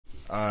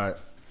All right.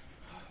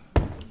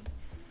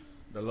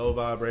 The Low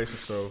Vibration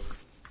Show.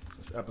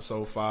 It's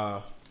episode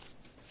 5.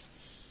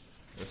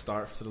 Let's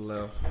start to the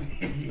left.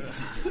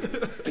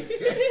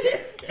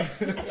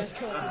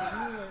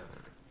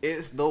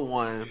 It's the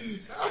one,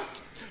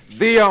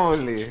 the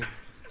only.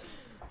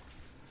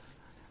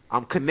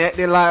 I'm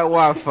connected like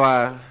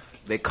Wi-Fi.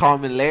 They call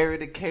me Larry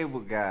the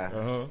Cable Guy.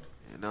 Uh-huh.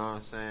 You know what I'm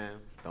saying?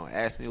 Don't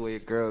ask me where your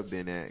girl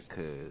been at,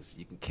 because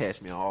you can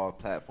catch me on all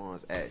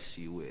platforms at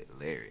She With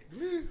Larry.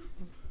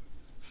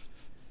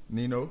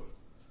 Nino.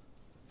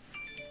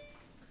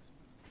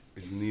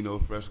 It's Nino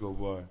Fresco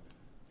Bar.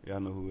 Y'all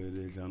know who it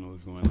is. Y'all know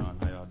what's going on.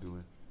 How y'all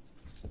doing?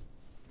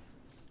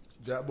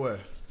 Jack Boy.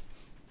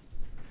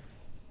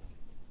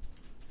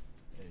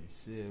 Hey,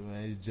 shit,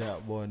 man. It's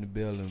Jack Boy in the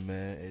building,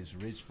 man. It's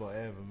Rich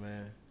Forever,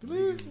 man.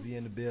 Niggas Z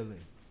in the building.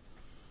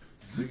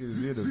 Niggas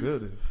in the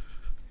building.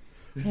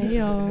 Hey,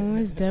 yo.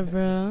 It's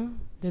Deborah,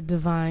 the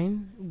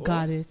divine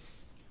goddess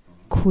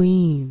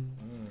queen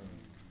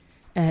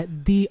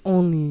at the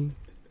only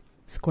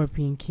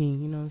Scorpion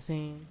King. You know what I'm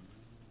saying?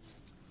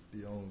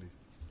 The only.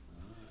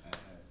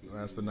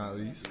 Last but not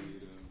least.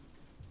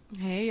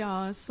 Hey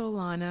y'all, it's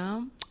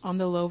Solana on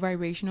the Low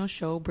Vibrational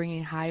Show,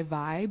 bringing high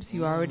vibes.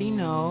 You already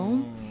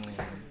know.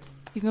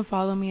 You can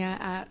follow me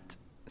at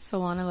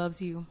Solana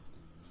Loves You.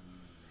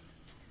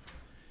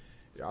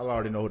 Y'all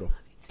already know who the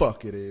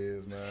fuck it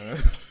is, man.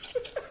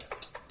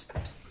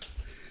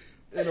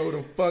 You know who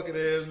the fuck it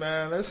is,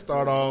 man. Let's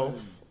start off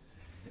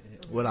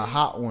with a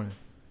hot one.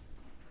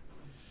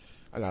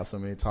 I got so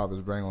many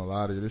topics, but I ain't gonna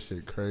lie to you. This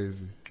shit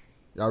crazy.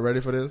 Y'all ready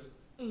for this?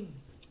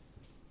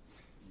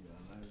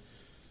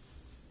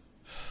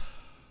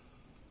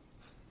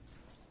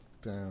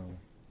 Damn.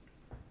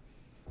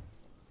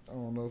 I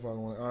don't know if I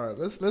want to. All right,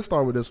 let's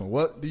start with this one.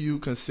 What do you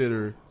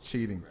consider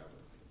cheating?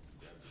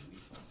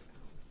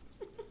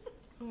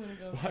 Why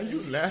are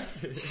you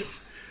laughing?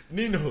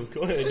 Nino,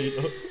 go ahead,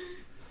 Nino.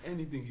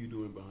 Anything you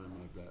doing behind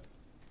my back?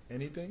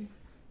 Anything?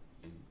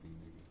 Anything,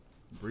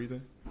 nigga.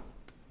 Breathing?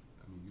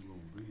 I mean, you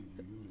gonna breathe.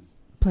 You human.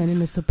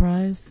 Planning a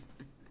surprise.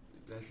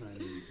 That's not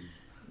anything.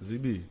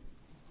 ZB,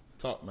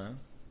 talk, man.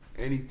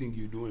 Anything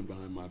you doing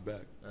behind my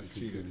back That's is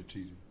considered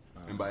cheating.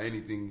 And by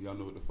anything, y'all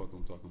know what the fuck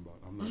I'm talking about.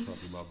 I'm not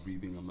talking about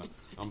breathing.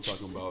 I'm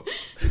talking about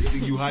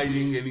anything you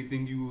hiding,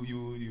 anything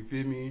you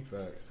feel me?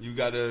 Facts. You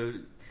gotta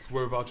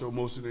swerve out your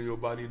emotion in your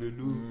body to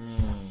do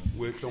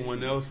with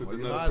someone else, with What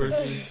you another hiding?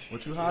 person.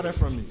 What you hiding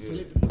from me?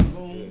 Flipping the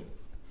phone.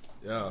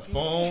 Yeah,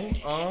 phone,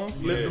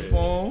 flip Yeah. the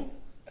phone.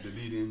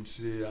 Deleting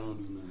shit, I don't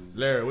do nothing.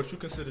 Larry, what you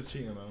consider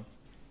cheating, man?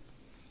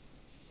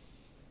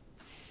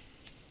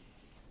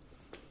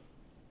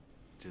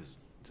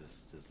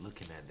 Just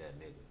looking at that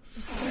nigga.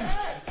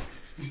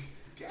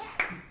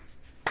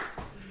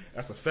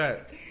 That's a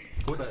fact.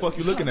 What the fuck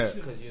you looking at?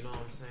 Because you know what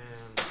I'm saying?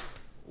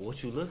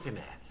 What you looking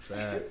at?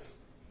 Facts.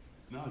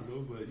 Nah,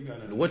 bro, but you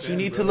gotta What you understand,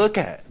 need bro. to look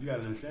at? You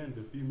gotta understand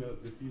the females.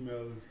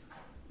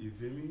 You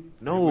feel me?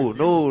 No.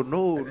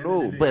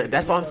 the day, But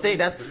that's what I'm saying.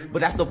 but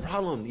That's the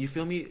problem. You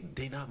feel me?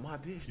 They not my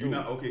bitch, You dude.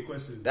 not okay?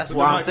 Question. That's Put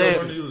why the I'm mic in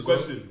front of saying. you,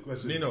 Question.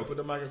 Zo. Nino, put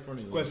the mic in front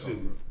of you.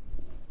 Question.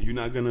 You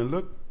not gonna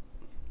look?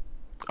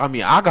 I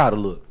mean, I gotta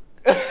look.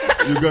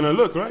 You're gonna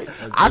look, right?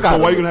 I So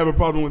gotta why you look. gonna have a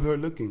problem with her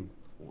looking?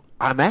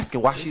 I'm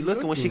asking why she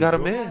looking when she got a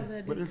bro.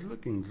 man. But it's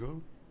looking,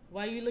 bro.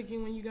 Why you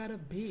looking when you got a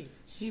bitch?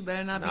 He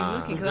better not be Nah.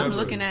 looking, because I'm Deborah,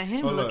 looking at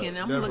him hold up. looking.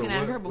 I'm Deborah, looking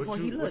at her what before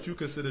he What looks. you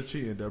consider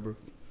cheating, Deborah?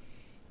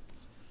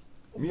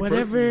 Me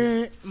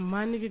Whatever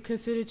my nigga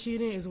consider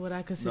cheating is what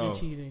I consider No,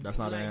 cheating. that's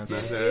not the answer.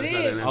 That's It not an is.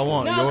 answer. I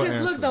want No, your because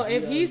answer. look though,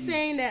 if he's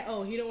saying that,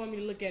 he don't want me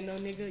to look at no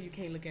nigga, you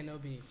can't look at no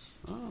bitch.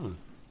 Ah.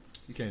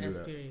 You can't That's do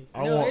that. period.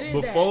 I No, want it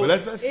is before.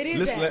 But that's It is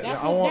Listen, that.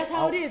 That's, I want- that's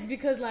how it is,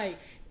 because like,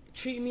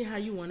 treat me how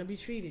you want to be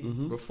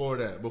treated. Before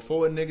that,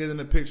 before a nigga's in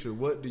the picture,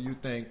 what do you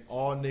think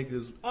all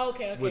niggas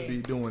Okay. would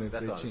be doing if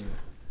That's they all.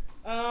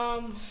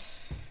 cheating?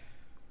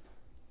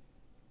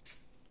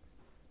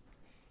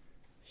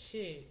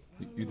 Shit.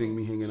 You think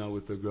me hanging out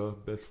with a girl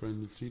best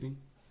friend is cheating?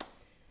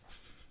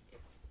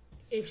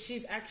 If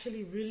she's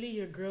actually really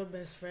your girl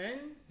best friend,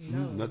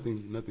 no.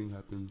 Nothing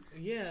happens.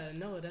 Yeah,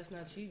 no, that's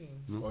not cheating.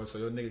 Oh, so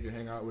your nigga can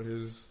hang out with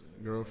his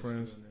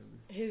girlfriends,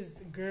 His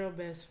girl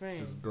best friend.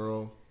 his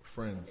girl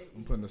friends.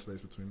 I'm putting a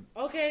space between.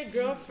 Okay,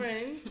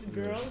 girlfriends,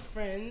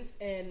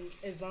 and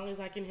as long as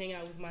I can hang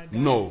out with my guy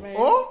No. friends.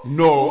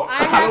 No.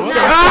 I have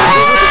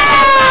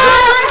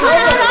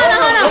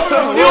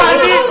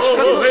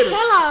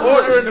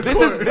Order in the This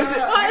court. is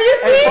not. You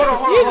see?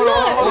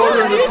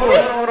 Order in the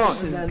court. Hold on.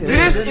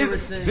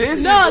 This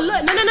No,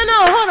 look,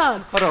 no, hold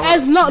on. Hold on.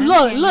 As no,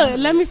 look,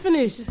 let me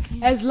finish.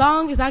 As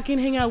long as I can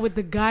hang out with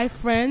the guy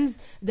friends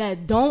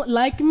that don't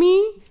like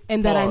me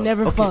and that I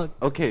never fuck.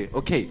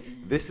 Okay.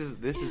 This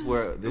is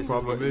where this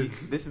problem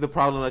is. this is the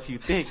problem that you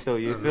think though.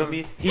 You feel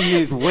me? He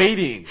is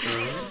waiting.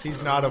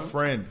 He's not a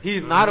friend.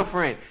 He's not a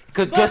friend.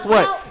 Cause guess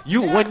what?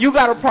 When you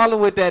got a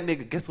problem with that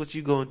nigga, guess what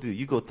you gonna do?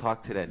 You go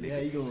talk to that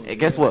nigga. And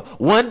guess what?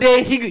 One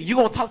day you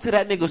gonna talk to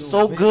that nigga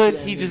so good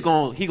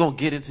he gonna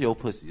get into your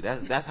pussy.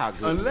 That's how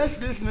good. Unless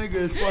this nigga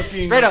is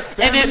fucking Straight up.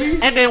 family.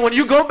 And then when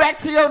you go back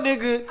to your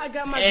nigga, I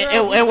got my and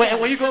girl.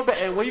 when you go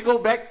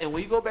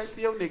back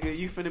to your nigga,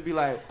 you finna be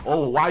like,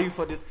 oh, why you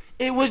for this?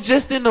 It was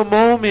just in the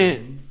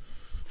moment.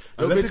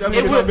 Unless this It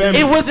nigga is family.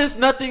 It wasn't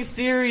nothing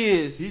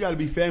serious. He gotta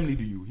be family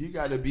to you. He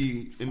gotta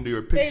be in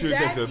your pictures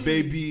as a Exactly.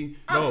 baby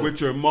No.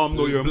 with your mom.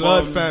 Know your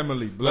Blood mom.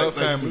 family. Blood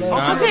family. Okay,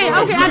 Not- okay, You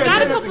I can't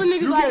got a say couple nothing.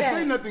 niggas You like can't that.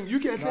 say nothing. You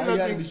can't say Nah, you gotta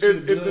nothing be if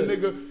shooting the blood.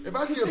 nigga. If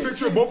I see a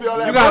picture of both of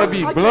y'all at You gotta birth, be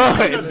I can't blood,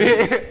 say nothing.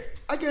 bitch.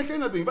 I can't say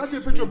nothing. If I see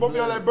a picture of both of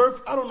y'all at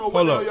birth, I don't know what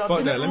Hold the up, hell y'all fuck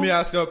been that. Let me through.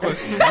 ask you a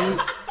question.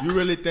 You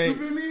really You think?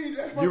 feel me?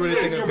 That's You really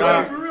fucking think a your guy?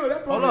 wife for real.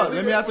 That Hold probably up. a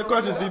Let nigga me ask you a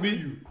that's question, gonna CB. love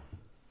you.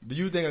 Do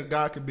you think a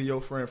guy could be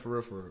your friend for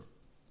real? For real?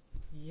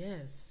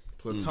 Yes.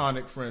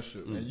 Platonic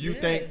friendship, and you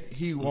think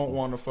he won't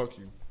want to fuck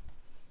you?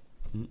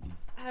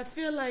 I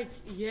feel like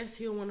yes,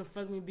 he'll want to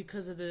fuck me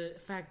because of the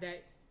fact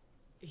that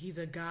he's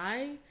a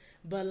guy,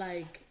 but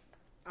like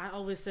I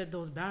always said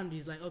those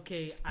boundaries. Like,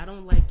 okay, I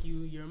don't like you.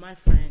 You're my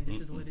friend. This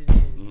is what it is.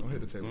 Don't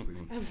hit the table, please.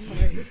 I'm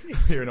sorry.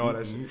 Hearing all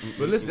that shit,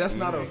 but listen, that's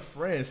not a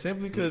friend.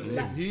 Simply because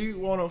if he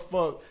want to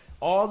fuck,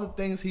 all the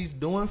things he's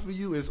doing for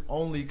you is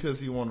only because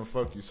he want to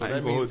fuck you. So I that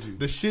ain't gonna means hold you.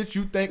 the shit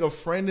you think a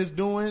friend is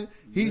doing,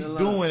 he's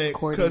doing it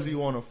Courtney. because he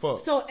want to fuck.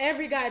 So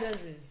every guy does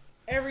this.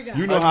 Every guy.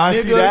 You know A how I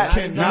see nigga that?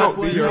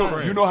 cannot be your know,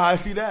 friend. You know how I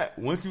see that?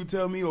 Once you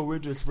tell me, oh, we're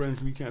just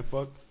friends, we can't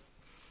fuck.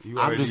 You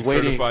I'm already just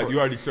waiting certified. for- You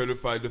already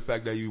certified the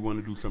fact that you want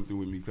to do something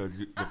with me because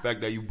the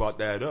fact that you brought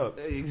that up,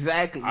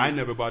 Exactly. I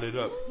never brought it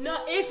up. No,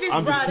 if it's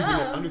I'm just brought keeping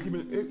it. up. I'm just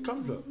keeping it. It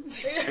comes up.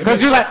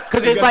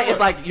 Because it's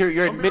like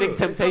you're I'm admitting real.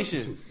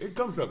 temptation. It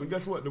comes up, and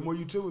guess what? The more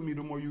you chill with me,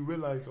 the more you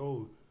realize,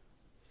 oh,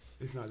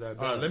 it's not that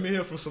bad. All right, let me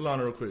hear from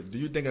Solana real quick. Do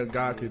you think a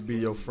guy could be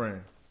your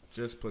friend?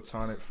 Just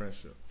platonic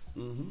friendship.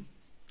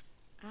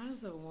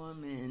 As a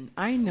woman,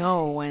 I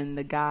know when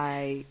the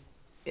guy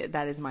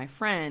that is my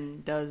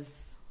friend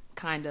does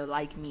kind of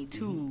like me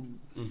too.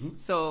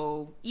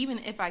 So even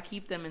if I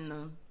keep them in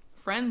the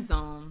friend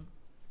zone,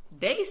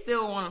 they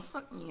still want to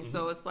fuck me.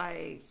 So it's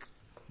like,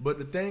 But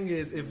the thing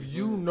is, if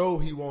you know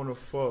he want to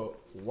fuck,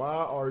 why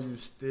are you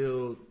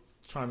still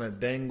trying to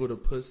dangle the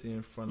pussy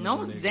in front no of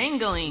one's the nigga?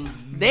 dangling.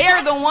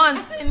 They're the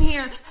ones sitting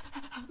here.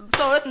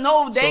 So there's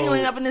no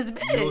dangling So up in this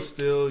you'll bed.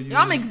 still use,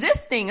 I'm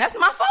existing. That's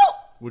my fault.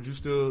 would you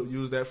still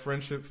use that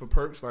friendship for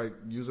perks? Like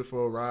use it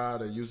for a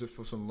ride or use it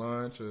for some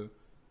lunch? Or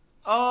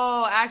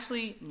Oh,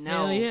 actually,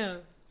 no. Hell yeah.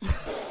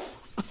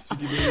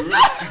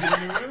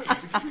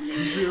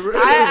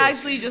 I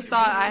actually just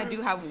thought I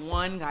do have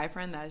one guy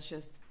friend that's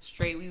just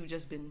straight. We've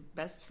just been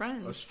best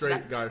friends. a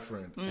straight guy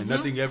friend. And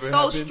nothing ever So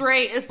happened.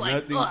 straight. It's like,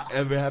 Nothing ugh.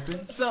 ever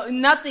happened. So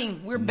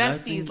nothing. We're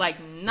Nothing? besties. Like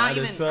Not not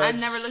a even. touch? I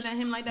never looked at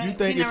him like that. You He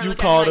think never if you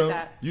looked at me called like him,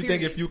 that, you think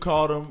period. if you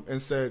called him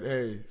and said,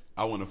 "Hey,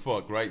 I want to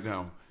fuck right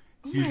now."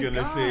 He's my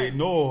gonna God. say,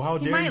 "No, how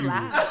He dare might you?"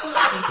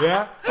 laugh.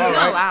 Yeah. All gonna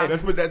right. laugh.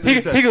 Let's put that to He-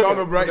 the test. he go- Call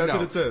him right put that now.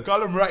 to the test.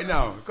 Call him right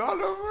now. Call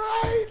him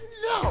right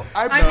now.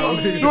 I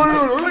mean- no,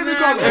 don't even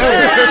call him.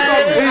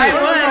 I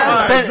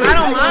would. I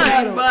don't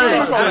mind, but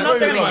Don't I'm not even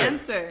there to call him.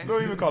 answer.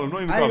 Don't even call him.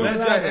 Don't even I call ain't him.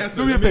 let Jack answer."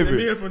 Do me a Let favor.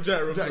 me hear from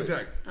Jack real Jack, quick.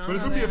 Jack. don't But do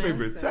know me a that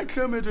favor. answer. Text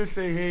him and just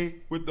say, "Hey,"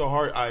 with the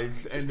heart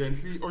eyes, and then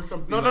see or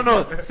something. No.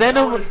 like that. Send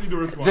I him. wanna see the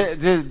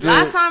response.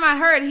 Last time I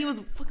heard, he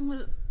was fucking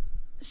with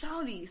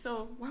Shawty.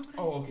 So why would I?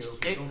 Oh,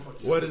 okay. Don't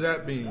fuck What does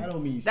that mean? I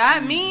don't mean That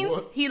shit. means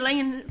What? he laying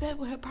in bed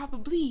with her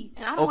probably,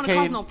 and I don't want to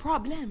Okay. cause no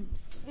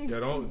problems.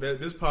 Yeah, don't.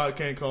 This pod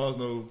can't cause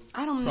no.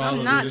 I'm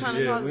Problem not is, trying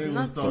to yeah, cause We ain't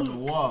gonna start to nothing.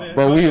 walk.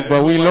 But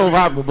we low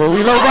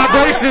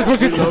vibrations.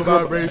 What you Low talking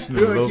about?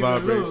 vibrational. Low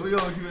vibration. We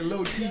gonna keep it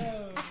low key.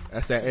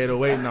 That's that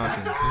 808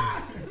 knocking.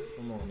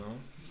 Come on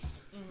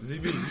now.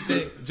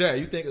 ZB,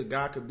 you think a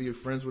guy could be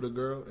friends with a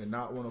girl and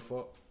not want to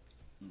fuck?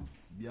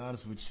 To be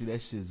honest with you,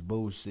 that shit is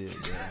bullshit,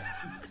 bro.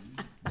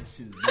 That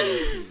shit is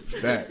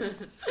bullshit. Facts.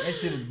 That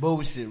shit is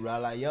bullshit, bro.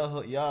 Like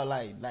y'all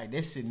like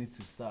that shit needs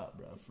to stop,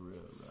 bro. For real,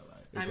 bro.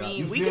 Like, I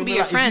you mean, we feel can me? be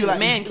Like, a if you friend. like-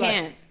 Man if you like-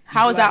 can't.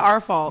 How is that our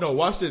fault? No,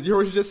 watch this. You heard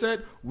what you just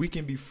said? We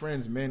can be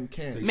friends. Men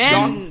can't. Men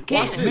Y'all-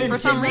 can't. watch this. For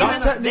some Y'all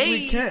reason, technically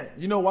they- can't.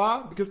 You know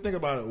why? Because think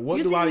about it. What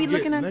You do think I we get?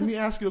 looking at Let the- me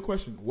ask you a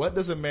question. What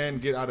does a man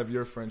get out of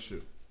your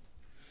friendship?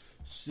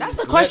 That's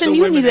a Let question the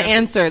you women need to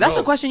answer. That's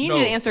No, a question you no,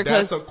 need to answer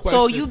that's because a question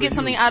so you for get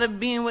something you. out of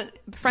being with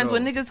friends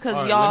with No. niggas because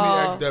All right, y'all.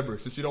 Let me ask Deborah.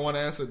 Since you don't want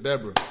to answer,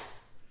 Deborah.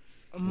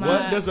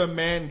 What does a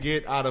man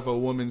get out of a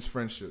woman's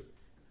friendship?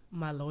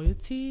 My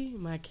loyalty,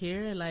 my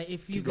care. Like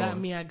if you Keep got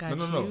going. me, I got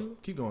no. You.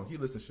 Keep going. Keep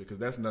listening to shit because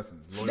that's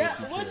nothing. Loyalty,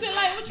 That, what's care. it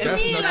like? What you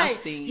That's mean?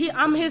 nothing. Like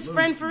I'm his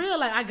friend for real.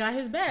 Like I got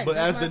his back. But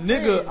That's as the my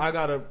nigga, friend. I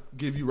gotta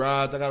give you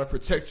rides. I gotta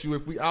protect you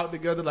if we out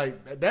together.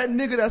 Like that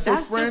nigga, that's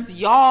That's a friend. just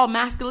y'all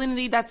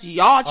masculinity. That's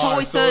y'all All right,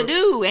 choice so- to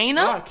do, ain't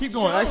it? All right, keep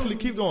going. Actually,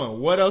 keep going.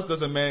 What else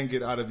does a man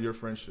get out of your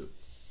friendship?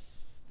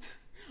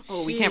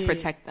 Oh, we can't Shit.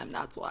 protect them.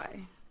 That's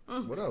why.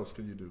 What else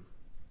can you do?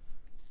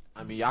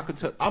 I mean, y'all could.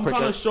 I'm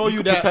trying to show you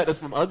that that. Protect us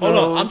from ugly.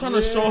 Hold on, I'm trying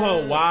to show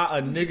her why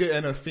a nigga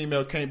and a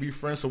female can't be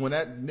friends. So when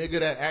that nigga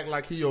that act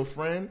like he your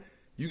friend,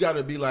 you got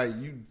to be like,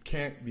 you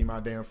can't be my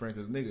damn friend,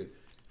 because nigga.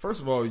 First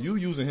of all, you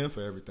using him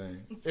for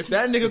everything. If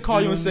that nigga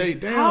call you and say,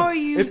 damn. How are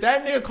you? If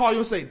that nigga call you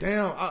and say,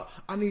 damn,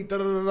 I need da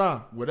da da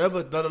da,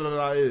 whatever da da da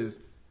da is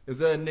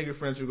that a nigga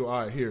friend you go,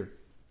 all right, here.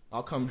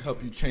 I'll come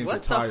help you change What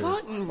your the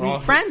tire.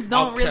 fuck? Friends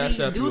don't I'll really cash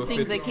app you do a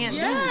things they 50. can't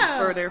Yeah,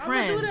 do for their I would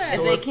friends. do that. If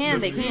So they if can, the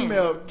they can.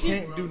 female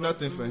can't do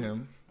nothing for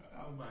him.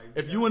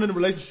 If you in a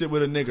relationship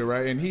with a nigga,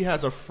 right, and he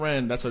has a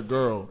friend that's a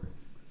girl,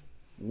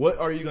 what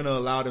are you gonna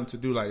allow them to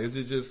do? Like, is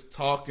it just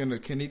talking, or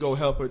can he go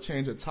help her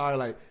change a tire?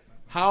 Like,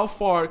 how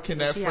far can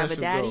Does that she have a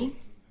friendship daddy? go?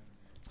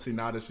 See,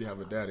 now that she have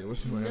a daddy,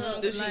 what's your answer?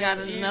 Does she got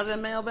another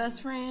male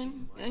best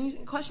friend? Any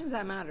questions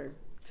that matter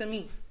to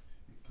me?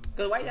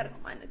 Because why you gotta call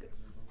my nigga?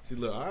 See,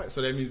 look, all right,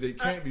 so that means they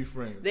can't be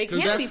friends. They 'Cause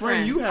can't that be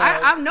friend friends. you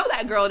have. I know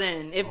that girl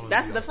then. If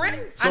that's the friend,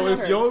 I So know if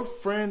her. your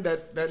friend,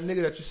 that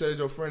nigga that you said is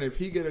your friend, if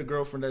he get a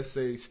girlfriend that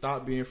say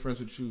stop being friends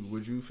with you,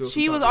 would you feel?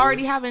 She some was type of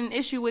already way? having an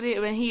issue with it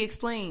when he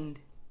explained.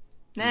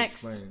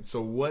 Next. Explain.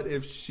 So what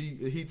if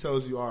he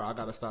tells you, all right, I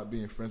gotta stop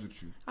being friends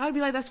with you? I'd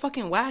be like, that's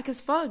fucking whack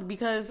as fuck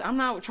because I'm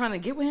not trying to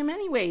get with him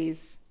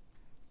anyways.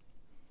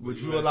 Would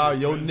you allow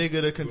your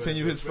nigga to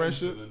continue his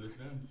friendship?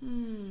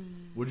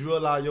 Would you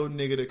allow your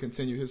nigga to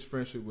continue his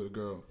friendship with a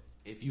girl?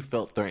 If you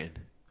felt threatened.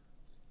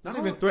 Not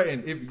even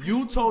threatened. If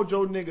you told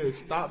your nigga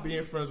stop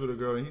being friends with a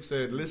girl and he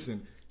said,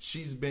 listen,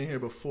 she's been here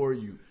before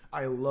you.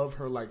 I love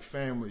her like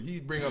family. He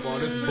bring up all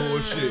this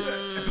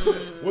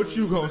bullshit. What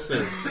you gonna say?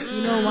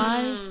 You know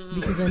why?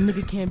 Because a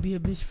nigga can't be a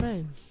bitch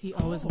friend. He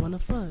always wanna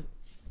fuck.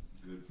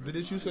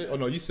 Did you say? Oh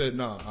no, you said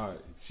nah. All right,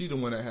 she the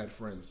one that had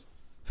friends.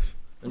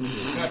 Let me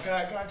hear it. Can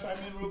I chime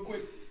in real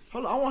quick?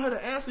 Hold on, I want her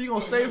to answer. You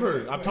gonna save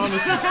her? I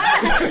promise you.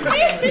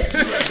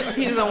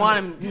 He doesn't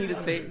want me to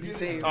be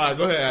saved. All right,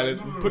 go ahead, Alex.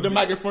 Put the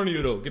mic in front of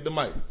you though. Get the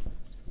mic.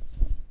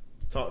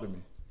 Talk to me.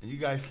 And you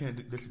guys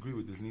can't disagree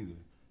with this neither.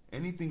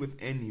 Anything with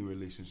any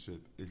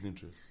relationship is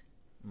interest.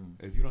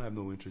 If you don't have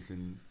no interest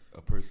in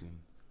a person,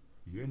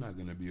 you're not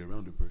gonna be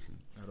around a person.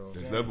 At all.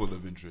 There's level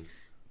of interest.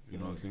 You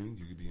know what I'm saying?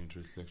 You could be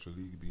interest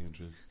sexually, you could be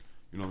interest.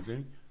 You know what I'm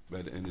saying?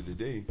 But at the end of the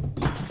day,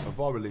 of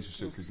all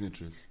relationships is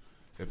interest.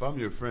 If I'm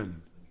your friend,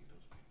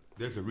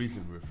 there's a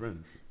reason we're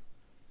friends.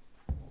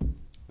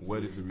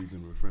 What is the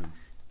reason we're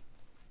friends?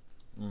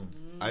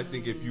 I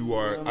think if you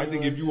are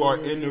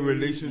in a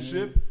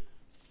relationship,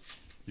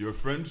 your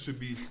friends should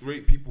be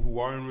straight people who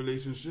are in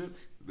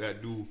relationships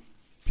that do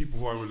people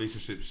who are in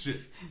relationships shit.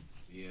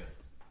 Yeah.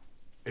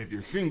 If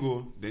you're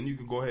single, then you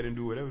can go ahead and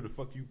do whatever the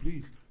fuck you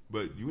please.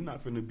 But you're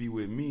not finna be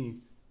with me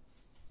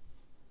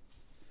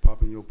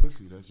popping your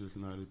pussy. That's just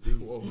not a thing.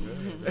 Whoa,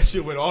 Yeah. that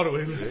shit went all the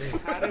way.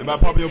 And by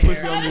popping your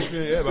pussy, I'm just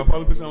saying, by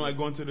popping pussy, I'm like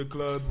going to the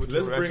club with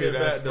Let's your bring it ratchet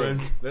ass back though.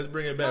 friends. Let's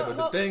bring it back. But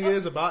the thing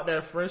is about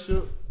that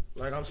friendship,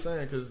 like I'm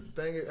saying, because the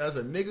thing is, as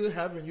a nigga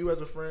having you as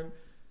a friend,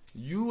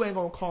 you ain't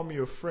gonna call me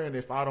a friend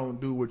if I don't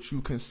do what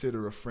you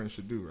consider a friend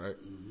should do, right?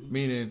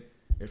 Meaning,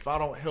 if I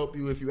don't help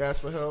you if you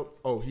ask for help,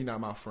 oh, he not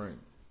my friend.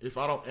 If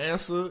I don't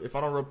answer, if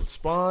I don't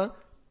respond,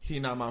 he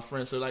not my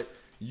friend. So like,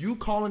 you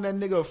calling that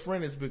nigga a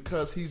friend is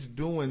because he's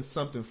doing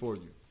something for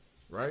you,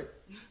 right?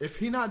 If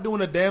he not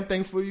doing a damn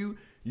thing for you,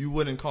 you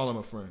wouldn't call him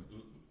a friend.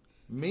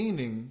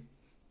 Meaning,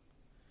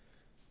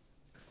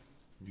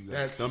 You got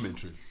That's- some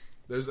interest.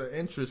 there's an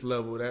interest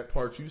level, that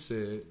part you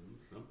said,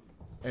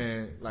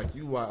 and like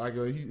you, like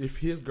if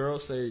his girl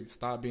say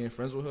stop being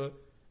friends with her,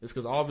 it's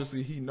because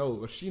obviously he know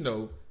or she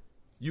know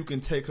you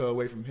can take her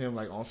away from him,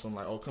 like on some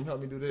like, oh, come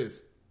help me do this.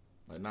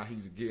 Like now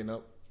he's getting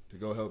up to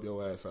go help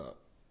your ass out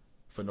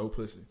for no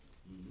pussy.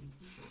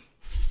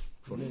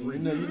 For free. You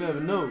never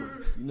know.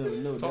 You never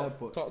know that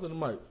part. Talk to the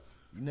mic.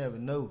 You never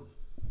know.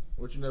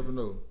 What you never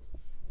know.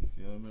 You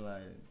feel me?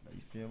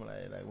 You feel me?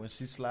 Like when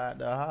she slide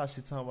the house,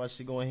 she talking about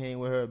she going hang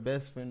with her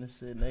best friend and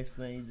shit. Next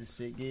thing, you just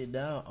shit get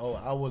down. Oh,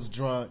 I was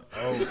drunk.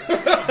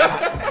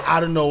 Oh, I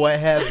don't know what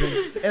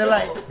happened. And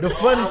like the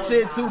funny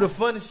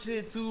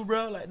shit too,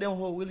 bro. Like them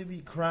whole really be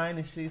crying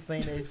and shit,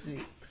 saying that shit.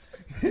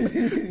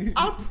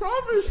 I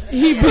promise.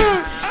 He been,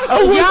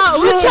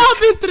 what y'all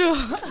been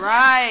through?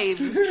 Right.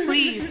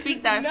 Please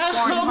speak that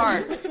scorned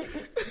heart.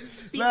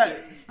 Speak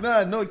it.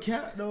 No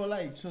cap though.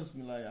 Like trust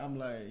me, like I'm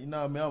like, you know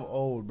what I mean. I'm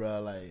old, bro.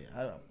 Like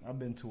I've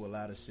been to a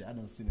lot of shit. I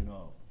done seen it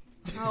all.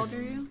 How old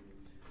are you?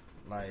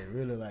 Like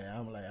really,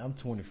 I'm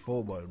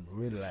 24, but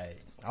really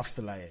like I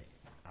feel like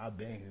I've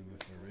been here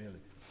before, really.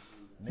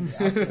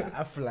 Nigga,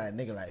 I feel like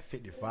nigga like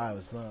 55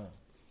 or something.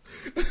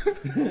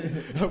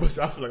 I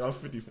feel like I'm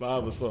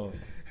 55 or something.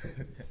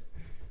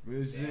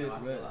 Real shit, I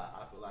man.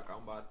 feel like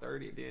I'm about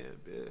 30 then,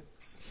 bitch.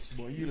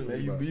 Boy, you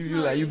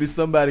like you be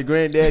somebody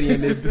granddaddy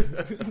in this.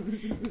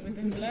 With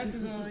them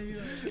glasses on,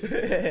 you.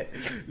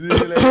 You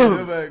like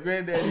somebody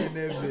granddaddy in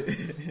that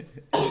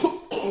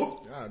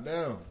bitch. God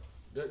damn.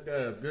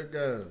 Good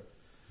guys.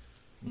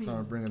 I'm trying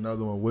to bring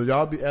another one. Will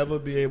y'all ever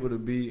be able to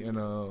be in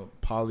a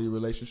poly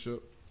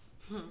relationship?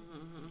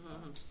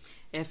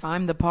 If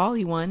I'm the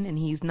poly one and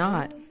he's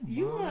not.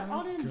 You want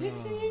all them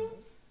dicks in you?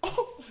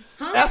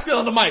 Huh? Ask it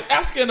on the mic.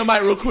 Ask it on the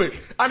mic real quick.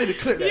 I need to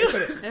clip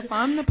that. If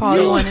I'm the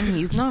poly one and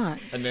he's not,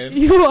 And then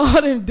You want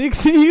all them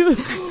dicks in you?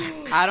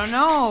 I don't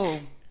know.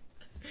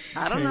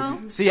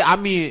 See, I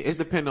mean, it's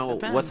depending on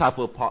Depends. what type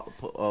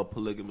of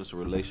polygamous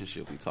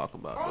relationship we talking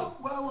about. Though.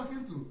 What I walk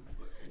into?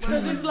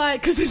 Cause it's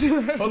like, cause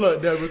it's hold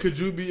up, Deborah. Could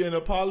you be in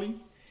a poly?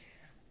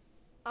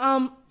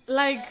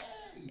 like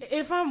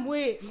if I'm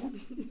with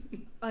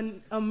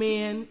a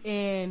man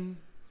and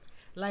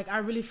like I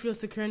really feel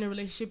secure in a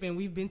relationship and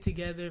we've been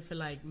together for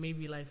like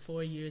maybe like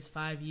 4 years,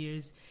 5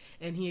 years,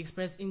 and he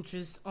expressed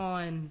interest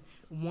on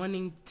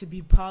wanting to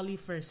be poly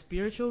for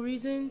spiritual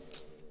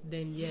reasons,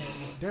 then yes.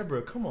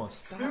 Deborah, come on,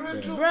 stop that.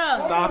 Bruh.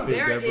 Stop it,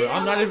 There Deborah.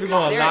 I'm not even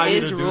gonna There allow you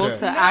to is do rules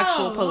to that.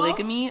 actual No.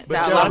 polygamy But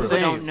that a lot of Deborah-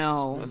 people don't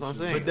know. That's what I'm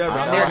saying. But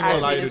Deborah, I'm There not gonna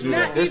allow you to actually do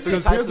is that. rules.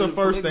 Because here's the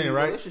first thing,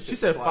 right? Relationships, She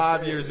said that's why I 5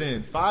 said years it.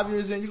 in. 5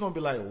 years in, you're gonna be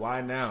like, why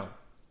now?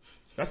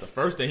 That's the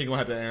first thing he's gonna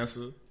have to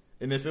answer.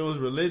 And if it was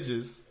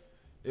religious,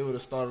 it would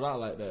have started out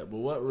like that. But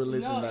what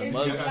religion No, that it's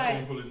Muslim? just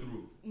like Pull it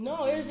through.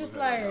 no, it's just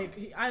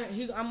like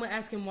I'm gonna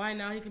ask him why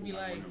now. He could be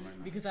like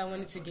because I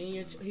wanted to gain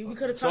your. We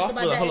could have So I talked feel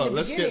about like, that hold in up, the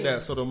let's skip beginning.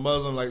 that. So the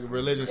Muslim like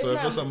religion. So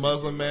It's if it's a not-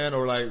 Muslim man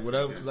or like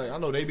whatever, 'cause, like I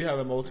know they be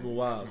having multiple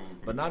wives,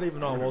 but not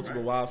even on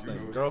multiple wives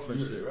thing, girlfriend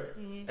shit.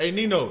 Mm-hmm. Hey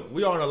Nino,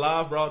 we are on a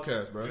live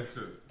broadcast, bro. Yes,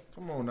 sir.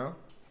 Come on now,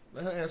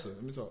 let her answer.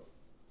 Let me talk.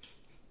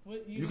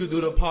 What You could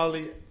do the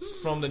poly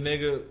from the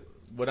nigga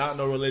without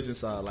no religion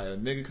side. Like a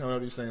nigga coming up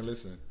to you saying,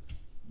 listen,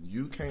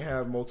 you can't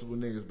have multiple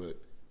niggas, but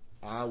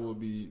I will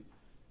be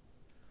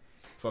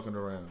fucking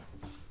around.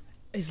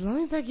 As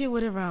long as I get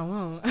whatever I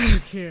want, I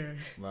don't care.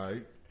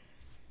 Like,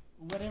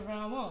 Whatever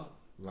I want.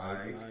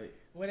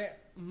 Whatever,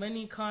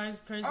 money, cars,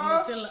 person,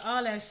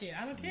 all that shit.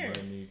 I don't care.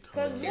 Money,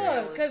 Cause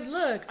cars.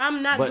 look,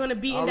 I'm not But gonna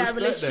be I in that respect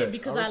relationship that.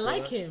 because I I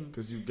like respect that. him.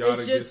 'Cause you gotta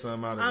It's get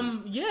something out of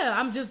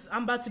it.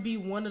 I'm about to be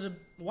one of the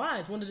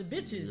wives, one of the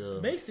bitches, Yeah.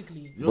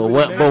 basically. But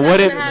what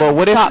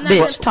if Top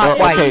bitch, top but,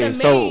 white. okay,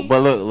 so Main- but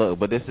look,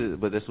 this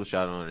what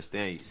y'all don't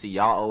understand. See,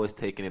 y'all always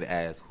taking it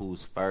as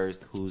who's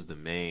first, who's the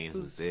main,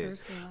 who's this.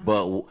 first and last.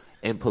 But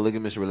in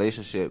polygamous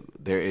relationship,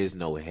 there is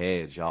no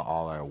heads. Y'all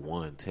all are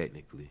one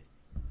technically.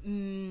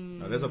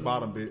 No, there's a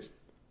bottom bitch.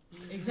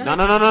 Exactly.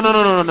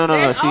 No.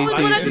 There's See, always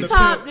one at see, the In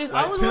top. pimp, There's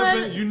like always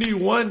pimping, one. you need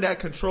one that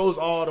controls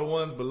all the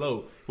ones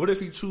below. What if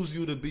he choose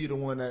you to be the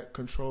one that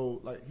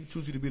control? Like he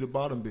choose you to be the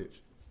bottom bitch.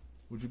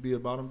 Would you be a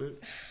bottom bitch?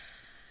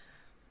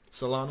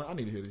 Solana, I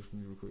need to hear this from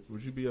you real quick.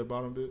 Would you be a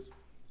bottom bitch?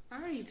 I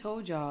already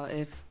told y'all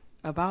if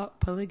about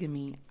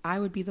polygamy, I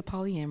would be the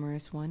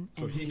polyamorous one,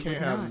 So and he he can't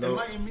would have not. no-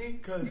 Enlighten me,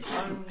 cause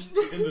I'm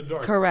in the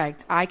dark.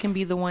 Correct. I can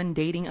be the one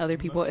dating other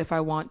people if I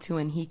want to,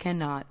 and he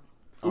cannot.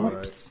 All right,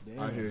 Oops.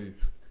 I hear you.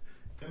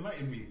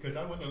 Enlighten me, cause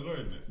I want to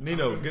learn that.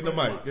 Nino, get the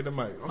mic. Get the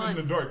mic. I'm in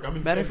the dark. I'm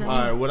in Better the for All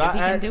right, what If I he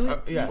can asked, do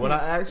it, yeah. what I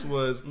asked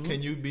was,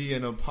 can you be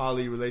in a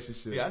poly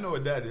relationship? Yeah, I know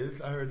what that is.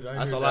 I heard. That's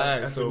heard all that. I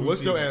asked. That's So, a new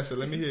what's your thing. answer?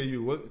 Let me hear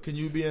you. What can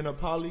you be in a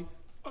poly?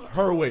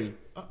 Her way,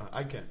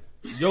 I can't.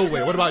 your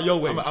way. What about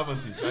your way? I'm an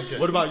Avanti. I can't.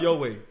 What about your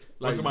way?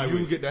 Like What's my you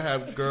way? get to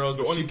have girls.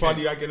 The but only she can't.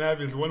 party I can have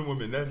is one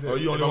woman. That's it. Oh,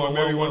 you only If I'm want a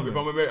married one If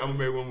woman. I'm gonna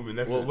marry one woman.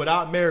 That's Well, it.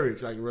 without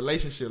marriage, like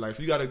relationship, like if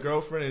you got a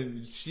girlfriend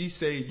and she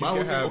say you My whole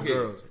can thing, have okay,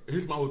 girls.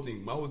 Here's my whole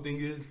thing. My whole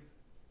thing is,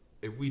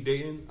 if we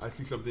dating, I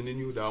see something in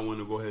you that I want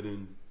to go ahead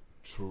and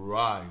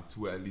try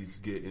to at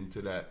least get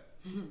into that.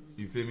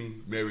 You feel me?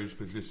 Marriage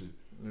position.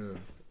 Yeah.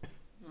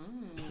 You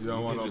We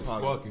don't want can no just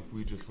poly. fuck if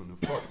we just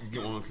want to fuck. You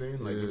get what I'm saying?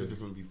 Like if Yeah. we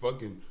just want to be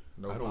fucking,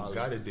 No I don't poly.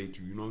 gotta date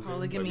you. You know what I'm saying?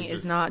 Polygamy Like, it's is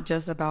just- not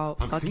just about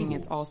I'm fucking; single.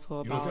 it's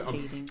also You know what about I'm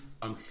saying? dating.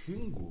 I'm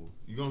single.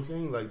 You know what I'm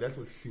saying? Like that's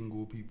what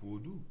single people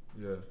do.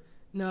 Yeah.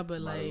 No,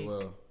 but Might as like.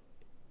 well.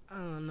 I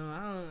don't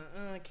know.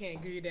 I can't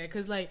agree with that.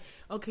 Cause like,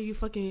 okay, you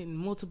fucking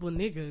multiple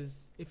niggas.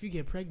 If you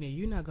get pregnant,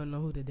 you're not gonna know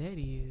who the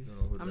daddy is.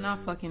 You know who I'm that not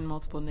is. fucking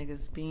multiple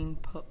niggas being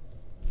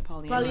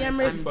polyamorous.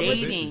 Polyamorous I'm fucking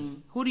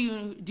dating. Who do you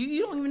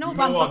don't even know You if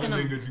know I'm all fucking the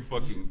them. niggas you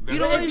fucking. You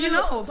don't even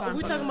know if I'm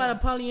We fucking talking them.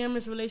 about a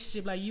polyamorous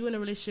relationship, like you in a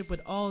relationship with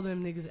all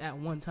them niggas at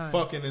one time.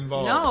 Fucking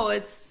involved. No,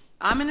 it's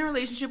I'm in a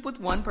relationship with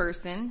one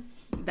person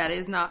that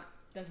is not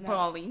That's not-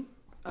 poly.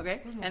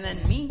 Okay, and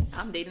then me,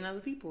 I'm dating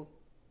other people.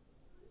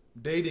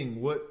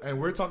 Dating what?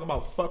 And we're talking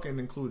about fucking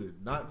included,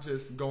 not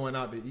just going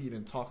out to eat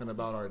and talking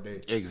about our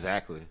day.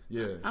 Exactly.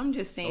 Yeah. I'm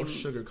just Don't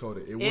saying,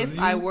 sugarcoat it. Will if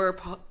you- I were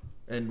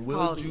and will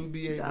poly, you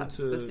be able that's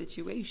to? the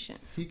situation.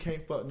 He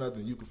can't fuck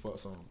nothing. You can fuck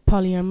something.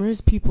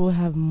 Polyamorous people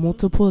have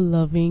multiple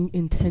loving,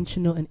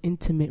 intentional, and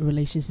intimate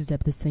relationships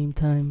at the same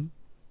time.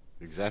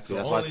 Exactly. So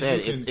That's why I only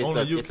said you can-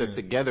 only you it's a can.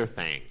 together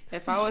thing.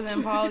 If I was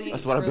in poly,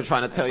 That's what I've been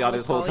trying to tell if y'all I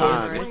this was whole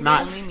time. polyamorous, It's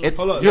not. only me. It's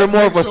Hold up, you're let's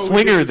more make of a sure we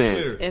swinger get this than.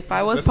 clear. If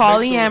I was Let's make sure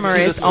we-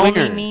 polyamorous, She's a only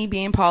swinger. me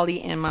being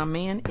poly and my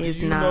man Do is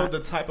you know not. the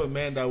type of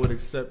man that would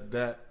accept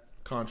that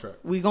contract?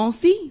 We gonna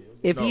see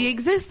if he No.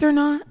 exists or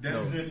not.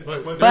 That's it.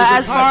 But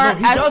as far-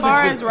 he as does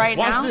far exist. as right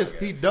Watch now- this.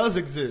 He does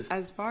exist.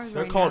 As far as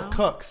They're right called now,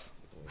 cucks.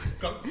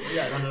 A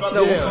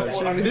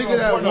nigga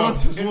that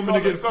wants his woman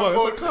to get fucked.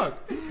 It's a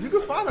cuck. You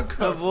can find a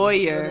cuck. A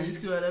voyeur. You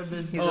see what that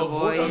bitch He's a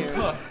voyeur. A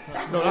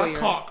cuck. No, not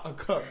cock. A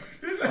cuck.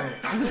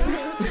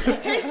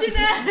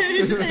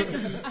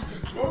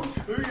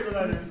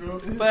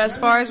 But as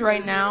far as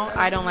right now,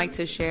 I don't like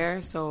to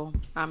share, so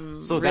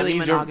I'm So really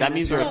monogamous. that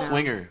means you're a right now.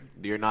 swinger.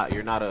 You're not a.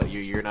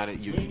 You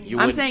I'm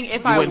wouldn't- saying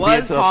if you I wouldn't be was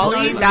into a poly,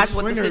 poly- that's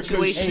what the Swinger, 'cause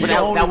situation But is.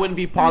 that wouldn't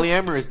be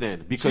polyamorous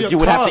then, because She a you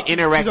would have cuck. to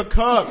interact. She's a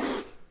cuck.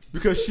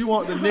 Because she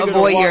want the nigga to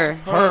voyeur.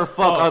 watch Her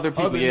fuck other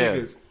people, yeah.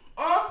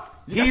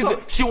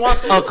 niggas. She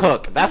wants a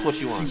cook. That's what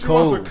she wants. She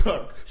wants a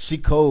cuck. She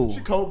cold.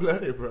 She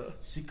cold-blooded, bro.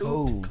 She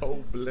cold.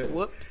 Cold-blooded.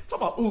 Whoops. Talk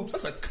about oops,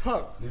 that's a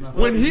cuck.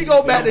 When he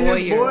go back to his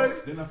Voyeur.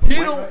 boys, he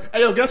don't. Hey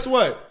yo, guess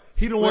what?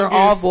 He the one. We're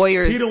all getting-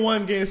 voyeurs. He the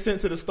one getting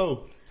sent to the stove.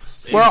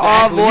 We're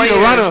all Exactly. He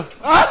the runner.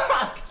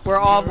 voyeurs. We're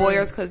all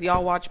voyeurs because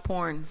y'all watch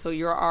porn, so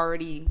you're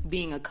already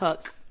being a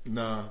cuck.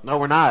 Nah, No,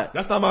 we're not.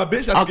 that's not my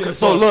bitch. That's getting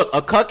So fucked. look,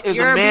 a cuck is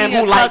You're a man being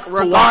who a likes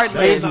cuck to watch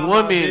regardless. his That's not my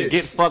woman bitch.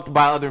 get fucked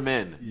by other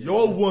men.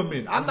 Your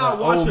woman. I'm not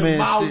old watching man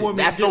my shit. woman.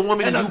 That's get- the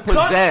woman and you a cuck-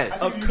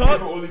 possess. A You pay for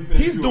cuck. OnlyFans,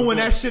 He's you a doing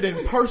cuck. that shit in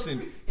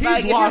person. He's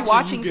Like if you're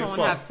watching you get someone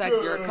have fucked. sex,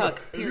 you're a cuck.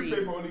 If you pay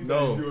Period. for OnlyFans,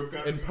 No, you a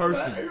cuck. in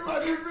person.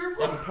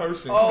 In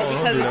person. Oh,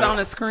 Because it's on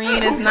the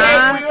screen, it's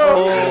not.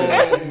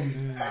 Oh.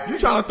 You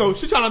trying to throw?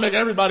 She trying to make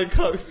everybody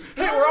cucks.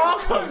 Hey, we're all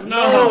cucks.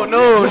 No.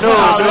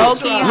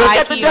 Low-key, Look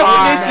at the high-key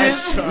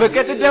definition. are. Look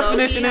at the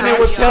definition, and it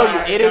Low-key will tell you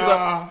high-key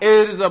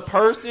it is a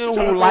person Trying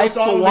to who throw likes us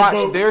all to in the watch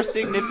boat. their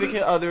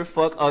significant other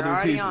fuck other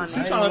already people. on She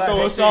it. trying to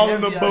throw us all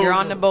in the boat. You're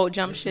on the boat,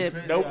 jump ship.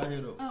 Nope.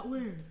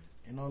 Where?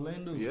 In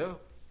Orlando. Yeah.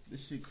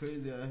 This shit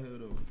crazy out here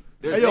though.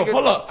 There's Hey yo, niggas-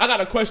 hold up. I got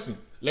a question,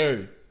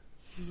 Larry.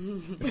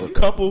 A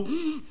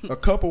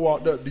couple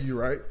walked up to you,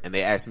 right? And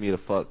they asked me to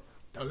fuck.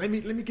 Now, let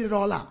me get it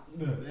all out.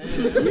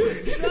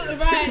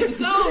 Right,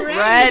 so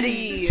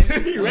Ready.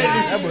 He ready.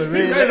 That boy He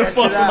ready ready to that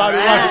fuck shit out. somebody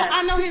right.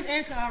 I know his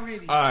answer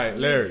already. All right,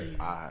 Larry.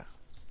 Alright.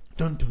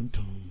 Dun dun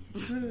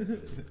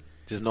dun.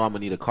 Just know I'm gonna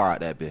need a car out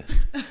that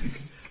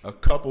bitch. A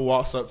couple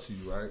walks up to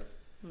you, right?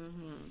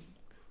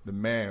 The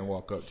man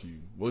walk up to you.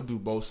 We'll do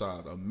both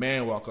sides. A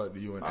man walk up to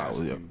you and ask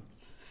yeah. you,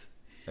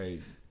 "Hey,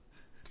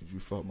 could you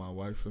fuck my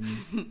wife for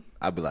me?"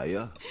 I'd be like,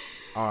 yeah.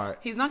 All right.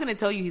 He's not going to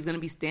tell you he's going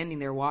to be standing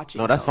there watching.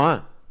 No, that's though.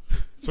 fine.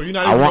 So you're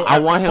not. I even want- I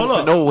want him hold to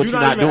up. know what you're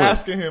not even doing.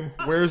 asking him,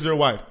 "Where's your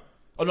wife?"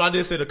 Oh no, I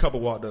did say the couple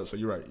walked up. So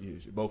you're right. Yeah,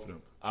 both of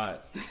them. All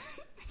right.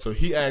 So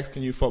he asked,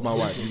 "Can you fuck my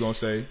wife?" You gonna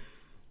say?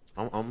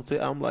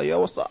 I'm like,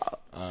 yo, what's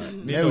up? All right.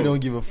 Yeah, we don't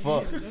give a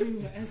fuck.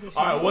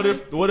 All right, what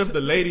if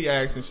the lady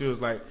asked and she was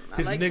like,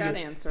 I like that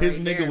answer his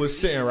right nigga there, was baby.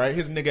 sitting right,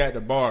 his nigga at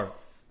the bar.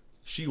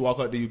 She walk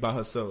up to you by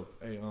herself,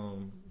 hey,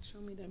 Show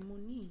me that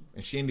money.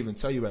 and she didn't even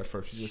tell you at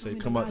first. She just Show say, me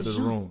come the up to the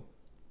vagina. room.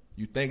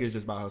 You think it's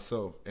just by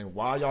herself, and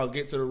while y'all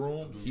get to the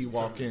room, he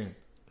walk in.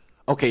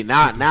 Okay,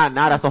 now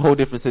that's a whole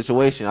different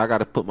situation. I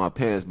gotta put my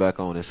pants back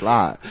on and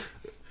slide.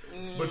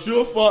 But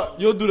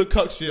you'll do the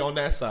cuck shit on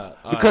that side.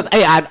 All Because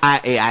right.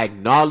 I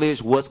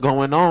acknowledge what's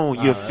going on.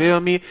 You All right. feel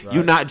me? Right.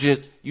 You're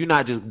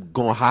not just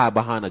gonna hide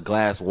behind a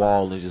glass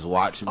wall and just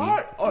watch me. All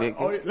right,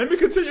 nigga. let me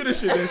continue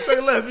this shit then.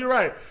 Say less, you're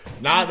right.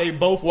 Now they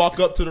both walk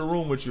up to the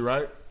room with you,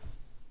 right?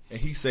 And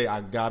he say,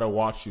 I gotta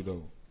watch you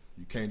though.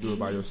 You can't do it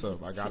by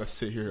yourself. I gotta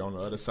sit here on the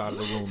other side of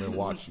the room and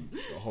watch you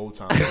the whole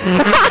time.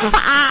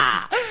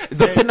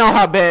 Depending on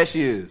how bad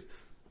she is.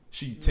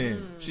 She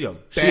 10. She a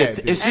She bad a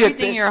bitch. she a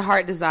Everything 10. your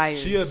heart desires.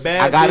 She a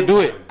bad I gotta bitch. do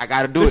it. I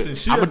gotta do Listen, it.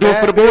 she I'm a gonna do it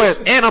for the bad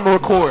boys, and I'm gonna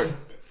record. And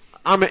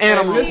I'm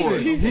gonna Listen,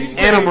 record. he And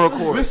said- I'm gonna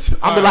record. listen,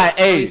 I'm gonna be like,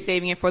 So hey, he's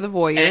saving it for the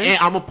voyeurs. and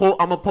I'm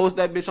gonna post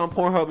that bitch on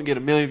Pornhub and get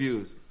 1 million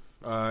views.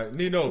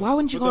 Nino. Why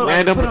wouldn't you put go the-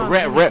 Random, put it on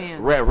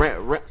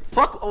OnlyFans.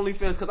 fuck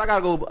OnlyFans, cause I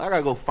gotta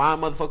go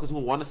find motherfuckers who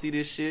want to see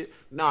this shit.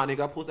 Nah,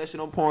 nigga, I post that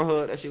shit on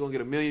Pornhub. That shit gonna get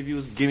 1 million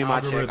views. Give me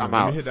my check. algorithm. I'm Let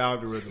me out. hit the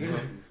algorithm. Huh?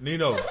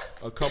 Nino,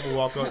 a couple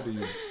walk up to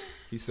you.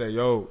 He say,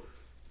 yo,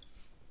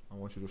 I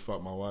want you to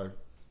fuck my wife.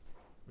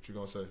 What you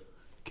gonna say?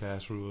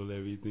 Cash rule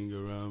everything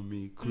around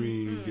me.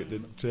 Cream, get the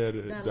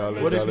cheddar.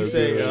 What if dollar he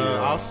say, bill.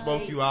 I'll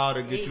smoke you out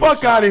and get you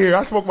Fuck out of here.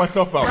 I smoke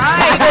myself out.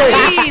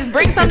 Right, please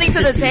bring something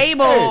to the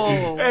table.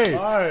 Hey,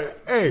 All right.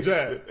 hey.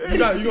 Jack, you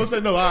gonna say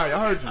no. All right,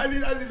 I heard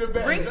you. I need a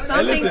bag. Bring Hey,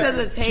 something listen,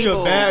 to the She a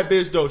table. bad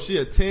bitch though. She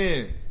a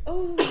 10.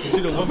 She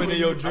the woman in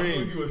your I'm doing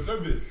dreams. you a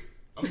service.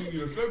 I'm doing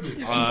you a service.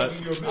 I I'm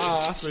doing you a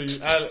service. feel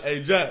you.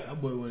 Hey, Jack. That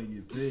boy wanna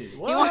get paid. He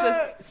wants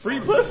to, Free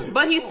pussy.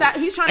 but he's trying to.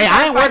 Hey, I ain't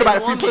satisfy worried about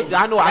his the free woman. pussy.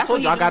 I know. I That's told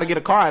what you I he gotta doing. get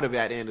a car out of it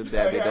at the end of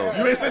that bit though.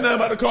 You ain't saying nothing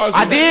about the cars.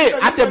 I did.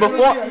 I said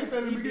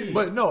before.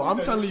 But no, I'm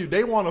telling you,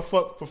 they want to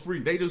fuck for free.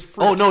 They just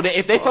freaks. Oh no,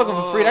 if they fucking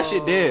for free, that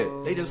shit dead.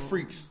 They just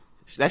freaks.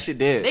 That shit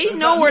dead. They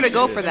know where to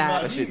go for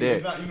That that. shit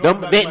dead. You know,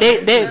 They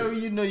Larry,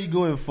 you know you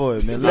going for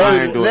it, man.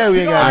 I ain't do it. Larry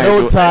ain't I got ain't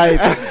no do it.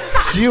 type.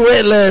 She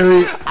with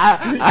Larry.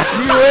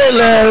 She with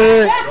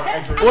Larry.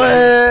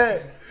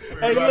 What?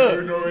 Hey, look.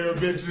 You know where your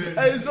bitch is.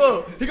 Hey,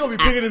 so he gonna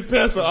be picking his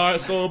pants up. All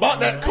right, so about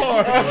that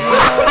car.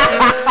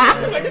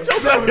 Get your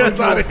black ass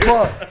out of here.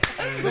 Fuck.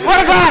 Swear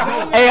to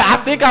God. Hey, I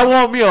think I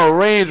want me a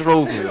Range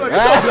Rover. Get your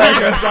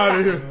black ass out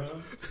of here.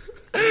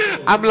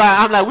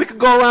 I'm like, we could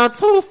go around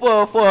too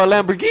for a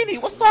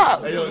Lamborghini. What's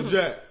up? Hey, yo,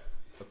 Jack.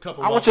 A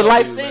couple. I want your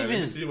life man. Let me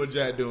savings. see what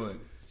Jack doing.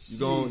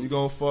 You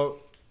gonna fuck?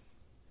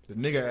 The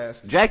nigga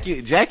asking.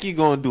 Jackie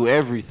gonna do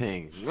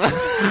everything.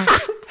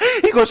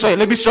 He gonna show you.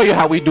 Let me show you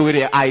how we do it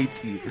at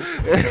IET.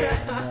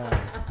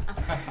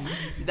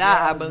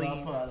 That I I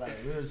believe. probably like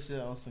real shit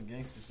on some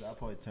gangster shit. I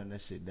probably turn that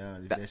shit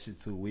down if that shit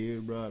too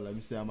weird, bro. Let me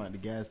say I'm at the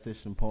gas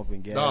station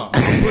pumping gas. Nah,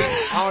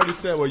 I already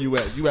said where you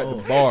at. You at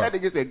the bar. That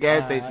nigga said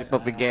gas station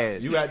pumping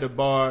gas. You at the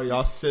bar.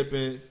 Y'all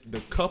sipping. The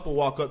couple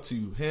walk up to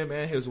you. Him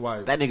and his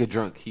wife. That nigga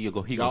drunk. He Y'all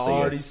gonna say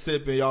already yes.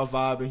 sipping. Y'all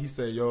vibing. He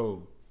say,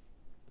 "Yo,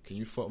 can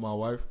you fuck my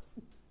wife?"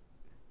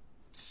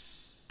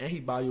 And he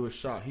buy you a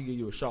shot. He give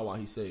you a shot while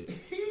he say it.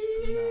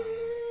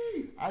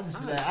 I just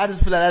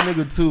feel like that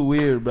nigga too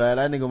weird, bro.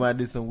 That nigga might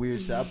do some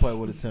weird shit. I probably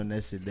would have turned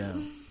that shit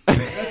down.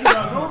 Hey,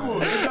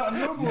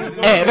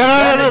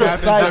 no.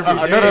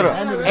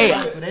 Hey,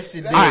 That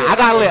shit all right, I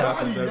gotta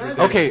let.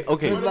 Okay.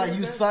 It's like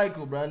you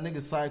cycle, bro.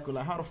 Nigga cycle.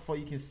 Like how the fuck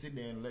you can sit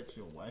there and let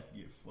your wife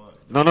get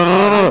fucked? No.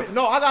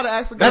 No, I gotta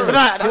ask the girl.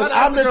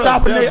 I'm the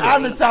top of nigga.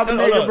 I'm the top of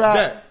nigga, bro.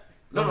 Jack.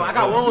 No. I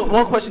got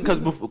one question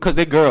because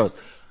they're girls.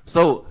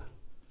 So,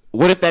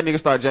 what if that nigga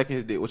start jacking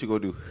his dick? What you gonna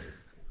do?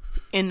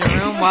 In the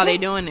room while they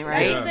doing it,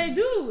 right? That's what they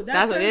do.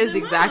 That's what it is turns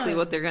them exactly on.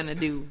 what they're gonna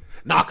do.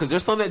 Nah, because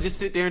there's some that just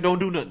sit there and don't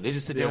do nothing. They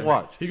just sit there and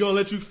watch. He gonna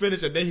let you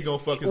finish, and then he gonna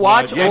fuck his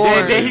Watch wife.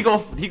 or- Then he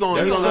gonna There's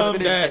let him some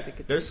finish.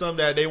 there's some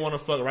that they want to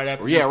fuck right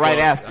after. Yeah, you right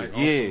fuck, after, like,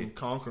 on yeah. some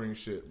conquering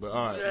shit. But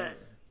all right,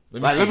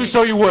 Like, let me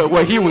show you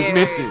what he was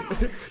missing.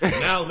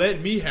 now let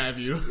me have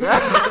you. Fuck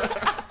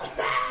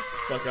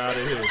out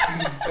of here.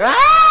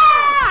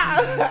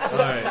 All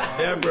right,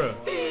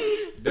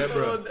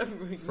 Deborah,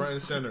 front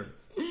and center.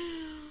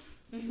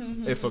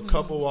 If a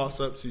couple walks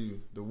up to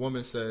you, the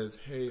woman says,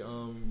 "Hey,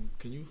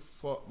 can you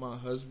fuck my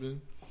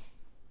husband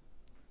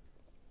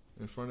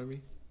in front of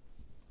me?"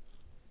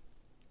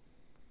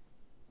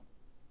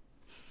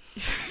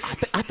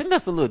 I think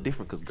that's a little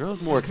different because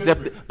girls more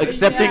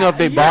accepting of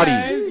their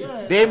bodies.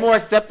 They're more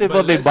accepting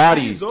of their let's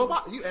bodies. see, Zoe,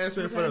 you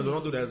answer in front of Zoe.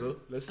 Don't do that, Zoe.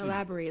 Let's see.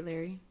 Elaborate,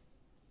 Larry.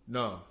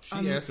 No,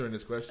 she answering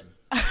this question.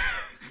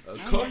 A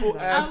couple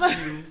ask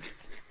you.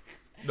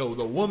 No,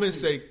 the woman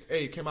say,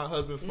 "Hey, can my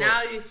husband fuck?"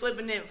 Now you're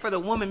flipping it for the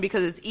woman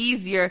because it's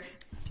easier.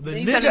 The Then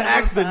you said nigga it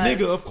asks the on the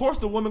nigga. Of course,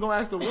 the woman gonna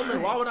ask the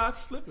woman. Why would I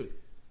flip it?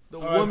 The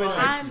woman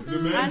asks you.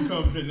 The man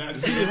comes in, not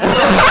the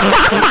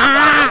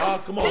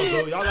Oh, come on,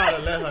 Zoe. Y'all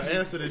gotta let her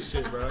answer this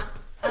shit, bro.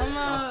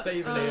 Y'all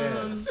saving their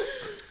ass.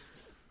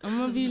 I'm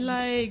gonna be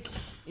like,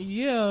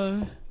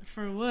 yeah,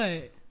 for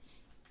what?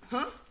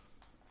 Huh?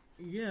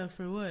 Yeah,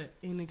 for what?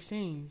 In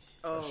exchange.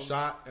 A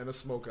shot and a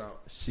smoke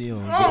out. She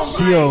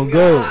don't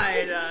go.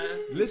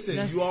 Listen,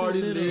 That's you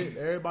already too little. lit.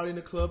 Everybody in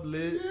the club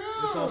lit.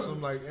 It's on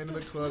some like end of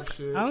the club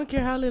shit. I don't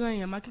care how lit I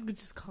am. I could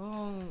just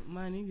call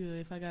my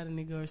nigga if I got a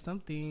nigga or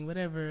something.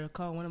 Whatever.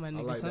 Call one of my I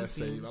niggas like that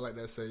something. save. I like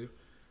that save.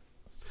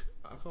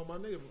 I call my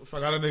nigga if I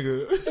got a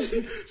nigga.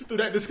 She threw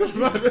that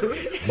discussion out there.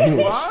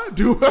 Why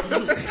do I?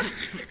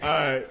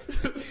 Alright.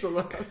 So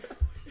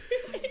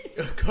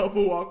a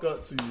couple walk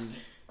up to you.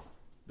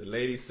 The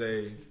lady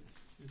say,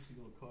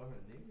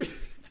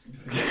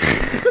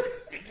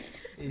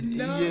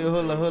 Yeah,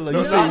 hold on. no,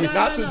 You say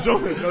not to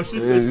join. No, she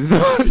said,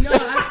 No,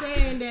 I'm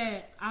saying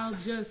that I'll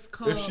just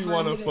call. If she my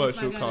wanna nigga fuck, if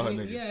I she'll got call a her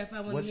nigga. Yeah, if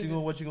I want what a you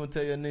nigga. gonna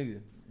tell your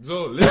nigga?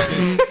 so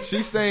listen,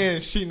 she's saying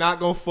she not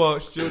gonna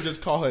fuck. She'll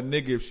just call her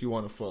nigga if she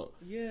wanna fuck.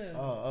 Yeah.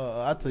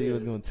 I thought you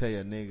was gonna tell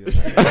your nigga.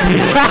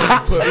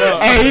 Put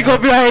up. Hey, he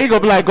gonna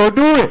be like, go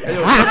do it.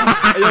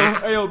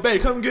 Hey yo, babe,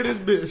 come get this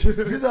bitch.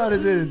 This all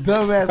this is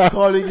dumbass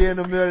calling you in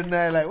the middle of the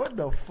night. Like, what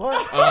the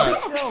fuck? Alright.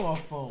 What's wrong with my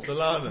phone?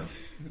 Solana,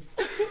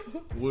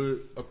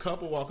 would a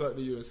couple walk up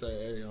to you and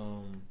say, "Hey,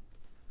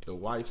 the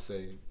wife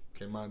say,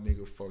 can my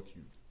nigga fuck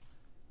you,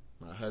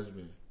 my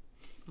husband?"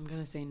 I'm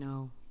gonna say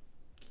no.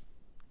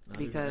 Not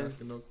even Because-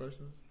 asking no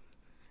questions.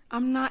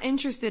 I'm not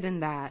interested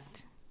in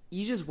that.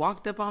 You just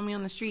walked up on me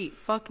on the street.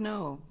 Fuck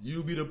no.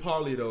 You be the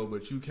poly though,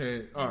 but you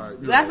can't. All right,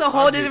 That's a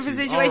whole different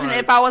situation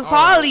if I was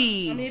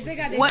poly. I mean, if they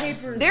got their What,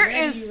 papers there ready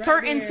is right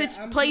certain there,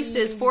 I'm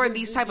places doing for it.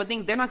 these type of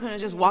things. They're not gonna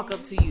just walk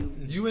up to you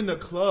You in the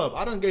club.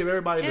 I done gave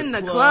everybody in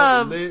the club.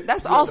 club. lit.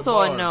 That's You at the also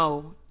a bar.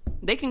 no.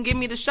 They can give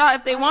me the shot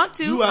if they want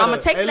to. You I'm at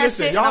gonna take hey, that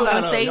listen, shit and I'm y'all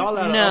gonna at say y'all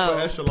at an upper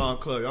no. echelon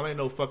club. Y'all ain't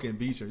no fucking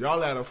beacher.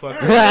 Y'all at a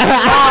fucking.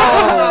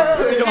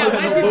 Y'all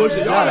at no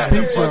bullshit. Y'all at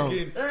the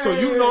fucking. So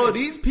you know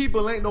these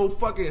people ain't no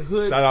fucking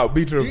hood. Shout out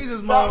Beatram. These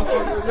is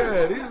motherfuckers.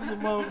 Yeah, these is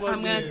some motherfuckers.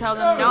 I'm gonna tell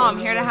them no. I'm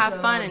here to have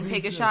fun and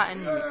take a shot,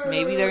 and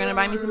maybe they're gonna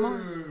buy me some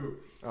more.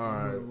 All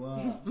right.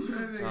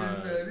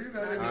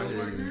 I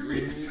hear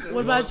you.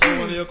 What about Throw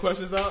one of you? your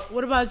questions out.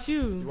 What about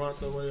You you? want to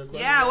throw one of your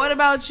questions? Yeah. What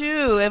about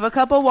you? If a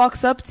couple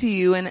walks up to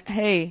you and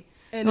hey,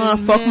 And you wanna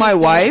then fuck man my say-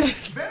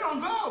 wife? Ben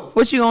don't go.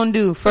 What you gonna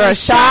do for a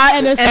shot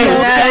and a smoke.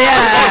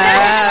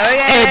 yeah.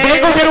 Okay. Hey, they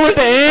gonna hit him with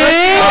the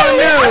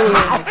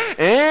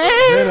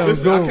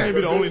Listen, I can't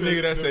be the only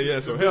nigga that say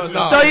yes. So hell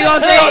no. So you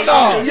gonna say you're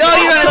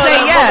gonna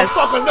say yes.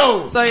 Motherfucker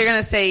no. So you're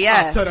gonna say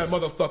Tell that yes.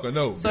 motherfucker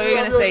no. So you're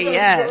gonna say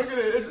yes.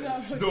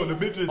 So the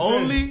bitch is 10.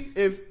 Only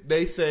if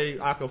they say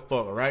I can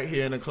fuck right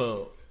here in the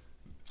club.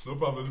 No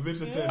problem. The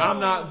bitch is 10. I'm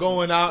not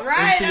going out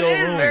Right, into that your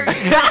is room.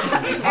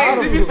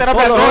 very. If you said I'm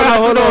not going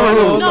out to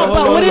the room. No, but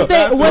hold what on. if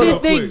they Hold what on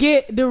if they quick.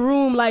 get the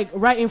room like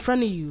right in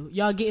front of you?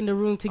 Y'all get in the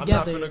room I'm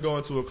not together. finna go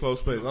into a close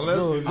space. Unless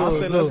Let's go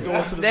into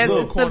the That's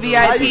little it's the corner.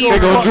 VIP They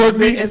gonna room. drug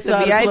me It's the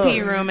inside the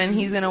VIP club. room, and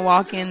he's gonna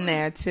walk in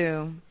there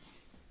too.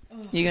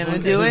 You gonna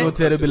do We're gonna it?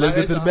 tell them, let's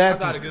go to the I gotta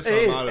bathroom. get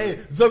something out of Hey,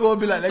 it. Zoe gonna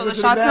be like, let's So go the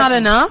to shot's the not bathroom.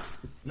 enough.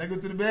 Let's go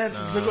to the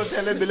bathroom. Zoe gonna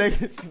tell them, be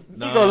like, You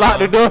gonna lock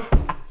the door?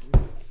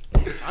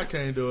 I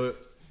can't do it.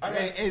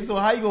 hey, so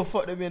how you gonna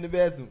fuck them in the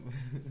bathroom?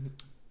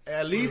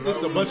 At least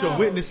it's a bunch of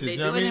witnesses. They You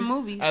know do what I it in mean?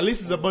 movies. At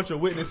least it's a bunch of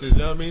witnesses. You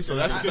know what I mean? So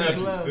that's the thing.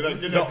 Did I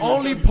get The that?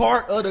 only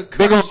part of the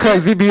They gonna cut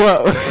ZB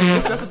up.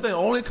 that's the thing.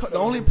 The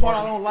only part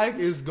I don't like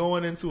is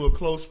going into a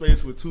close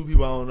space with two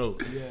people I don't know.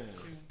 Yeah.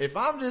 If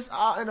I'm just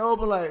out in the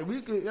open, like we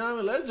could, you know what I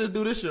mean? Let's just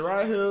do this shit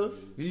right here.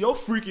 Your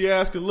freaky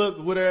ass could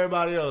look with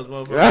everybody else,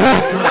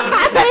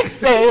 motherfucker. They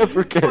say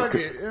African. Fuck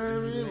it, you know what I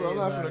mean? But I'm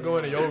not gonna go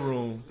into your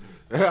room.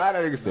 I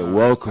nigga said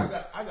welcome.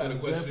 I got a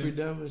Jeffrey question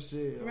Dahmer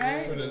shit. for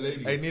Right? the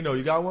ladies. Hey Nino,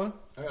 you got one?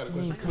 I got a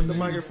question. Put the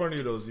mic in front of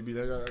you, though,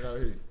 ZB. I gotta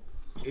hear you.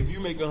 If you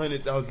make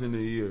 100,000 a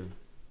year,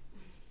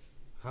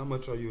 how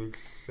much are you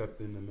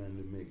accepting the man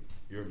to make?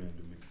 Your man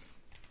to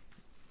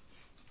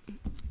make?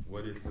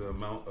 What is the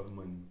amount of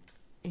money?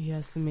 He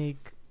has to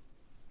make.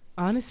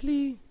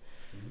 Honestly,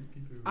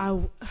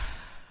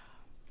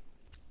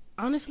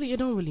 honestly, it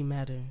don't really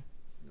matter.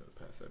 You gotta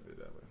pass that bit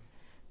that way.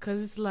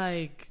 Cause it's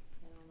like,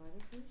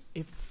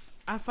 if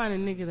I find a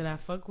nigga that I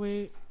fuck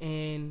with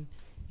and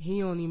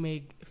he only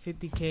make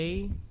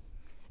 50K,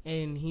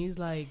 and he's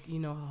like, you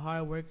know,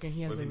 hard worker, and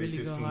he has But a he make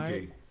really good 15K.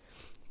 heart.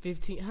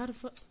 15. How the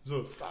fuck?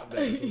 So stop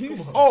that.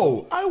 Come on.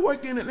 Oh, I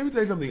work in it. Let me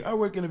tell you something. I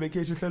work in a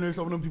vacation center.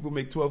 Some of them people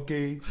make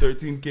 12K,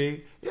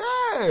 13K. Yeah,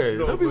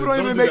 No, some people but don't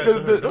even do make that to her.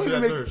 the. Don't Do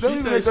even that to her. make. Don't She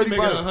even make said she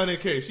making 35.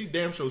 100K. She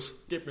damn sure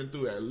skipping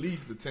through at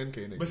least the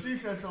 10K nigga. But she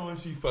said someone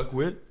she fuck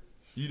with.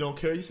 You don't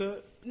care, you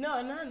said?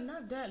 No,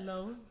 not that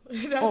low.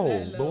 Not Oh,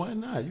 that low. but why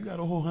not? You got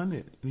a whole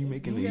 100. You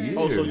making a year.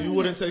 Oh, so you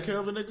wouldn't take care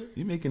of a nigga?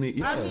 You making it?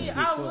 Yeah. I mean,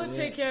 I would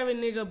take care of a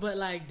nigga, but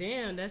like,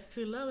 damn, that's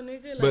too low,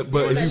 nigga. But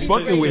Like, if at you least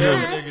fucking bring with him,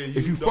 half.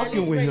 if you don't- At fucking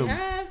least with bring him,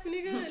 half,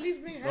 nigga. At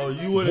least bring half. Oh,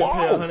 you wouldn't Wow.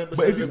 pay 100%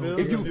 But if of you- the bills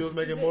if if you- you was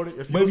making more? If but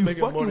you if was you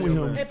making more fucking than with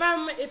your him-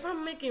 man? If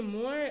I'm making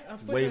more,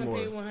 of course Way I'm gonna more.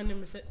 pay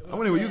 100%. I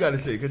wonder what you got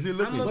to say because you're I'm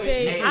looking. gonna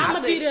pay. Hey, I'm I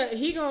gonna say- be the.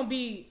 He gonna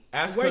be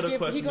Ask her the working. He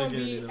question gonna again,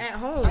 be you know. at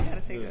home. I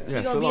gotta take that. Yeah,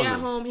 He so gonna be long. at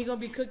home. He gonna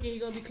be cooking. He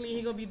gonna be clean.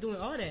 He gonna be doing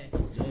all that.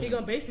 He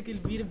gonna basically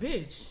be the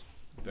bitch.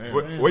 Damn,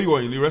 Where you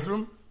going? In the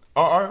restroom?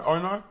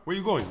 R&R? Where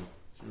you going?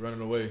 she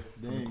running away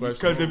from the question.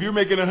 Because if you're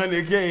making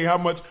 100K, how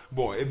much?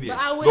 Boy, it'd be But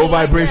I low wouldn't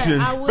like vibrations.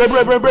 that. I We wouldn't.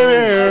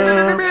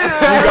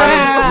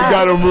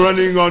 got him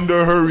running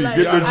under. Hurry, Like,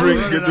 get the I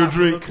drink, would- get the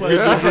drink, get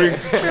the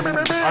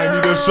drink.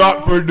 I need a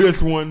shot for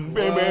this one.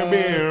 Bam, bam,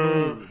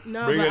 bam.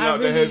 No, Bringing but I out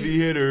the really- heavy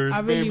hitters. I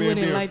really Bam, bam,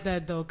 wouldn't bam. like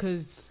that though,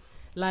 cause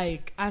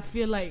like I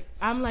feel like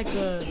I'm like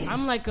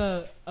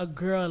a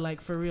girl,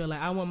 like for real. Like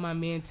I want my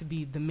man to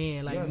be the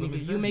man. Like Yeah, let me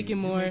nigga, tell you making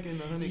you, you more, making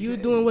 100K. you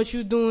doing what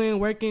you doing,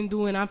 working,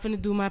 doing. I'm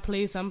finna do my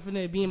place. I'm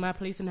finna be in my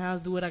place in the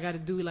house, do what I gotta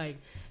do. Like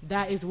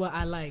that is what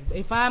I like.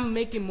 If I'm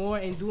making more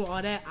and doing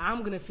all that,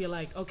 I'm gonna feel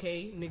like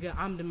okay, nigga,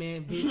 I'm the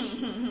man, bitch.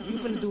 You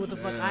finna do what the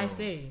fuck I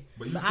say.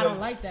 But you But said- I don't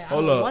like that.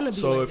 Hold I don't wanna up.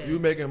 be So like if that. you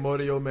making more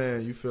than your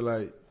man, you feel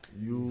like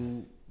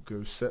you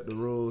could set the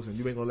rules and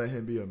you ain't gonna let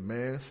him be a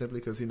man simply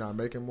because he not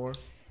making more?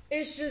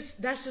 It's just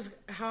that's just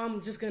how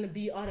I'm just gonna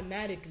be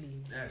automatically.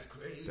 That's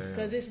crazy.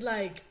 Cause it's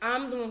like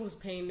I'm the one who's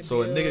paying the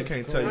So a bills. nigga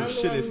can't tell you I'm the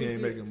shit one if he who's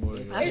ain't do- making more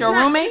than That's that. your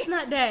not, roommate? It's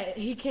not that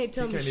he can't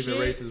tell He me can't shit. even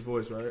raise his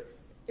voice, right?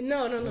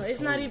 No,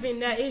 it's not even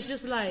that. It's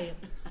just like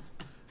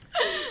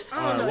I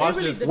don't Alright, know. watch It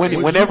really this. depends.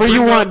 Would Whenever you you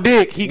bring want up-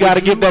 dick, he gotta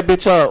would give you- that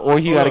bitch up, or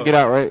he Hold gotta up. get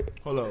out, right?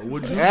 Hold up.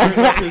 Would you bring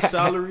up his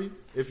salary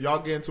if y'all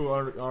get into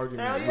an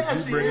argument? Hell yeah, Would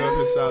you she bring is. up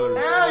his salary?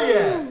 Hell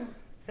yeah.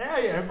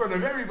 Hell yeah, in front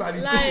of everybody.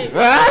 Like,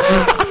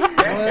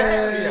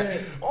 Hell yeah.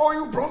 Oh,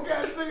 you broke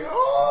ass nigga.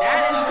 Oh.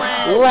 That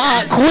is when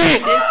Wow, quick.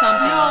 you did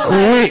something.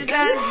 Quick. You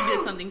guys, you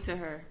did something to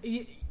her.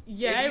 yeah, If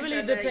it you really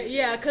said that, depends. you-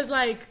 Yeah, cause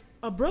like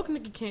a broke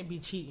nigga can't be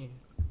cheating.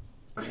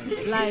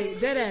 Like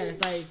dead ass.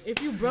 Like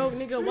if you broke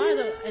nigga, why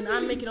the and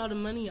I'm making all the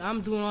money,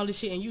 I'm doing all this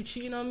shit, and you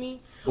cheating on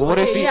me. But what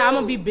if Okay, he? yeah, I'm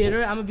gonna be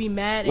bitter. I'm gonna be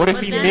mad. What if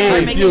But he then married?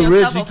 you're making You're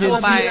yourself rich, a you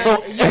fool can't by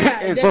So, Yeah,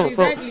 that's so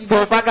exactly-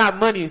 if I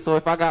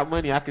got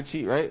money, I could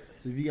cheat, right?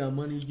 So if you got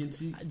money, you can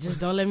cheat. Just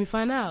don't let me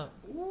find out.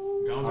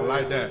 I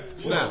like that.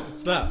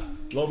 Snap.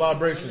 Low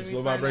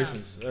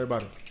vibrations.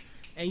 Everybody.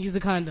 And use a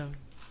condom.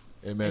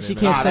 Amen. And she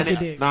amen. can't Nah, suck that your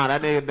dick. nigga. Nah,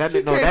 that nigga.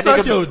 Can't that suck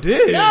nigga. your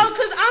dick. No, cause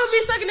I don't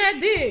be sucking that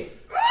dick.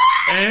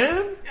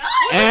 And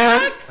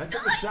And I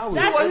took a shower.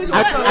 That's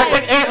I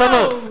think and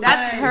no.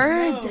 That's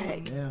her no.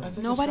 dick. Yeah.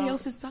 Nobody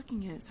else is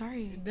sucking it.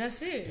 Sorry.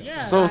 That's it.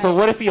 Yeah. So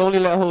what if he only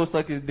let hoes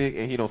suck his dick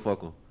and he don't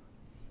fuck him?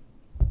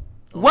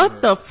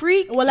 What the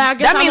freak? Well, I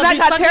guess that means I'ma I be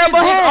got sucking terrible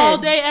his dick head. all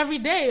day, every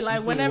day.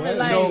 Like whenever, what?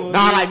 like No.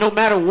 Nah, like no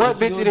matter what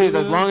What you bitch it gonna is, do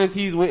as then? long as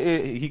he's with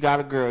it, he got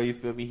a girl. You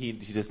feel me?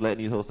 She just letting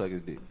these hoes suck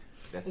his dick.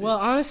 That's well,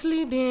 it.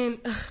 honestly, then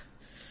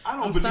I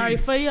don't I'm believe. sorry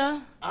for ya.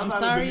 I'm I'm not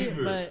a sorry,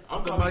 believer. but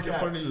I'm The calling mic in cap.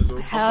 front of you, so.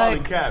 I'm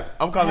calling cap.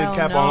 I'm calling Hell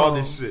cap no. on all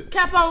this shit.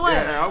 cap on what?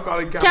 Yeah, I'm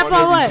calling cap, Cap on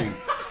on what?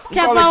 everything. I'm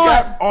Cap calling on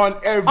cap on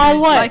everything. On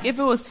what? Like if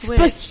it was switch,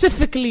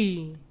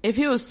 Specifically. if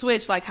it was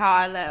switch, like how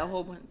I let a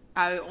whole bunch,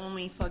 I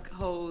only fuck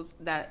hoes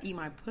that eat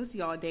my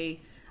pussy all day.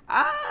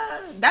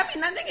 That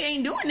mean that nigga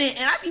ain't doing it,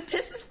 and I be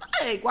pissed as fuck.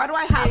 Why do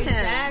I have him?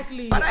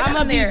 Exactly. Why do I I'm got gonna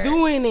him be there?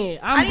 doing it.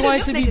 I I'm need a going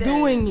new to be nigga then.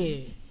 doing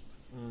it.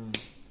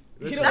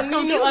 You don't That's need no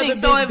confusing. other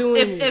So bitch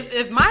doing it.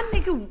 if my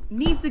nigga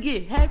needs to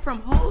get head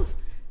from hoes,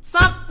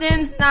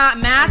 something's not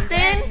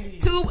mathing. Exactly.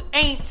 2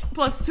 ain't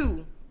plus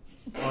 2.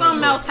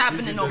 Something else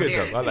happening over Good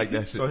there. stuff. I like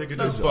that shit. So he could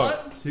just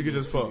fuck. He could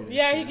just fuck.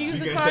 Yeah, he can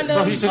use a can- condom.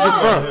 So he should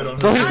just fuck.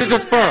 So he should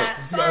just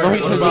fuck. So he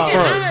should just about-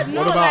 fuck.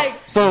 No, What about-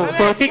 like, So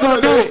if he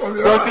gonna do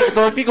it,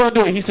 so if he gonna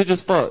do it, he should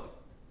just fuck.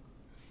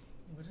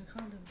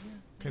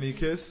 Can he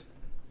kiss?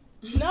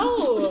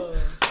 no.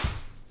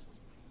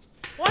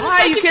 Why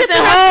are you kissing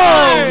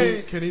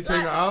hoes? Can he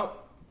take her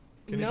out?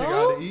 Can he take her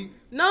No. out to eat?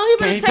 No, he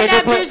better he take take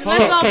that her- bitch. Let's go.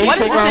 can he What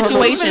is take the her- We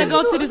situation? finna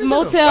go to this What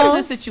motel.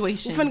 is the We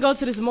situation? finna go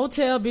to this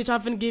motel, bitch.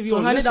 I'm finna give you So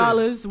 $100.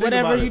 listen, think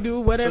Whatever about you it. do, So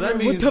whatever. that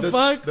What means the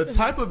fuck? The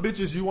type of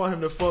bitches you want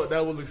him to fuck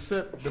that will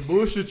accept the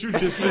bullshit you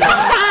just said. You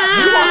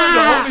want him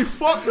to only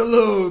fuck the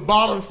little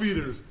bottom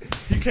feeders.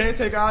 He can't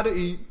take her out to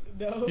eat.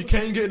 No. He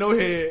can't get no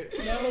head.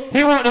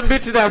 He want them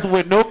bitches that's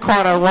with no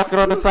car that walking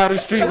on the side of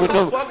the street with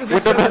them fuck is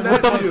with he them saying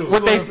that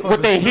to?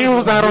 with their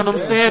heels out on them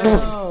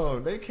sandals. No,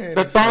 they can't.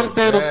 The thong accept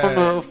sandals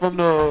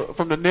that.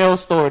 from the nail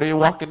store. They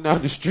walking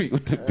down the street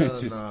with the Hell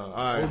bitches. no.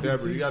 All right,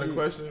 Deborah, you got a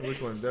question?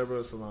 Which one, Deborah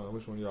or Salon?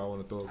 Which one y'all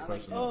want to throw a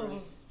question? Oh, at?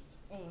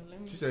 oh,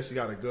 let me. She said she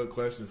got a good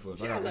question for us.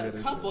 She I got gotta hear a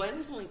this couple, shit. and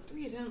there's only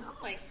 3 of them. I'm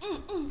like,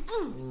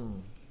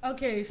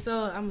 Okay,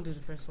 so I'm gonna do the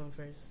first one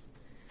first.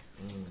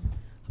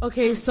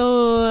 Okay,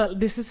 so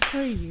this is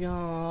for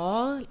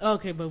y'all.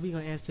 Okay, but we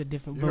gonna answer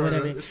different. You But heard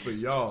whatever. it? It's for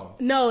y'all.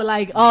 No,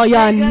 like all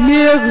y'all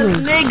niggas.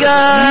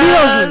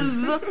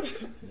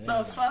 niggas.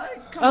 The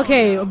fuck? Come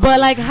Okay, but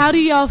like, how do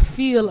y'all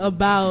feel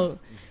about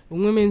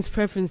women's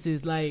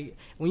preferences? Like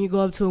when you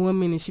go up to a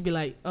woman and she be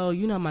like, "Oh,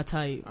 you're not my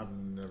type. I've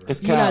never.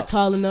 It's You're not cap.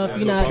 tall enough.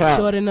 You're no not problem.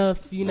 short enough.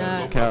 You're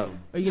not, It's cap.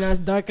 or you're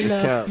not dark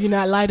enough. cap. You're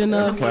not light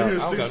enough." cap. Here, I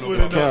don't 6 got no foot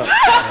problem. enough. Cap.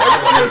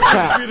 Here, 6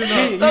 Cap. feet enough.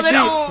 See, So you they see,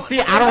 don't- see,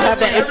 I don't have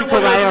that issue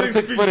because I am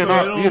 6 foot and so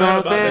up. they don't You know know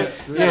what I'm saying?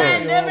 about I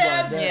Yeah. never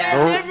have. Yeah. I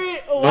never.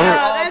 Wow,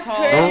 that's tall,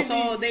 crazy.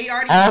 so they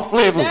already All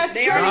flavors. That's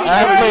They already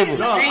All crazy. flavors.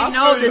 No, They I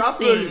know feel you, this I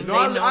feel you. thing. No,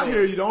 They I know.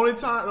 hear you. The only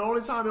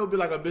time it'll be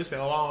like a bitch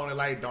saying, "Oh, I only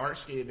like dark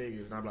skinned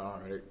niggas," and I'm like, "All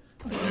right."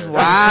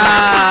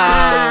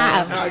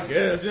 Wow. I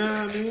guess, you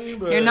know what I mean?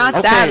 But You're not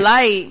Okay. that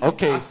light.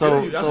 Okay, I feel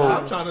so you. That's what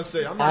I'm so trying to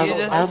say. I'm not You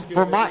gonna just- lie.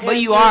 for my But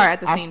you answer, are at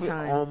the I same feel-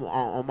 time.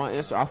 On my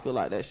answer, I feel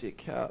like that shit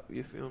cap.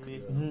 You feel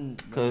me?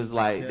 Cause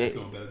like they,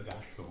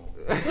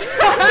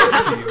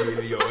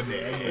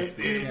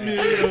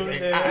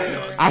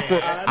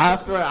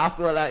 I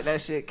feel like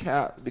that shit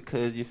cap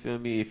because you feel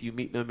me. If you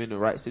meet them in the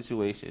right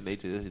situation, they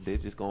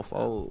just gonna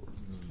fold.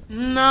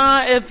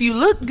 Nah, if you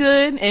look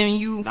good and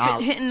you Nah.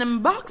 fit hitting them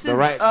boxes, The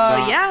right,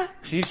 nah. yeah.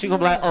 She gonna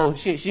be like, oh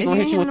shit, she If gonna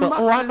you hit you ain't with in the.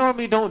 the Oh, I boxes.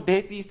 normally don't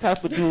date these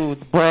type of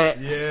dudes,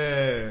 but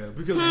Yeah,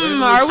 because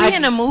women- Are we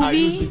in a I movie?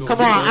 usually don't come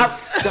date on,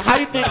 girls. how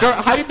you think?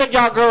 How you think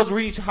y'all girls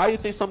reach? How you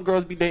think some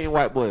girls be dating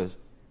white boys?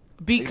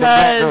 black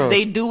Because girls.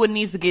 they do what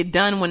needs to get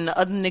done when the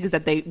other niggas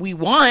that we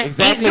want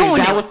Exactly, ain't doing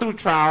that it. was through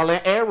trial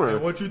and error.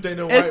 And what you think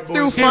the It's white boys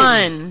through do?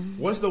 fun.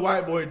 What's the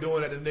white boy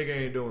doing that the nigga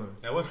ain't doing?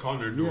 Now, what's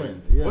Connor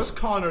doing? What's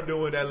Connor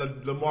doing that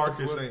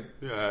LaMarcus ain't?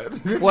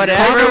 Yeah.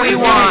 Whatever we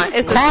want.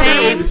 It's the Connor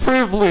same. is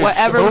privileged.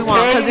 Whatever we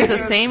want. okay? Because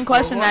it's the same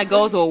question that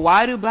goes, well,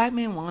 why do black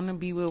men want to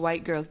be with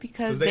white girls?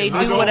 Because they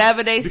I do know.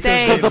 whatever they Because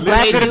say. they the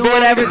black They and do the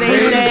whatever black they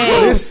is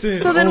say. Listen.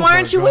 So then Oh why my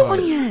aren't you with God.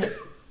 one yet?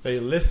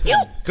 They listen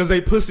because they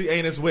pussy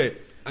ain't as wet.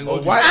 I'm A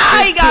gonna white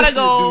I gotta pussy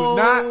go.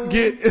 do not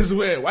get as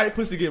wet. White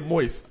pussy get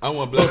moist. I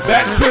want black.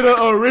 Back to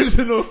the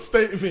original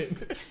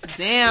statement.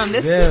 Damn.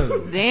 This.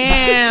 Damn.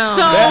 Damn.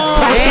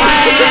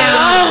 So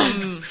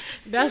Damn.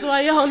 that's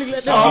why y'all only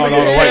let them. I'm no, gonna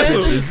no, get white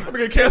canceled. bitches. I'm gonna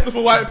get canceled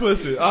for white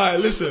pussy. All right,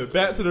 listen.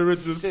 Back to the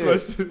original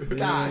question.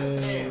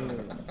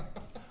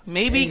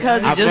 Maybe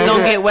because it I've just never-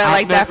 don't get wet I've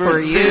like that never for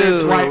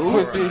experienced you. White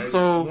pussy,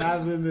 so I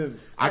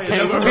I can't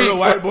never speak. heard a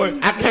white boy.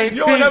 I can't You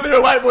don't never speak. hear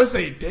a white boy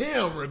say,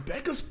 "Damn,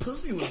 Rebecca's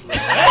pussy was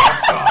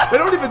wet." They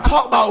don't even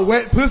talk about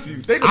wet pussy.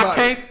 Think I about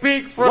can't it.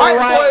 speak for White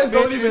white boys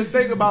don't even bitches.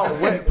 think about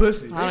wet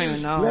pussy. I don't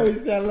even know. Let me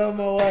say I love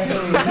my wife.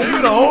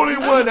 You're the only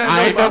one that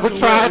I ain't know about never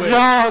some tried wet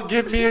y'all.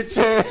 Give me a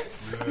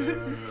chance. You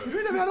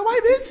ain't never had a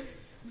white bitch?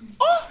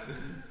 Oh.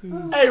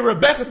 Hey,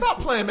 Rebecca, stop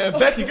playing, man.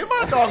 Becky, give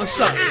my dog a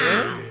shot,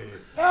 man.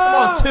 Come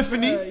on,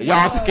 Tiffany.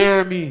 Y'all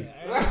scare me.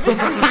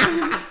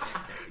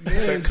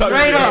 Straight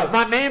Straight up,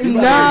 my name is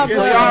Nah, Larry, so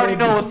but- you already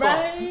know what's up.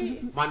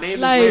 Right? My name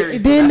Like, is Larry,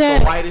 so then that's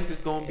the that- whitest it's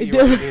gonna be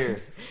then- right there.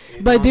 You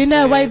know But what then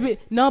that I'm white saying? bitch,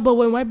 no. But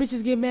when white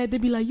bitches get mad, they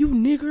be like, "You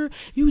nigger,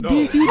 you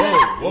this, you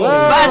that." Whoa,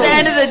 But then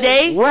end of the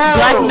day,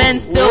 black men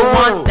still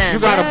want them. You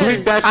gotta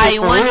bleep that I shit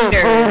for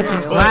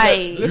wonder real.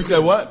 why. You said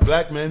what?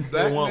 Black men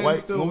still want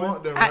white women?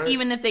 want them, right?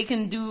 Even if they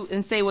can do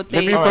and say what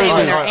they me- say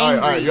when they're All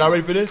right. angry. Y'all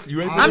ready for this? You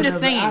ready for I'm this? just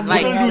saying, We're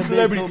like, gonna do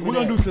celebrities. We're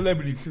gonna do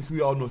celebrities since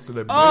we all know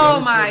celebrities. oh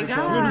my We're gonna do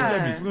god,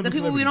 celebrities. We're gonna the do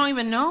people we celebrities. don't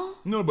even know.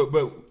 No, but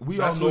we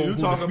That's all know who you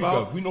who talking to speak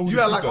about. of. We know who You to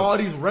got speak like of. all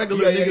these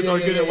regular niggas are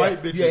getting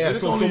white bitches. Yeah,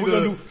 It's so only we're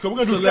gonna do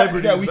celebrities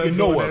sex that we can that's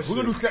know doing of. that We're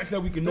gonna do shit. sex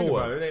that we can Think know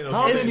about it. It ain't of. no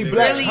How shit. many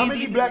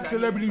Really, black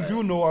celebrities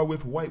you know are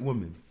with white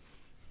women?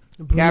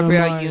 Bruno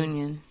Gabrielle Mars.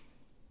 Union.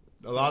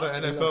 A lot of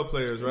NFL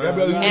players, right?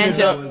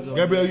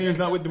 Gabrielle Union's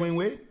not with Dwayne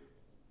Wade?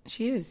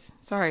 She is.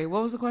 Sorry,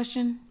 what was the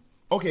question?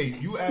 Okay,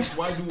 you asked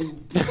why do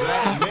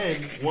black men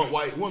want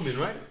white women,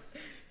 right?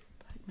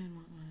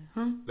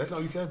 That's not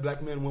what you said?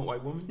 Black men want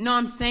white women? No,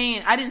 I'm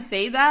saying I didn't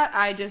say that.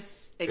 I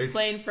just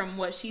explained from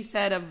what she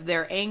said of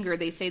their anger.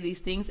 They say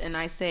these things, and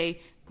I say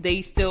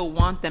they still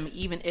want them,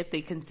 even if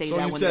they can say So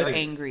that you when said they're it.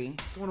 angry.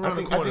 Going around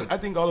the corner. I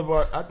think all of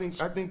our I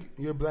think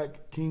your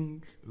black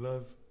kings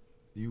love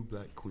you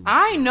black queens.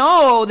 I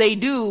know they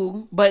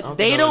do, I but don't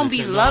they think I don't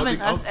be understand. No, I loving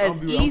don't us think- I don't as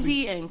think- I don't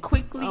easy and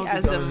quickly I don't as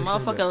think I the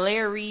understand motherfucker that.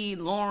 Larry,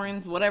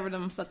 Lawrence, whatever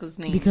them suckers'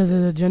 names. Because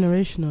of the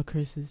generational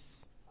curses.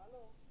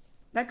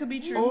 That could be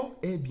true. Oh,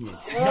 eh bien.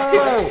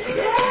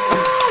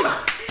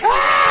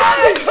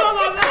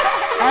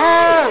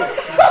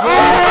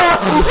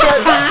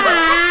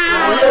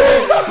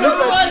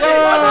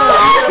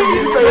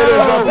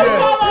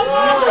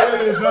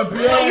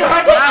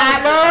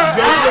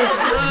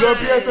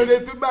 Jean-Pierre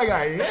connaît toute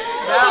bagaille.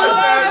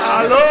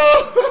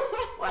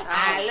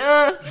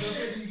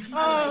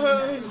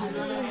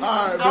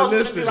 Alright, but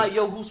listen. Like,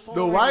 yo, who's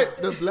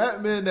The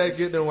black men that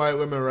get them white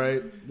women,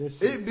 right?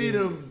 It be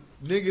them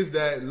niggas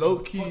that low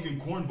key. Fucking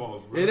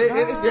cornballs, bro.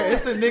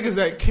 It's the niggas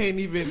that can't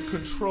even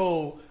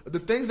control the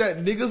things that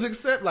niggas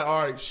accept. Like,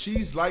 all right,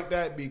 she's like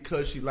that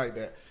because she like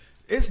that.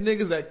 It's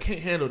niggas that can't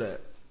handle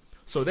that.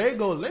 So they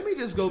go, let me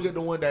just go get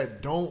the one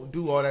that don't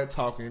do all that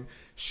talking.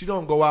 She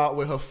don't go out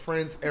with her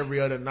friends every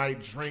other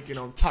night drinking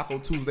on Taco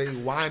Tuesday,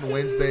 Wine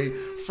Wednesday,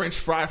 French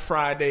Fry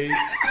Friday.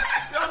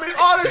 I mean,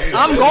 all this shit.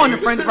 I'm going to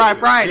French Fry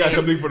Friday. got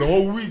something for the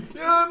whole week.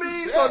 You know what I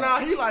mean? So now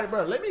he like,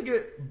 bro, let me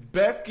get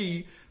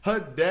Becky. Her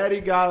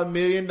daddy got $1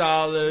 million.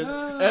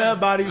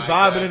 Everybody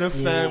vibing in the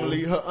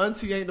family. Her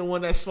auntie ain't the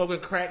one that's smoking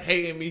crack,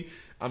 hating me.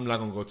 I'm not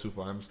gonna go too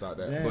far. I'm gonna stop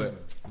that. Damn. But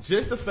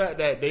just the fact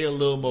that they a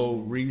little more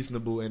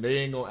reasonable and they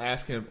ain't gonna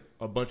ask him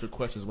a bunch of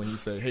questions when he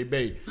say, "Hey,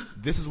 babe,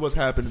 this is what's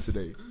happening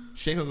today."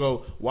 She ain't gonna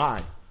go,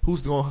 "Why?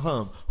 Who's gonna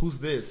hum? Who's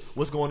this?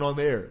 What's going on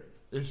there?"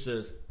 It's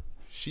just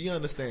she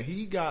understand.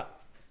 He got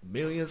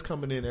millions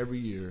coming in every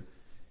year.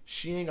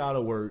 She ain't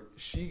gotta work.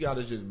 She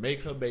gotta just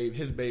make her baby,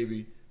 his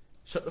baby.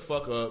 Shut the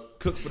fuck up.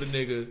 Cook for the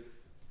nigga.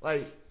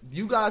 Like,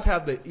 you guys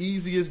have the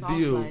easiest Soft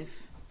deal.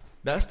 life.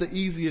 That's the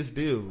easiest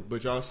deal.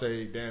 But y'all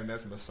say, damn,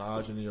 that's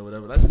misogyny or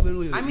whatever. That's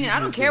literally the I mean, I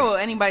don't easiest care deal. what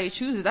anybody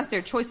chooses. That's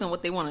their choice on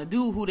what they want to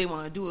do, who they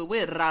want to do it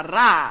with. Rah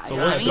rah. So You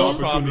know what's what I the mean?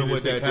 problem Opportunity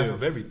with to take that half deal?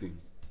 of everything.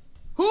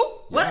 Who? I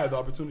What? have the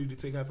opportunity to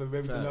take half of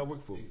everything I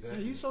work for. Yeah,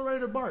 you so ready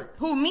to bark.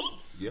 Who, me?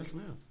 Yes,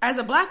 ma'am. As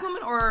a black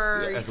woman, or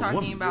are you as a talking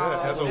woman.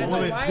 about? As a As a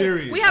woman, wife.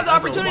 period. We have the As a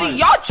opportunity. wife.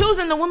 Y'all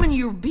choosing the woman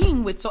you're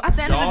being with. So at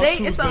the end of the day,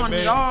 choose it's the on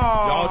men.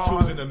 y'all. Y'all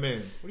choosing the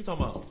men. What are you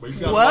talking about? But you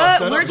see how What?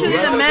 set up We're the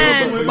choosing the right-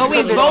 men, but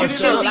we Because both you choose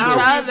didn't each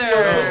allow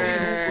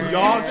other.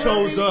 Y'all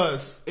chose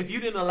us. If you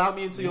didn't allow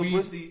me into your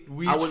pussy,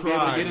 We I wouldn't be able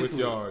to tried get with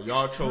into y'all. it.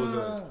 Y'all chose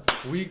us.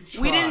 We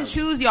tried. We didn't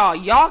choose y'all.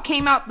 Y'all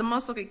came out the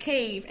motherfucking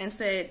cave and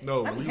said,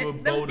 No, "Let me we hit were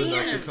them bold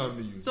enough to DMs." come to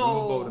you. We were So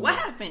bold what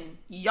enough. happened?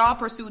 Y'all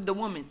pursued the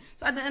woman.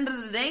 So at the end of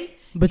the day,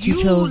 But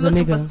you chose a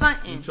looking nigga. for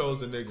something. You chose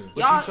the nigga.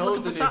 Y'all you chose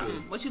looking for the something.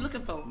 nigga. What you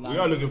looking for? We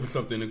are looking for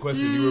something. The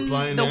question you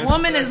replying The to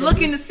woman is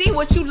looking to see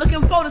what you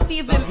looking for to see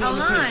if it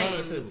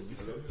aligns.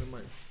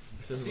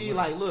 See,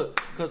 like,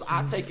 look, because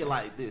I take it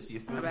like this. You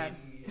feel My me? bad.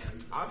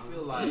 I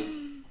feel like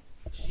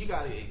she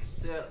gotta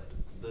accept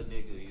the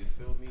nigga. You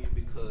feel me?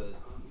 Because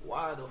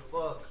why the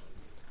fuck?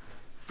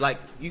 Like,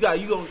 I'm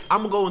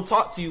gonna go and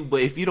talk to you,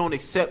 but if you don't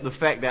accept the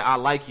fact that I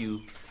like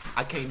you,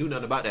 I can't do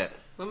nothing about that.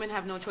 Women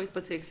have no choice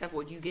but to accept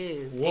what you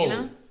give. Whoa. Ain't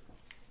it?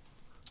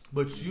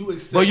 But you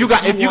accept. But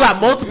if you want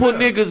got multiple yeah.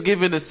 niggas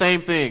giving the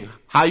same thing,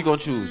 how you gonna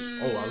choose?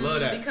 Oh, I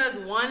love that. Because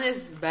one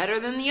is better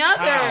than the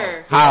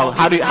other.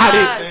 How did?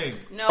 Thing.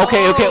 No.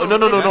 Okay, no.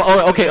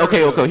 Oh, okay.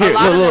 Here, A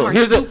lot of them look. are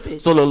Here's stupid. the.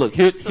 So look.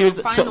 Here's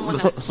find the one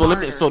that's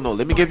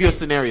let me give you a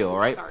scenario. All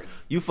right. Sorry.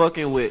 You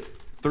fucking with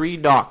 3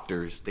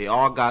 doctors. They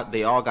all got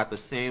the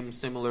same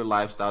similar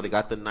lifestyle. They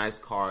got the nice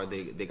car.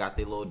 They got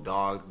their little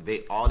dog.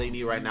 All they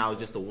need right now is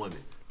just a woman.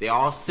 They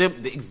all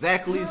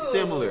exactly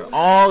similar.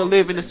 All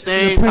live in the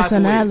same Your type of way.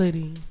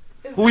 personality.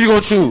 Who you gonna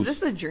Is choose?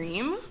 this a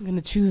dream? I'm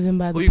gonna choose him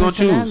by Who the you gonna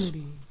choose?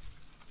 personality.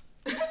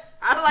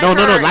 I like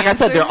No. her Like I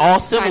said, answer, they're all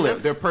kind similar.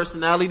 of. Their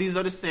personalities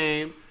are the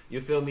same. You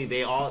feel me?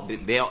 The only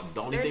They're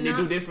thing they do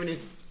not. different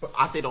is,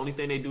 I say the only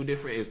thing they do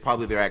different is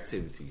probably their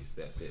activities.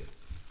 That's it.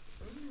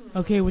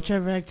 Okay,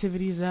 whichever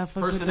activities that I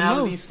fuck with the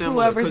Personalities most.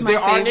 similar. Whoever's Because my there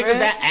are favorite. niggas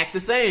that act the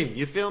same.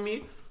 You feel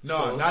me? No,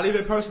 So- not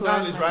even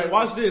personalities, right?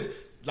 Watch this.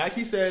 like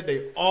he said,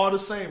 they all the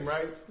same,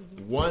 right?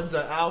 One's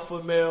an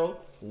alpha male,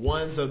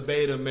 one's a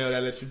beta male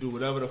that lets you do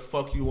whatever the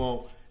fuck you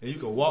want, and you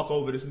can walk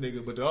over this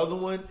nigga. But the other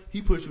one,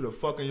 he puts you the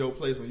fuck in your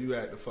place when you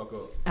act the fuck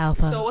up.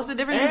 Alpha. So what's the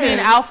difference between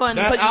alpha and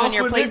that put you in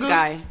your alpha place nigga,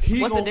 guy?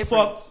 He What's the gonna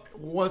difference? fuck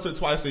once or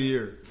twice a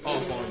year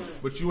off on you,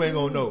 but you ain't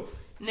gonna know.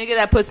 Nigga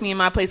that puts me in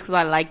my place because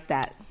I like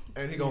that.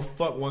 And he gonna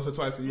fuck once or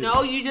twice a year.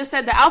 No, you just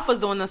said the alpha's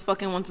the one that's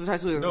fucking once or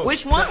twice a year. No,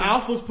 Which one? The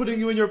alpha's putting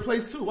you in your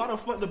place too. Why the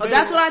fuck the beta? Oh,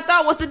 that's what I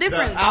thought. What's the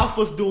difference? The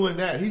alpha's doing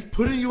that. He's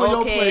putting you in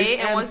your place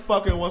and and what's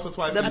fucking once or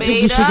twice the a think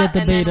year. we should beta, get the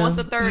and then beta. what's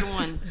the third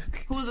one?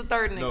 Who's the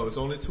third nigga? No, it's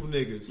only 2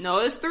 niggas. No,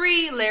 it's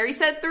 3. Larry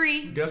said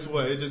 3. Guess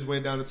what? It just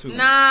went down to 2.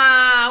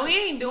 Nah, we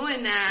ain't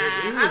doing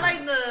that. It is. I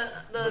like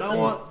But I the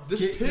want this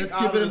pick Let's out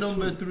keep it a of the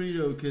number 2. 3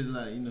 though, cause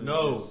like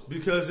No,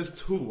 because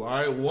it's 2. All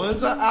right,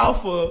 one's an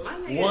alpha, my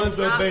nigga one's is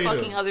a not beta.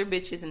 fucking other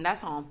bitches, and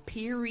that's on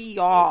period.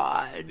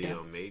 The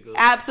Omega.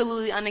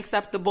 Absolutely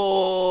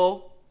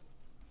unacceptable.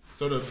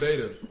 So the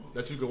beta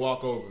that you can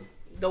walk over.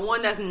 The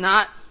one that's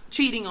not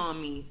cheating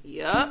on me.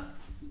 Yup.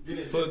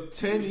 For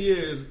 10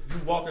 years, you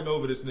walking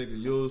over this nigga,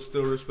 you'll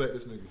still respect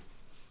this nigga.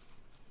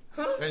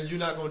 And you're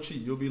not gonna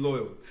cheat. You'll be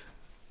loyal.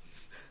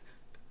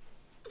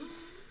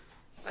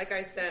 Like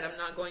I said, I'm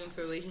not going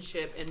into a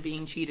relationship and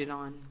being cheated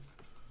on.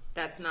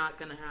 That's not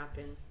gonna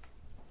happen.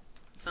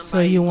 So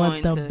you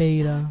want going the to-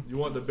 beta. You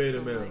want the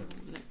beta male.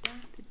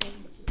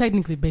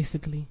 Technically,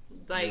 basically.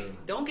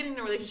 Like, don't get in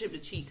a relationship to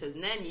cheat, because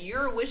then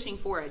you're wishing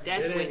for a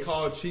death It ain't wish.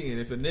 called cheating.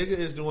 If a nigga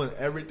is doing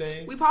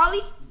everything, We poly?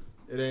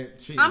 it ain't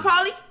cheating. I'm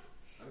poly?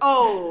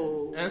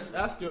 Oh. Ask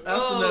the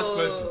next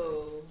question.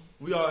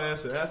 We all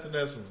answer. Ask the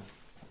next one.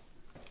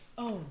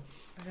 Oh,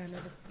 I got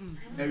another.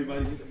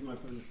 everybody. This is my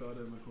friend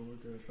Sada, my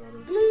coworker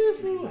Sada.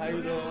 How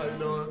you doing? How you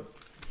doing?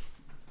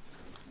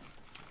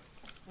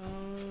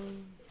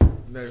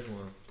 Next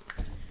one.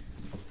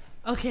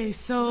 Okay,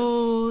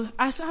 so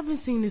I've been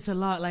seeing this a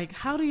lot. Like,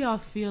 how do y'all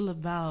feel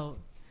about,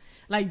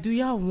 like, do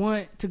y'all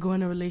want to go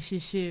in a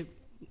relationship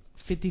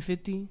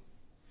 50-50?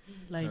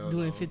 Like, Hell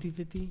doing no.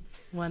 50-50?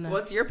 Why not?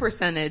 What's your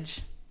percentage?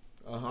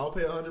 I'll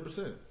pay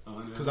 100%.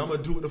 Because I'm going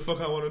to do what the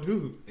fuck I want to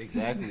do.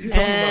 Exactly.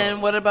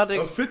 And what about A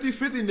the...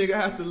 50-50 nigga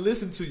has to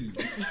listen to you.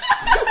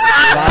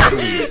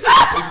 Exactly.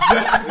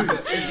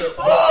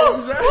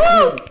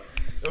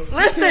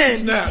 Listen,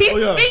 Snap. he's Oh,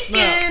 yeah.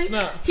 speaking.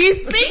 Snap.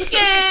 He's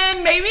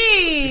speaking,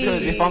 baby.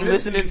 Because if I'm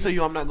listening to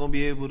you, I'm not gonna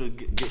be able to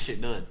get shit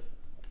done.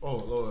 Oh,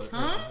 Lord.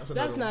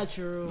 That's not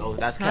true. No,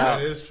 that's That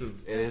cap. is true.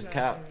 It is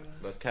cap.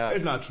 That's cap.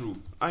 It's not true.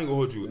 I ain't gonna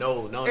hold you.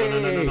 No.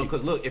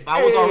 Because look, if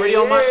I was already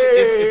on my shit,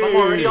 if I'm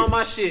already on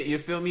my shit, you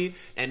feel me?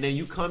 And then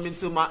you come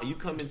into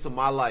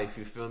my life,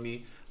 you feel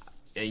me?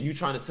 And you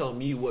trying to tell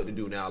me what to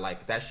do now?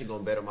 Like that shit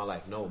gonna better my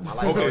life? No, my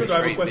life Okay, is so I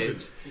have a straight, question.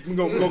 bitch. We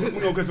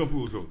gonna get some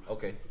pools though.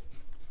 Okay.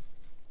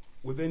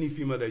 With any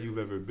female that you've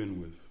ever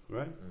been with,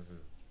 right? Mm-hmm.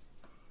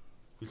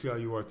 You see how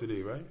you are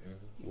today, right?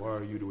 Why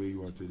are you the way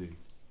you are today?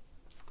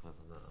 Because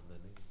I'm that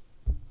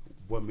nigga.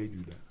 What made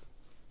you that?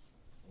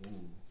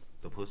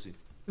 The pussy.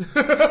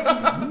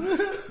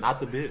 Not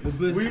the bitch.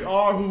 We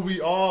are who we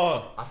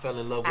are. I fell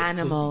in love with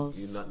Animals.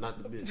 pussy.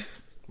 Not the bitch.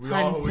 We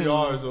are who we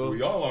are, so.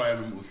 We all are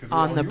animals. 'cause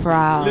On we're the all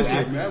prowl. humans.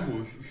 Listen. We're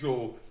mammals.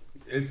 So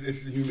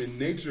it's human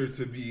nature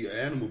to be an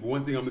animal. But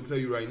one thing I'm gonna tell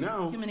you right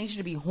now. Human nature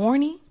to be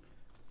horny?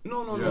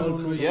 No.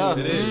 Yeah.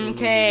 It is.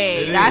 Okay,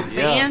 It is. that's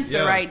the Yeah. answer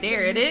Yeah. right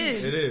there. It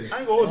is. It is. I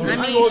ain't gonna hold you. I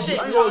ain't mean, gonna hold shit,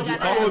 you. I ain't y'all gonna hold you.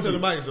 got I ain't Hold hold to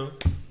the you. mic, so.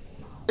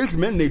 It's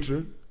men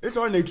nature. It's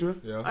our nature.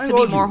 Yeah. I ain't To gonna be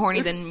hold more you. horny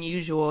It's- than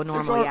usual, it's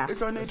normally, our,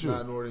 it's our nature.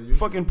 not more than you.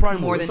 Fucking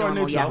primal. More than it's our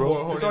normal, nature, yeah. bro.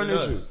 I'm more It's our horny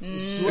than nature. us.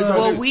 It's our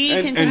Well, nature. we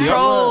can And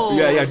control.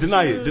 Yeah,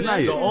 deny it. Deny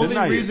it. The only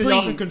Deny reason it.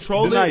 y'all can Please.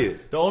 control Deny it,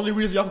 it. the only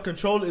reason y'all can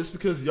control it is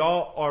because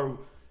y'all are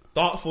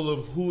thoughtful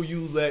of who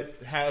you let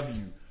have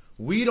you.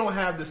 We don't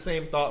have the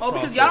same thought. Oh,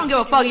 because process. y'all don't give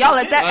a fuck. Y'all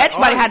let that.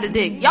 Everybody had the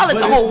dick. Y'all let But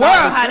the it's whole world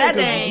not the have that same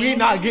 'cause thing. We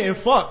not getting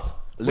fucked.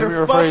 Let me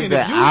We're rephrase fucking.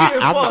 that. If you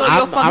getting I'm fucked, So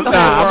you'll fuck not. the whole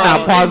I'm not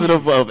world.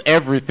 positive of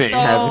everything So,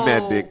 having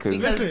that dick. Cause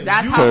because Listen,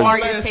 that's you how are far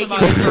letting you're taking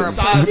somebody it for a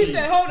inside pussy. you.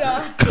 Hold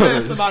on. You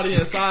let somebody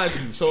inside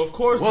you. So of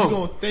course you're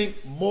gonna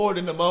think more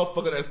than the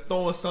motherfucker that's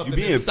throwing something You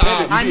being inside.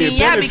 petty. I You mean,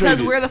 being yeah, because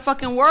penetrated. we're the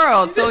fucking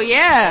world. So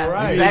yeah.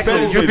 Right. Exactly.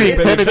 Penetrated. You're being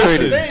That's the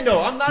penetrated. thing,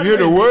 though. I'm not You hear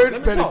even, the word?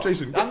 let me talk.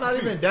 Penetration. I'm not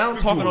even down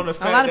talking on the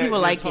fact lot of that people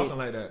you're like talking it.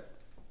 like that.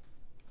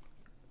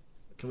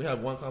 Can we have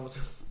one time?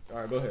 All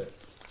right, go ahead.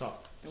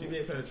 Talk. She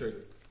being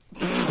penetrated.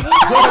 That's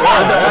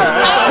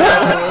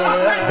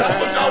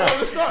what y'all want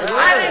to start.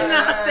 I did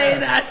not say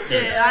that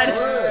shit.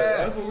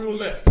 That's what we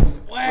was at.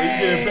 When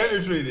you getting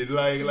penetrated,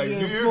 like you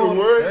hear the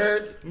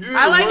word. You hear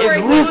I the like word.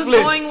 where he was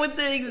ruthless. going with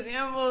the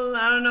examples.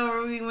 I don't know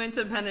where we went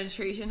to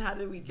penetration. How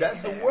did we get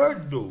That's the there?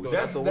 word, though.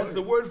 That's the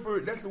the word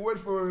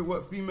for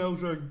what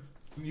females are.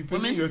 You feel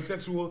me? Women? Your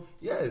sexual,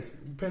 yes,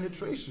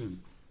 penetration.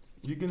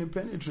 You're getting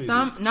penetrated.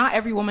 Not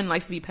every woman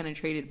likes to be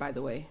penetrated, by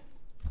the way.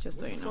 Just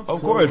so you know.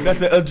 Of course, that's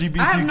the LGBTQ.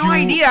 I have no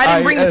idea. I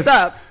didn't bring this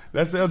up.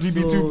 That's the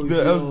LGBT.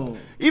 So,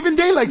 even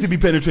they like to be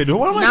penetrated.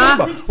 What am I Not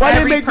talking about? Why they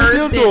every make the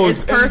person.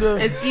 dildos?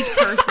 It's each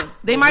person.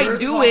 They might We're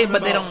do talking it,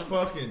 but they about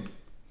don't. Fucking.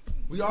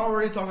 We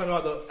already talking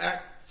about the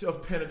act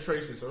of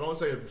penetration. So don't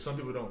say some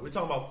people don't. We're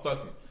talking about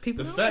fucking.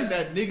 People the don't. fact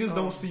that niggas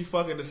don't see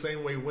fucking the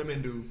same way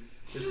women do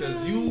is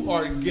because you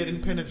are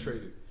getting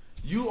penetrated.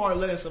 You are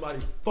letting somebody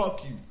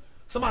fuck you.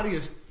 Somebody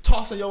is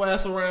tossing your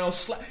ass around.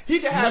 He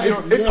can have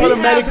It's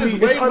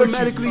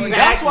automatically.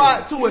 That's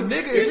why to a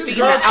nigga, You're it's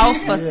speaking of alpha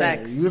cheating.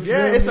 sex.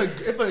 Yeah,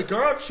 if a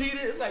girl cheated,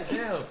 it's like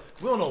damn.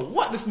 We don't know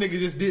what this nigga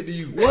just did to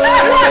you. He did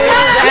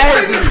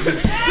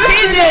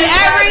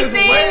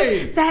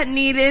everything that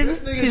needed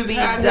to be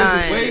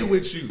done. Way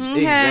with you.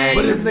 Okay.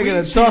 But This if nigga we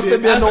done tossed cheated,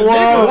 him in as the a wall.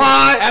 nigga-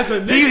 Why? As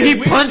a nigga, He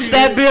we punched cheated.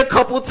 that bitch a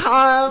couple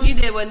times. He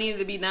did what needed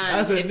to be done.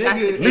 As a If that's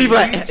nigga, the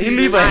case. He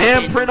leave a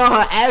handprint on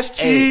her ass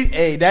cheek.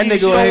 Hey, that She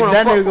nigga don't wanna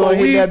fuck gonna for a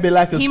hit week. that bitch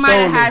like a He might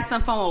have stolen. had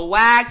some fun with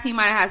wax. He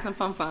might have had some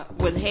fun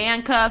with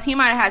handcuffs. He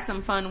might have had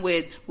some fun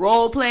with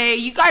role play.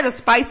 You gotta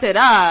spice it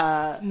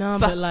up. No,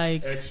 but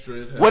like, Extra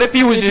as hell. What if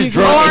he was just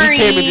drunk and he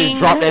came and just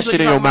dropped that Boring. shit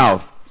in your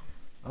mouth?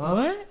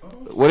 what?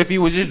 What if he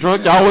was just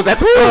drunk? Y'all was at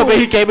the club and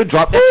he came and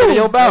dropped that shit in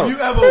your Have mouth. you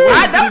ever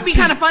wasted That would be a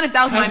cheat? kind of fun if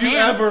that was my Have you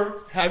man.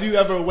 Have you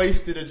ever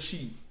wasted a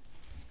cheat?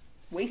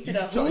 Wasted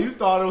a So who? you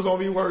thought it was gonna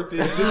be worth it.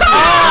 This is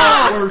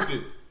not worth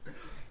it.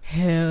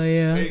 Hell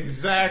yeah.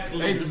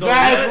 Exactly. Exactly. So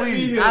let me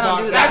hear I don't about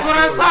do that. That's what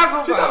I'm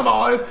talking She's about. talking about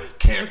all this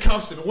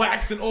handcuffs and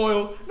wax and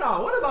oil.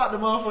 No, what about the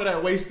motherfucker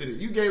that wasted it?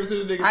 You gave it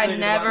to the nigga. I thinking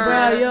never-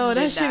 about it. Bro, yo,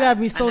 did that shit that. got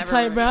me I so never-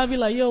 tight, bro. I'll be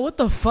like, yo, what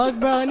the fuck,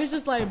 bro? And it's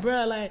just like,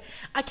 bro, like,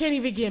 I can't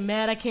even get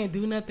mad. I can't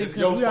do nothing It's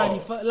because your we already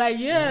fault. fuck. Like,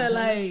 yeah,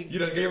 like, You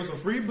done gave him some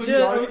free pussy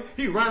Just- already.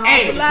 He ran off.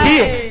 Hey, with Like-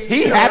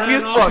 he happy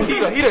as fuck.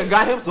 He done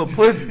got him some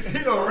pussy. He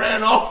done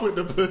ran off with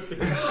the pussy.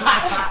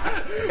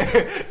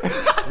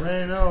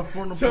 Ran off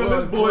from the Tell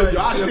this plug. boy,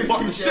 I just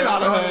fucked the shit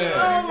out of her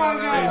ass. oh my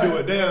God. Ain't do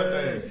a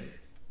damn thing.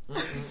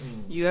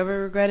 You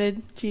ever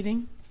regretted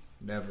cheating?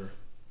 Never.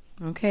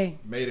 Okay.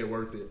 Made it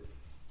worth it.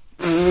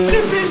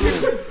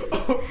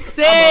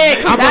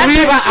 Sick. I That's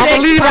believe a out sick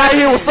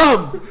here with person.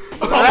 something.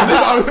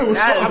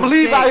 That I is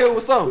believe sick. out here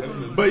with something.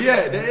 But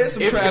yeah, there is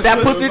some If trash.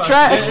 that pussy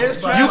trash, There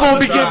is trash you gonna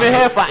be on the giving side.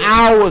 head for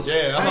hours. Yeah, I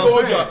ain't I'm gonna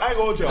hold saying. y'all. I ain't gonna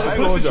hold y'all. I ain't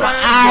gonna Pussy hold y'all.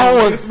 trash.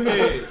 Hours. Get some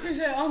head. He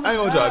said, oh my I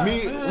ain't gonna God. lie. Me,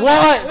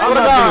 What? Swear to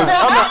God.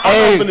 I'm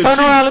Hey, not finna turn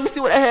cheat. around. Let me see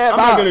what that head I'm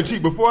not about. gonna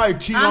cheat. Before I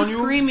cheat I'm on you,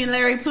 screaming,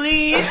 Larry,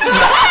 please.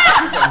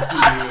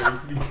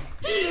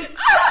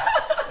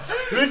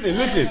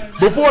 listen.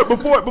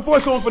 Before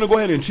someone finna go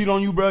ahead and cheat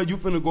on you, bro, you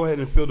finna go ahead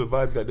and feel the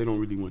vibes that they don't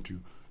really want you.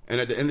 And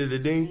at the end of the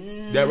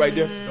day, that right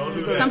there, Don't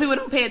do that. Some people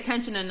don't pay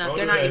attention enough. Don't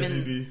They're do not that,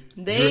 even.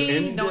 ZB. They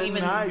you're in don't even.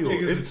 denial.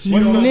 Niggas What's the-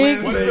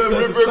 Niggas- what's the Because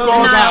river the sun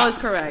called? was That was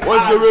correct.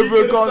 What's the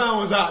river The called? sun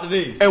was out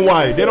today. And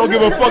why? They don't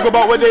give a fuck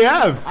about what they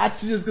have. I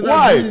just cause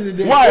Why? I did it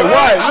today. Why?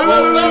 I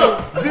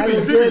No. I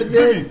just did it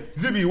today.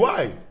 Zibby,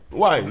 why?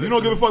 Why? You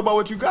don't give a fuck about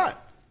what you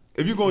got.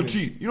 If you gonna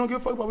cheat, you don't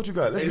give a fuck about what you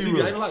got. Let's Hey, be ZB, I ain't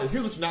real. gonna lie.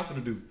 Here's what you're not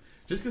finna do.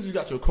 Just because you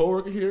got your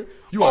coworker here,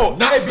 you Oh, are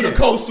not hey, finna yeah.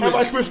 code switch. Have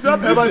I switched up?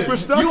 Have I Listen,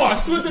 switched up? You are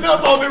switching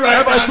up on me right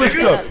Have now. I switched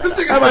nigga. up? This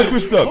nigga Have I said,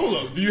 switched up? Hold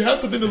up. Do you have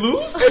something to lose?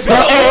 So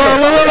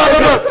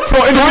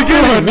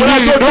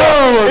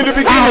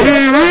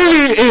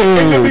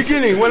in the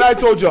beginning, when I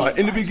told y'all,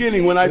 in the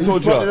beginning, when I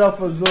told y'all, Fucked it up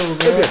for Zoom,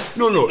 man.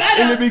 no,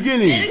 in the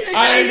beginning,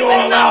 I ain't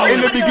gonna allow it.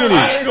 in the beginning.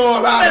 I ain't gonna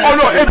allow it. Oh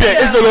no,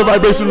 it's a low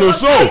vibrational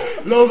show.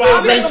 Low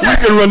vibration. We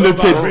can run the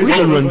tapes. We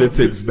can run the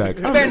tapes back.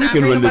 We better not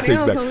can bring run the nobody tapes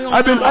else, back. so we don't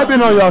I've been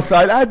know. on your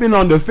side. I've been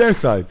on the fair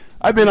side.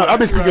 I've been speaking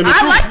the truth.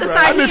 I like the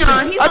side I've been he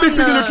on. He's I've been on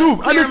speaking the the truth.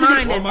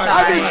 clear-minded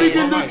I've been side.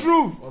 speaking the Mike.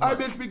 truth. I've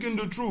been speaking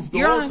the truth the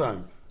You're whole on-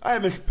 time. I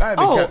haven't Oh,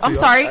 kept to I'm y'all.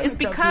 sorry. I It's haven't kept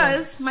to y'all.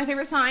 because my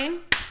favorite sign.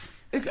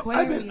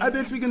 I've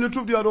been speaking the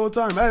truth the whole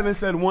time. I haven't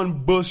said one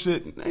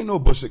bullshit. Ain't no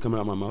bullshit coming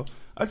out of my mouth.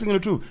 I'm speaking the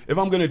truth. If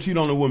I'm gonna cheat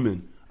on a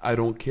woman, I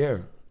don't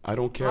care. I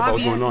don't care about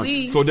what's going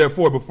Obviously. on. So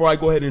therefore, before I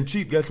go ahead and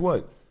cheat, guess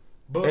what?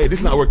 But Hey, this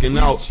is not working we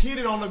out.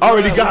 Cheated on the I girl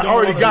already that got- we don't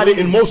already wanna got it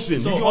in lose. motion.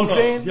 You know what I'm hold up.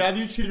 saying? Have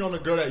you cheated on a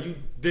girl that you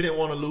didn't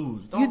want to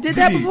lose? You did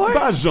that before?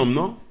 Bajum,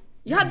 no?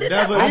 Y'all did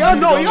Never. that. Y'all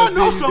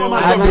know some of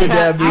my I did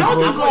that before.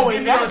 I'm with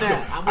ZB on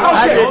that.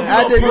 I did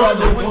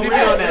I'm with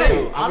ZB on that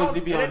too. I'm with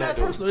It ZB on ain't that that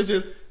too. personal. It's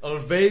just a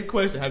vague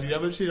question. Have you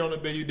ever cheated on a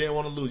girl you didn't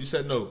want to lose? You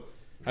said no.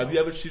 Have you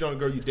ever cheated on a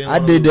girl you didn't I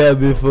want to lose? did that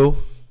before.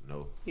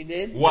 No. You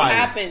did? Why? What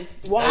happened?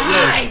 Yeah.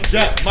 Why?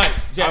 Jack, Mike,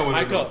 I wanna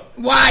Mike know. up.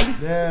 Why?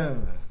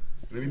 Damn.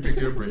 Let me pick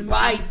your brain.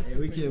 Why?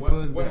 We can't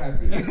post What that.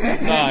 happened?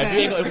 Nah,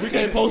 if we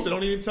can't post it,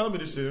 don't even tell me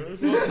this shit.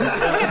 Don't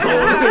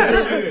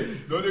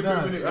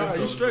incriminate Nah,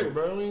 you yourself. straight,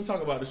 bro. Don't even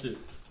talk about this shit.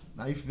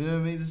 Now you feel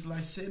me? Just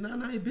like shit.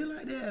 Nah, it be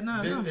like that.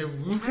 Nah. If you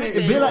can't,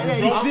 It be like that.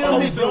 You I'm feel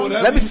me? posting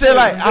whatever Let me you say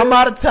like I'm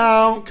out of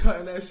town.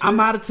 cutting that shit. I'm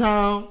out of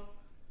town.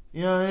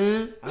 You know what I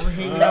mean? I'm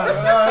hanging out.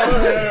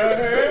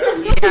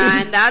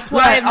 Yeah, and that's why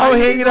Right, I'm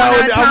hanging out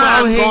with the-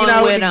 I'm hanging going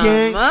out with with the him.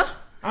 gang. Huh?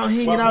 I'm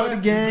hanging out with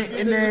the gang,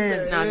 and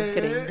then No, just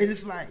kidding. it's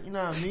just like, you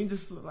know what I mean?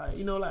 Just like,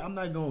 you know, like I'm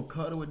not gonna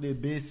cuddle with that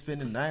bitch,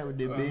 spend the night with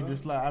that bitch.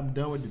 Just like I'm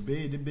done with the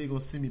bed. The bitch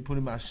gonna see me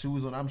putting my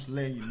shoes on. I'm just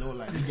letting you know,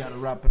 like you gotta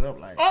wrap it up.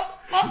 Like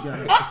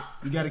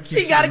you gotta keep.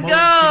 She gotta shit go. You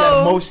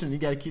got motion. You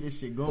gotta keep this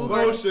shit going.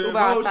 Bullshit, Uber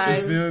bullshit.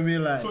 outside. You feel me?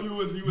 Like, So you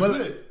was but,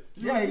 lit.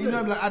 yeah, you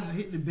know, like I just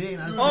hit the bed.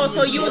 And I just Oh,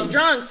 so you was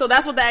drunk. So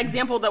that's what that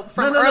example that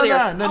from no,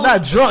 earlier.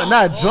 not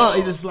drunk.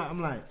 It's just like I'm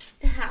like.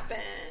 It happened.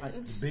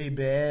 Be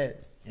bad.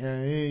 You know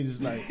what I mean?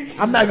 Just like,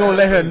 I'm not gonna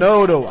let her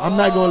know though. I'm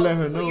not gonna let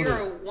her know.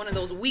 You're one of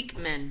those weak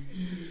men.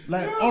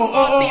 Like,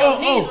 See your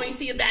knees when you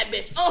see a bad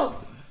bitch. No.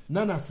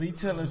 So you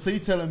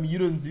telling me you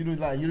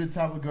the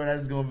type of girl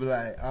that's gonna be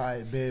like, all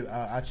right, babe,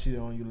 I cheated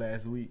on you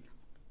last week.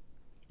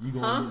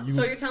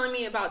 So you're telling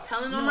me about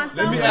telling on myself?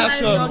 Let me ask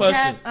her a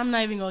question. I'm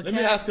not even gonna. Let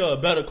me ask her a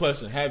better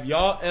question. Have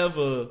y'all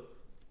ever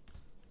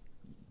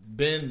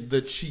been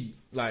the cheat?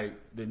 Like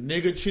the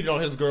nigga cheated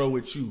on his girl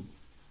with you?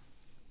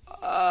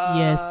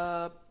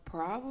 Yes.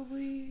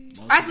 Probably.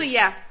 Actually,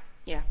 yeah.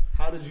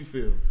 How did you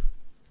feel?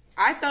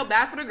 I felt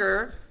bad for the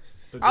girl.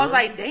 I was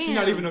like, damn. She's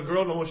not even a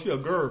girl no more. She a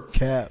girl.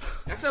 Cap.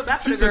 I feel bad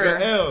for She the took girl.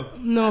 an L.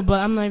 No, but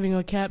I'm not even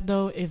gonna cap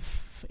though.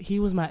 If he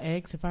was my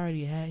ex, if I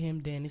already had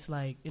him, then it's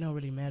like it don't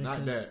really matter.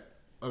 Not that.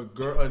 A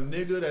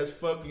nigga that's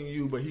fucking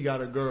you, but he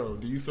got a girl.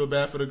 Do you feel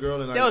bad for the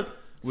girl? And like,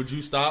 would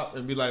you stop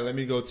and be like, let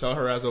me go tell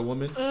her as a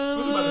woman?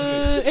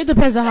 It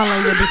depends on how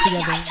long you've been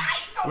together.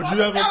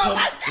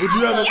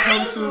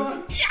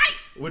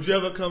 Would you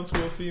ever come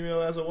to a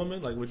female as a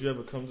woman? Like, would you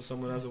ever come to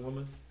someone as a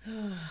woman?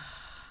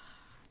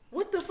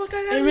 What the fuck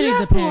I gotta It really do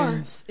that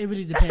depends. for? It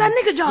really depends. That's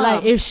that nigga job.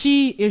 Like if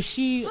she Correct.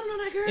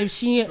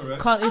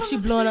 if she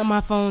blowing up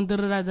my phone,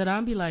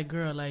 I'll be like,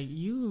 girl, like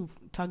you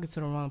talking to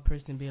the wrong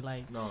person. Be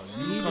like, no,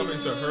 you coming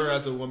to her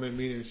as a woman,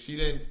 meaning she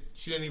didn't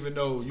even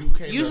know you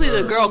came. Usually to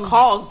her. the girl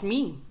calls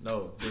me.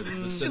 No,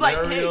 the She like,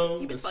 hey, scenario,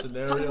 you been the fucking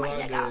scenario talking I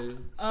like gave.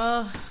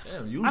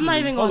 Damn, usually, I'm not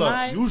even gonna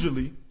lie.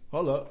 Usually,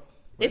 hold up.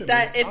 If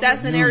that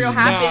scenario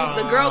happens,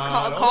 the girl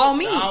call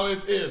me. How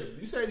it's if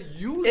you said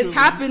usually. It's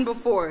happened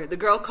before. The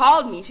girl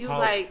called me. She was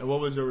like, and what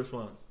was your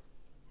response?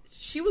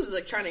 she was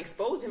like trying to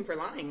expose him for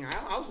lying.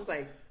 I was just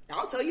like,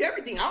 I'll tell you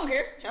everything. I don't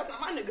care. That's not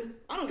my nigga.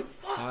 I don't give a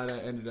fuck. How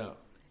that ended up?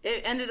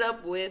 It ended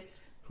up with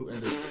Who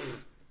ended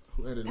with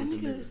the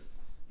nigga?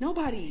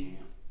 Nobody.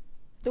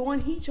 The one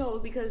he chose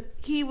because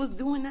he was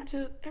doing that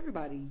to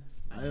everybody.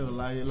 I don't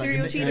like it.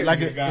 Serial cheaters.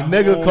 Like a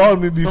nigga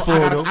called me before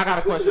though. I got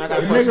a question.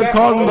 Nigga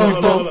called me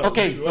before.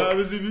 Okay, What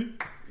happens, CB?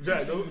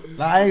 Jack, don't.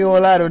 Like, I ain't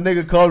gonna lie, though.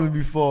 Nigga called me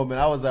before, man.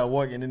 I was at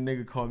work and the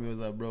nigga called me. Was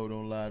like, bro,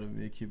 don't lie to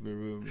me. Keep it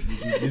real.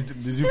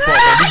 Did you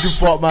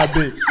fuck my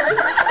bitch?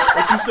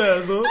 What you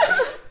said, bro?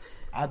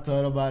 I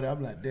thought about it.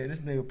 I'm like, damn,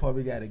 this nigga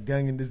probably got a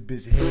gun in this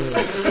bitch head.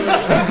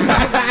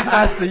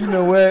 I said, you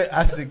know what?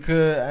 I said,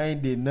 cuz, I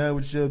ain't did nothing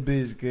with your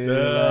bitch, cuz.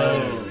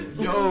 Like,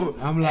 yo,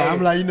 I'm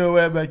like, you know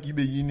what, Becky?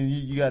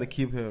 You gotta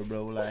keep her,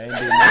 bro. Like, I ain't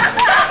did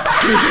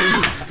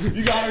nothing.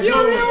 You got a good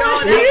one.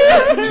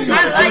 I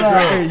like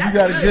that. Hey, you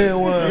got a good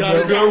one, You got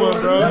a good one,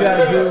 bro. You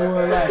got a good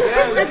one. Like,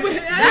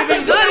 That's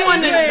a good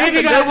one. That's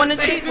a good one to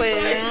cheat with.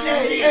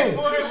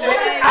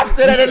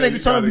 after that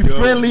nigga trying to be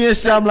friendly and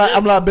shit. I'm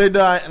like, big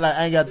dog, like,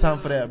 I ain't got time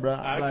for that, bro.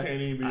 I Like,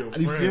 can't even be your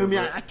friend. you feel me?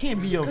 bro. I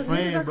can't be your Niggas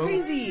friend, are bro.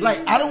 crazy.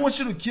 Like, I don't want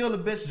you to kill the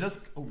bitch just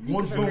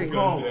one phone crazy.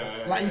 call.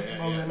 Like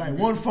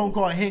one phone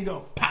call, hang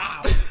up,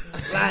 pow.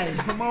 Like,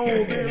 come on,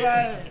 man.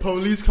 Like,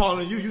 Police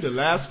calling you. You the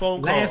last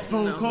phone call. last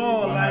phone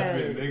call,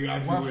 like, They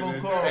got one you in phone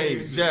that call. time.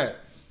 Hey, Jack.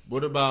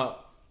 What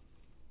about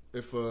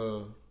if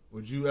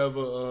would you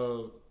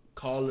ever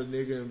call a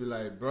nigga and be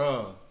like,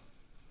 bruh,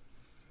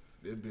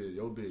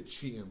 your bitch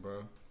cheating,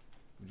 bro?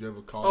 Would you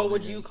ever call? Oh, a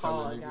would nigga you and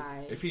call tell a nigga?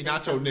 guy? If he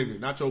not your nigga,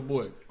 not your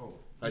boy?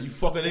 Like you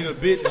fuck a nigga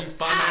bitch and you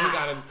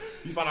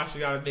find out she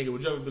got a nigga.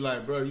 Would you ever be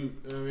like, bro, you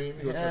know what I mean? You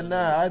gonna Yeah, tell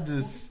nah,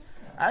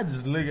 I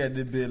just look at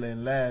the bill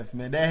and laugh,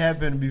 man. That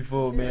happened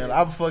before, man.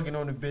 I'm fucking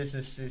on the bitch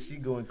and shit. She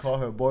go and call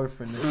her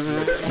boyfriend and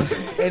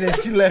shit. And then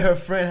she let her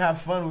friend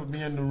have fun with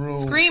me in the room.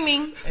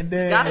 Screaming. And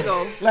then, Gotta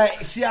go.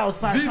 like, she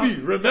outside talking.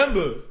 ZB,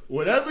 remember,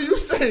 whatever you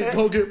say,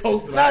 don't get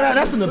posted. Nah,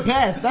 that's in the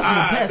past. That's in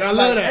the past. I Like,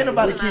 love that. ain't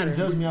nobody Doesn't can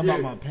matter. judge me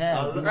about my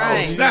past. You know what I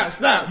Right. mean?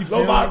 Snap. You Low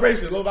feel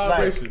vibration. me?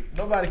 Like,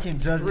 nobody can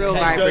judge Real me.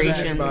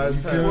 vibrations.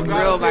 You feel me?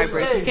 Real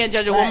vibrations. You can't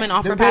judge a woman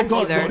off the her big past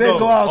go- either. the big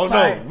go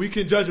outside. Oh no, we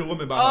can judge a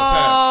woman by her Oh,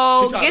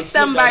 past. She tried get to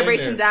them slip that in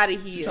vibrations there. out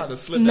of She here. tried to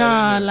slip nah,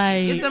 that in there.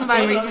 like Get them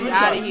vibrations out of She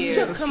tried here.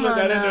 to Come slip on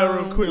that in there now.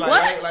 real quick,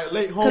 What? like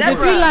late Cause home. if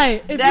Deborah. you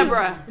like, if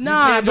Deborah. you,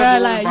 nah, can't bro, judge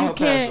a woman like by you her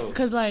can't, past, though.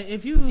 cause like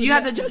if You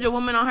have to judge a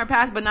woman on her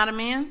past, but not a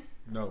man.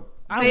 No.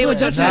 Say what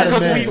you're Not a trying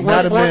man. to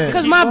Not a man.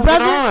 Cause Keep my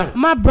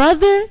moving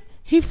brother,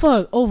 he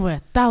fucked over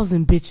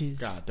 1,000 bitches.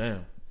 God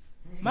damn.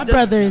 My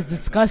brother is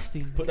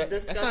disgusting. Put that,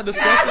 that's not Disgusting.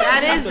 disgusting.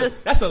 That is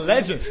That's that's a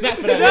legend. Snap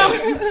for that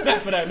man.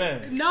 Snap for that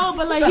man. No,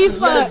 but like he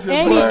fucked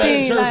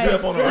anything. Jersey Like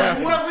up on the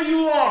raft. Whoever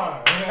you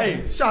are.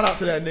 Hey, shout out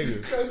to that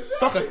nigga.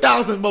 Fuck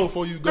 1,000 more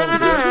before you go.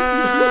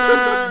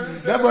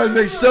 Man. That boy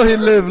make sure he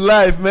live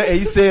life, man. Hey,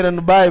 he said in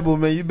the Bible,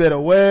 man, you better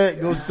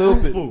what? Go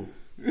stupid. Fruitful.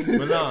 But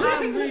nah.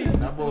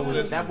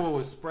 That boy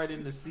was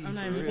spreading the seed. I'm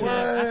not for even real.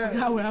 I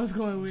forgot where I was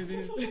going with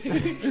this.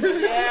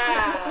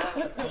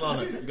 Hold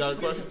on. You got a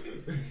question?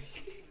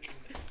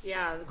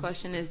 Yeah, the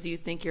question is, do you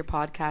think your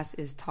podcast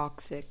is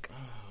toxic?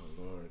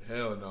 Oh, Lord.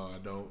 Hell no, I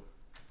don't.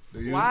 Do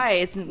you? Why?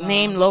 It's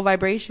named Low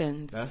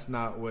Vibrations. That's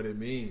not what it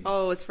means.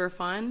 Oh, it's for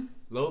fun?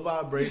 Low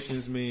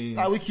vibrations means.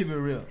 Nah, we keep it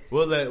real.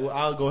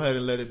 I'll go ahead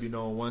and let it be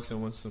known once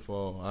and for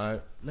all. All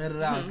right. Let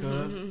it out, cuz.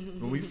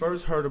 When we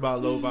first heard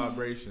about low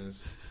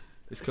vibrations,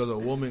 It's because a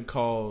woman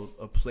called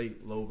a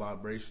plate low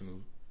vibrational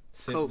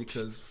simply Coach.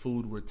 because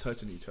food were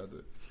touching each other.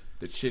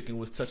 The chicken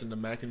was touching the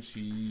mac and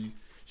cheese.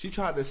 She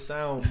tried to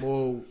sound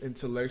more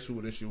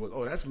intellectual than she was.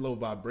 Oh, that's low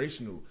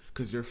vibrational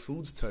because your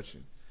food's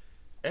touching.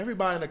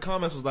 Everybody in the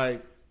comments was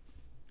like,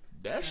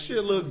 that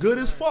shit look good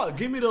as fuck.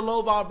 Give me the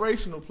low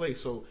vibrational plate.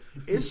 So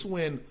it's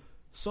when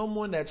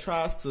someone that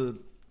tries to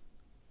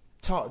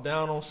talk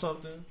down on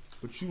something,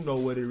 but you know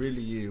what it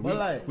really is.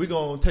 We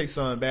gonna take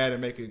something bad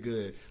and make it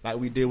good, like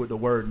we did with the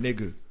word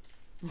nigga.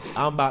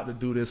 I'm about to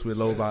do this with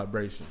low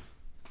vibration.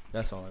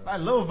 That's all. Like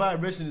low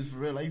vibration is for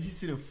real. Like if you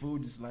see the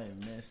food just like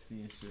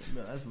nasty and shit,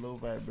 man, that's low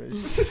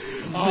vibration.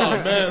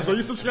 Oh man, so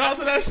you subscribe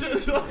to that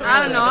shit? I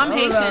don't know. I'm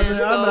Haitian, so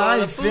I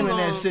the ain't food feeling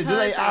that gon' shit. touch,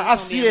 Like, it's I gonna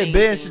see be it,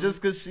 bitch, amazing.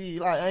 just cause she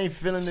like I ain't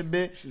feeling the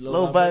bit. She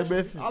Low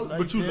vibration.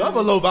 But you love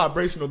a low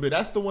vibrational bit.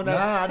 That's the one that.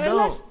 Nah, I Hey,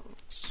 don't.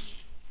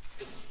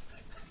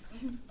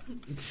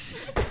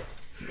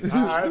 All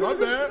right, my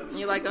bad.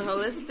 You like a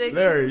holistic?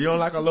 Larry, you don't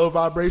like a low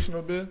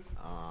vibrational bit?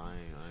 I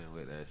ain't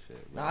with that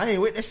shit. Nah, I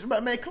ain't with that shit,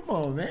 but man, come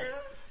on, man.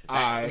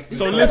 Alright,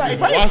 so Like, listen.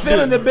 if I ain't watch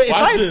feeling this. the bit, if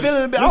Watch I ain't this.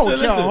 feeling the bit, I don't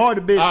care how hard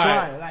the bitch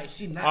Alright. try. Like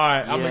she not.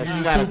 Alright, I'm Yeah, gonna she give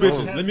you gotta two go.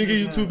 bitches. Let me give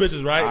you two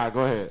bitches, right? All right, go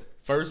ahead.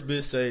 First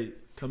bitch say,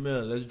 come here,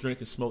 let's drink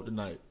and smoke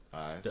tonight. All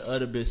right. The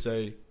other bitch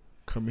say,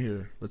 come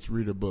here, let's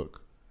read a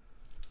book.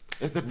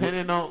 It's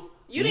depending on.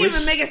 You didn't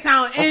even make it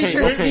sound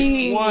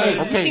interesting. okay.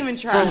 You didn't even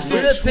try. So,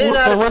 She a 10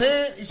 out of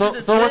 10. She's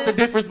a so what's the 10.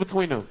 difference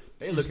between them?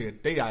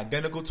 They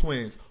identical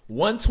twins.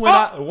 One twin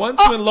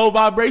low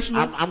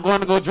vibrational. I'm going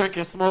to go drink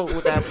and smoke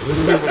with that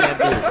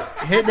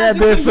bitch. Hit that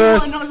bit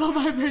first. No, low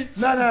vibration.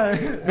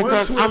 No.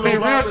 Because I mean,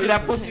 real shit,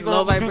 that pussy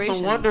Low gonna do vibrations.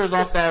 some wonders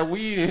off that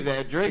weed and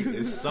that drink.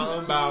 It's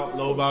something about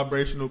low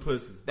vibrational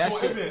pussy. That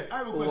shit,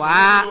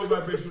 Wow.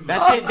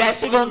 that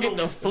shit gonna get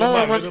the flow.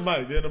 Get Once- the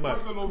mic, get the mic.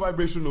 What's a low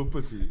vibrational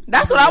pussy?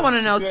 That's what I want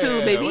to know too,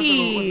 Yeah,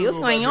 baby. what's What's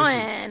a low going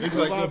vibration? on? It's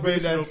Low like a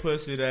bit vibrational that,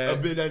 pussy a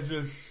that bit that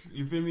just,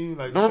 you feel me?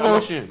 Like No shout out,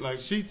 motion. Like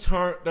she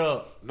turned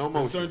up. No it's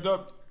motion. turned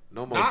up.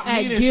 No motion. Not At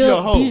meaning she Guild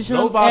a hoe. Beach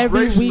Low Room every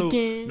vibrational.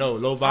 weekend. No,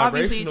 low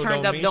Obviously, vibrational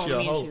turned up don't don't mean she a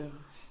mean hoe. you.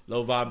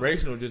 Low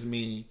vibrational just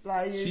mean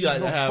Like, she you like to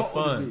gonna have fuck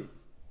with the fun. bit.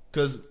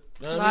 Cause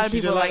A lot of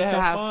people like to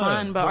have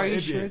fun, but are you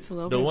sure it's a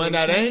low The one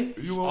that ain't,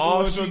 You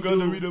all want she your girl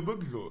to do, read a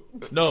book, so?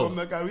 No. I'm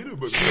not gonna read a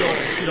book.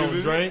 she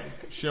don't drink,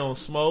 she don't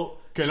smoke,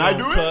 Can she I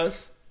don't do it?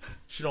 cuss.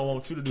 She don't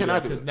want you to do Can I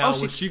that do because it? now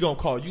Oh, she gonna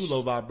call you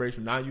low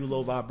vibration. Now you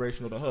low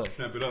vibrational to her.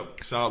 Snap it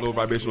up. Shout out Low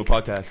Vibrational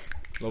Podcast.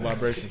 Low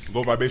vibration.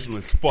 Low vibrational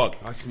as fuck.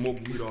 I smoke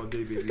weed all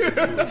day, baby. Let's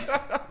do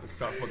it.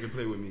 Stop fucking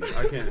playing with me.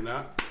 I can't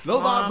not. Low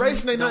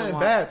vibration ain't don't nothing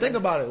watch bad. Think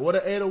this. about it. What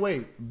an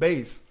 808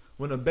 bass.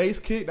 When a bass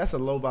kick, that's a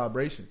low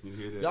vibration. You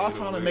hear that Y'all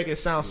trying to 808? make it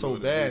sound You so know what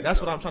it bad. is, That's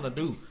what dog. I'm trying to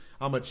do.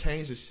 I'm gonna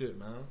change the shit,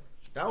 man.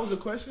 That was a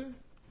question.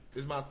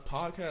 Is my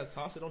podcast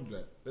toxic? Don't do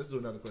that. Let's do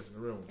another question. The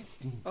real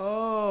one.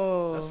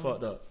 Oh, That's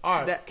fucked up. All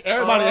right, That-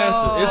 everybody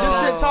answer. Is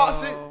this shit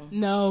toxic?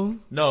 No.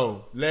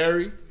 No.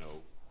 Larry, No.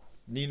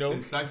 Nino,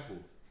 Insightful.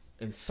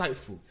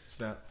 insightful.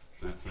 Snap.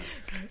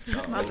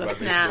 Snap. About to Low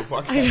snap.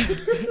 Vibrational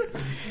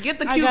Podcast. Get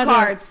the I cue got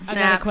cards. I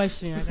got a Snap.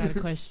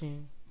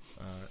 question.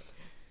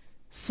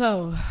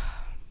 So,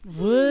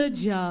 would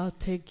y'all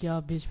take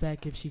y'all bitch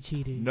back if she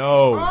cheated?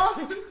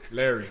 No.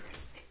 Larry.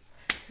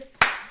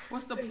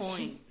 What's the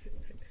point?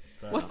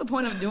 What's the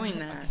point of doing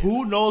that?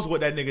 Who knows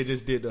what that nigga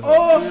just did to her?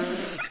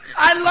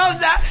 I love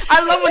that.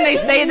 I love when they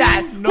say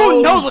that.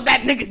 Who knows what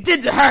that nigga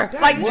did to her?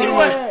 Like she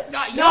was.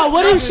 No,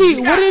 what if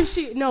she? What if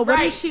she? No, what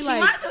Right, if she she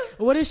like? might've.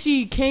 What if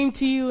she came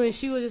to you and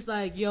she was just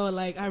like, "Yo,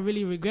 like I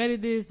really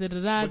regretted this." Da da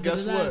da. But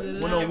guess da, da, what? da, da,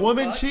 When da. a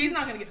woman fuck. He's cheats,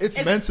 not gonna get-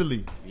 it's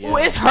mentally. Ooh,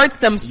 it hurts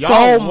them so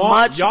Y'all want-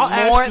 much y'all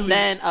more actually-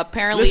 than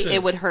apparently Listen,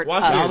 it would hurt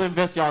watch us. this. Y'all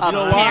invest y'all You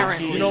know time. why?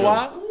 Apparently. You know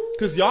why?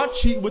 Because y'all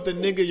cheat with the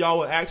nigga y'all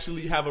would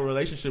actually have a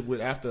relationship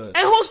with after us.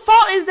 And whose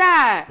fault is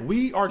that?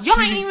 We are Y'all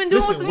cheating. ain't even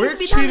doing Listen, what's we're supposed to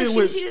be done. cheating She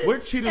with cheated. we're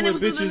cheating and it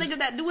with was the bitches. nigga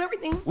that do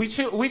everything. We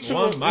cheat.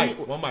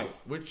 One mic.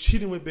 We're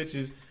cheating with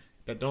bitches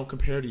that don't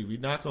compare to you. We're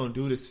not gonna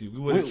do this to you. We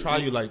wouldn't try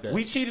you like that.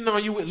 We cheating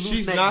on you with loose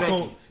She's neck not Becky.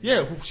 gonna.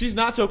 Yeah, she's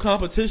not your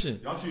competition.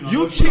 Y'all cheating on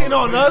You us cheating with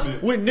on our us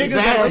friends. with niggas Exactly.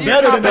 that are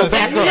You're better than us.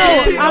 competition.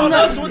 You cheating I'm on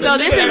not- us with So the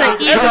this nigga is that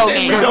an ego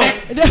everything game. we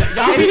don't.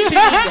 Y'all be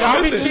cheating.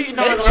 Y'all be Listen, cheating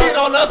they on cheat us.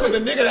 on us with a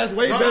nigga that's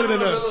way better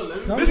than us.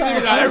 This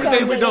nigga got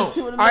everything we don't.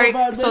 All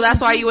right, so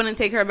that's why you wouldn't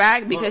take her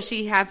back because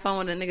she had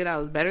fun with a nigga that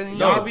was better than you.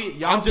 Y'all No, be-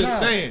 y'all I'm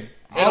just be- saying.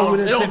 I wouldn't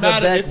It take don't her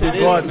matter back if it is or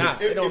regardless.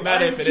 not. It don't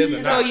matter if it is or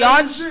So not.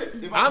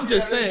 y'all. I'm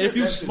just saying, if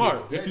you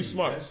smart, if you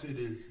smart. That shit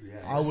is.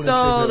 I wouldn't So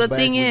take her the back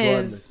thing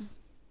regardless. is,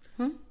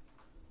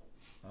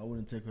 I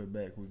wouldn't take her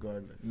back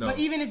regardless. No. But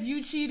even if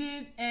you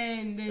cheated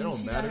and It then don't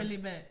she matter. got her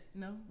lit back,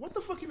 no. What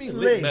the fuck you mean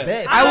Lick lick back?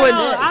 back. I would.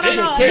 I don't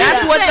know.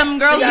 That's what them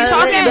girls be Yeah,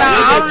 talking yeah, about.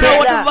 I don't know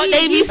what the yeah. fuck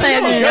they be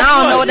saying. I Guess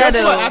don't know what that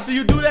Guess what? is. After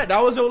you do that,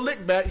 that was your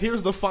lick back.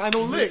 Here's the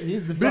final lick.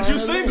 Here's the Bitch, you final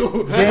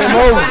single. Game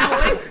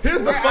over.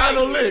 Here's the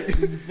final lick.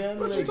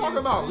 What What you talking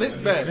about?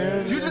 Lick back.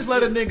 You just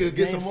let a nigga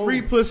get some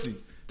free pussy.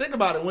 Think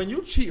about it. When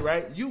you cheat,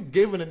 right? You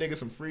giving a nigga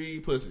some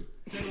free pussy.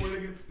 He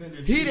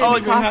didn't Oh,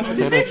 it even cost have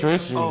to.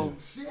 Penetration. Oh,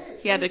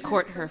 he had to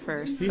court her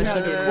first. He But had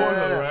she to did. court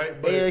her,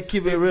 right? But Yeah,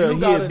 keep it if real. you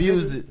He got a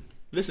abused nigga- it.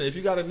 Listen, if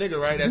you got a nigga,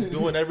 right, that's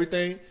doing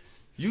everything,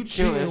 you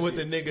cheating with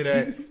the nigga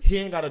that he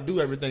ain't got to do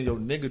everything your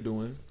nigga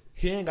doing.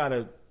 He ain't got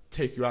to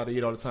take you out to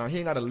eat all the time. He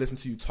ain't got to listen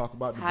to you talk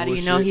about the How bullshit. do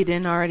you know he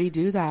didn't already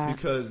do that?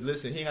 Because,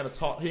 listen, he ain't got to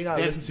talk. He ain't got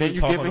to listen to you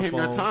talk on the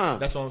phone. Your time.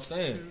 That's what I'm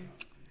saying.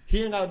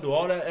 He ain't got to do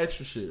all that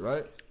extra shit,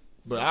 right?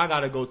 But I got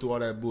to go through all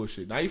that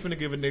bullshit. Now you finna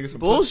give a nigga some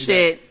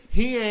bullshit.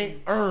 He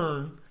ain't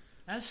earned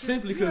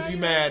simply because you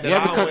mad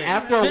that because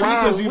after a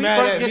while, we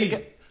mad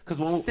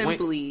first at me.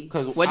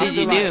 What did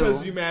you do?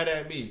 Because you mad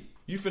at me.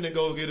 You finna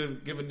go give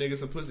a nigga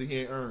some pussy he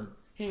ain't earned.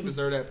 He ain't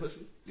deserve that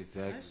pussy.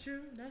 Exactly. That's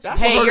true.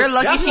 Hey, you're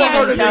lucky she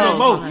even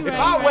tells. If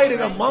I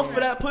waited a month for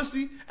that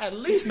pussy, at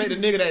least make the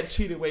nigga that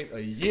cheated wait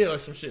a year or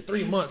some shit,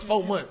 3 months,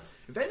 4 months.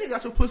 If that nigga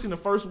got your pussy in the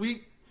first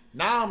week,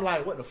 now I'm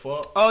like, what the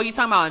fuck? Oh, you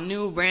talking about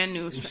a brand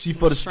new? She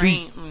for the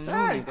street.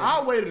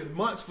 I waited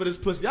months for this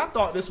pussy. I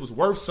thought this was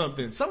worth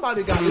something.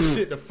 Somebody got this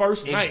shit the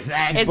first night.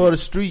 Exactly. For the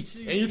street.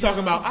 And you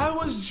talking about, I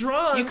was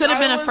drunk. You could have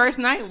been a first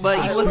night,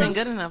 but you wasn't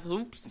good enough.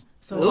 Oops.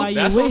 So why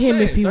you with him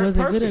if he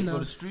wasn't good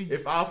enough?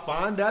 If I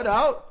find that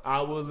out,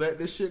 I will let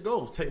this shit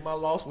go. Take my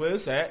loss where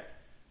it's at.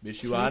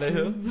 Bitch, you out of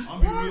here.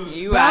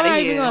 You out of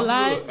here.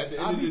 Look, at the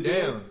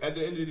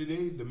end of the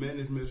day, the man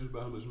is measured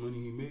by how much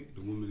money he make.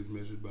 The woman is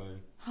measured by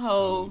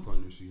how many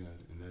partners she had.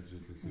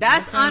 And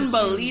that's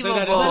unbelievable.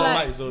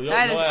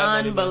 That is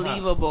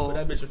unbelievable. Put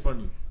that bitch in front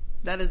of you.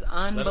 That is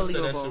unbelievable.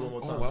 Let say that shit one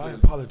more time. Oh, well, I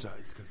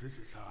apologize because this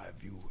is how I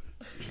view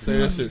it. Say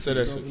that shit. Say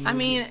that shit. I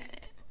mean,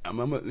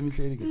 let me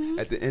say it again.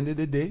 At the end of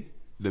the day,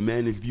 the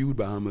man is viewed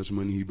by how much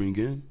money he bring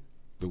in.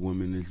 The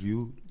woman is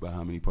viewed by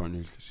how many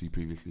partners she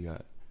previously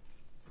had.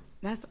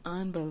 that's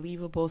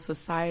unbelievable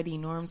society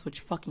norms, which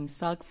fucking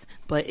sucks.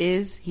 But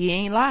he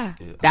ain't lie.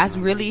 Yeah, that's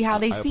really how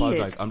they see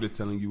it. I'm just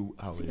telling you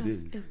how it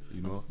is.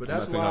 You know, but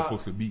that's that's not why it's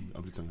supposed to be.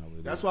 I'm just telling you how it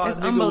is. That's why it's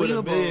a nigga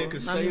unbelievable. with a million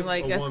could save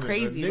like, a that's woman.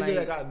 crazy. A nigga like,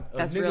 that got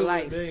that's a nigga real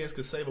life. with millions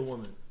could save a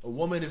woman. A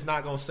woman is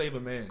not gonna save a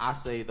man. I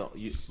say though,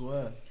 you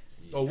swear.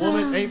 A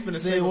woman ain't finna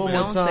save a man.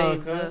 Don't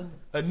save her.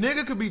 A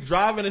nigga could be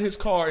driving in his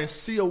car and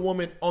see a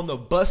woman on the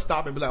bus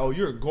stop and be like, "Oh,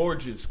 you're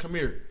gorgeous. Come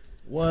here."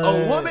 What?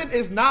 A woman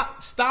is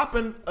not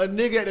stopping a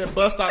nigga at the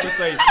bus stop and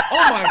say,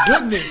 "Oh my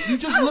goodness, you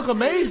just look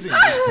amazing."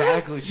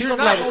 Exactly. She's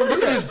gonna be like,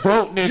 "Look at this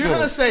broke nigga." You're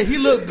gonna say he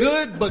look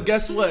good, but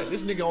guess what?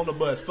 This nigga on the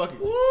bus. Fuck it.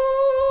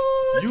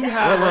 You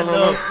have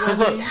enough.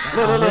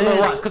 Look,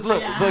 watch. Cause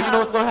look, so you know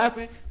what's gonna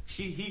happen?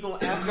 He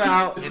gonna ask her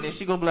out, and then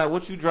she gonna be like,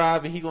 "What you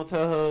drive?" And he gonna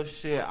tell her,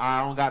 "Shit,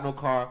 I don't got no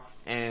car."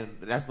 And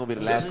that's gonna be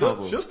the last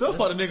combo. She'll still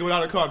fuck a nigga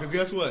without a car, cause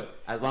guess what?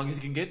 As long as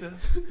he can get there.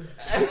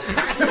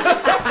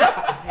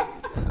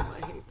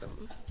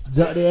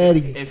 Drop the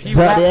Addy. If he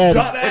Drop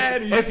walk, the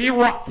Addy. if he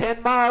walk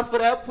 10 miles for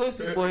that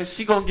pussy, boy,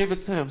 she gonna give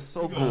it to him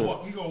so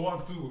good. He gonna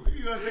walk too.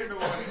 He gonna take the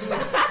walk too.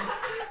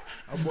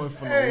 I'm going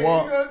for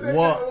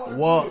the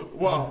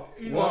walk.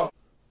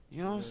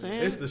 You know what I'm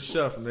saying? It's the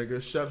chef,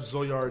 nigga. Chef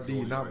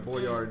Zoyardee, not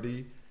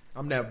Boyardee.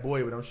 I'm that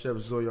boy, but I'm Chef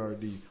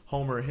Zoyardee.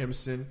 Homer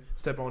Hempson.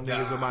 Step on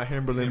niggas with my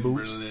Timberland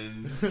boots. Step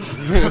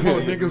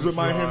on niggas with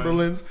my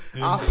Timberlands.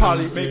 I'll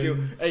probably make it.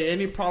 Hey,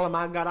 any problem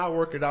I got, I'll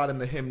work it out in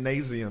the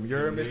gymnasium. You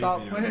hear me?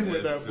 Stop playing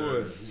with that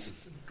boy.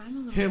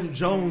 Him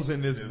Jones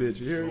in this bitch.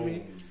 You hear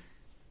me?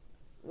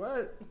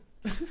 What?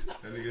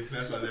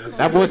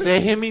 That boy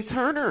said, "Himmy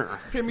Turner."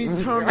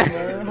 Himmy Turner,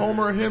 man.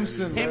 Homer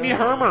Hempson. Himmy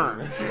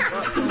Hermer.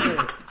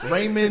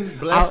 Raymond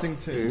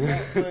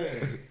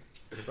Blessington.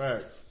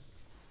 Facts.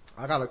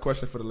 I got a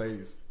question for the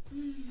ladies.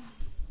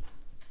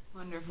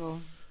 Wonderful.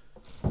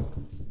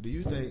 Do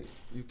you think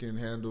you can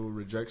handle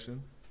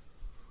rejection?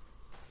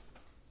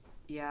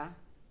 Yeah.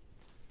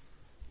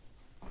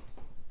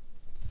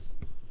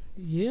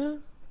 Yeah.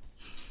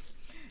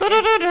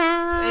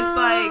 It's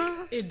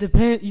like It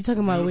depends. You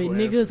talking about with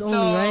niggas only,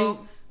 right?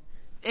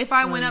 If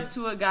I went up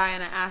to a guy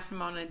and I asked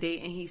him on a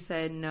date and he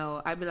said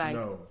no, I'd be like,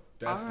 no,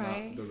 that's all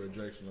right. not the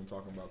rejection I'm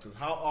talking about. Because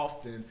how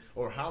often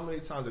or how many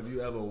times have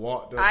you ever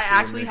walked up I to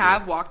actually a nigga?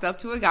 have walked up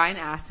to a guy and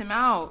asked him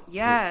out.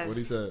 Yes. What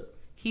he said?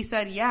 He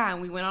said yeah,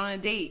 and we went on a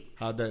date.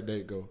 How'd that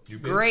date go?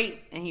 Great,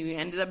 and he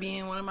ended up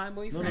being one of my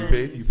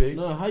boyfriends. You paid?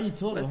 No, how you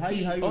told him? How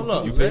you Hold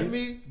up, You let paid?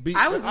 me be.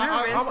 I was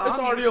nervous, it's already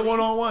a obviously.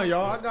 one-on-one,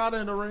 y'all. I got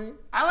in the ring.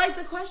 I like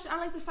the question. I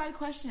like the side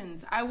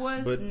questions. I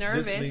was But this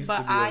nervous, needs but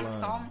to be I aligned.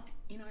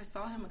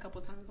 saw him a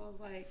couple times. I was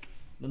like,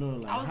 No,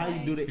 like I was how like-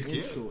 you do the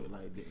intro,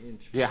 like the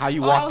intro. Yeah, how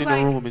you I walked was in like,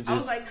 the room and I was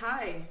just, like,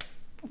 hi.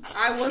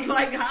 I was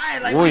like, hi.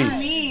 Like, Oi. what do you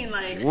mean?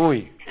 Like,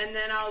 Oi. and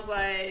then I was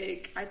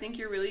like, I think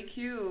you're really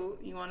cute.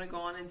 You want to go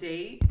on a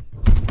date?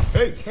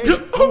 Hey,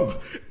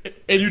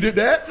 and you did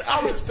that?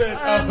 I was saying,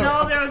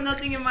 No, there was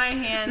nothing in my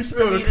hand She for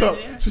spilled me a cup.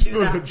 to She do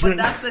spilled a that. drink.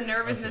 But that's the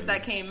nervousness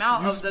that came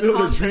out you of the spilled a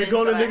confidence drink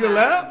on the that I nigga had.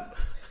 lap?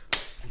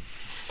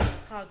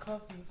 Hot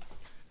coffee.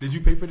 Did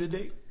you pay for the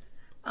date?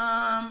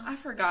 I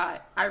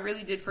forgot. I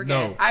really did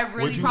forget. No. I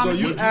really So promise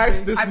So you you.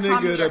 asked this I promise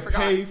nigga you I to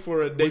forgot. pay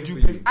for a date Would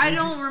you for pay? you. I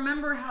don't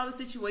remember how the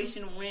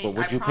situation went. But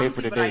would I you pay promise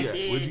for you, the but I date? Yeah.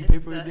 did Would you pay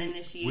for the the date?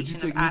 initiation Would you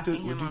of take me to? asking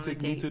him Would you on a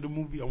take me date. to the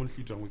movie? I want to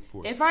see John Wick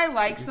 4. If I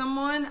like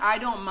someone, I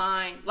don't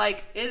mind.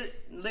 Like,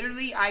 it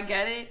literally, I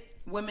get it.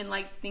 Women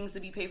like things to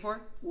be paid for.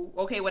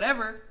 Okay,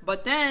 whatever.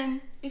 But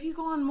then, if you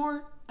go on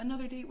more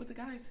another date with a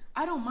guy,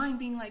 I don't mind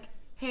being like,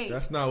 hey,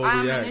 that's not what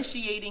I'm we act.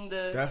 initiating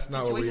the That's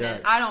not what we situation,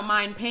 and act. I don't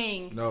mind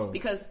paying No.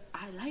 because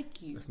I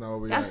like you. That's not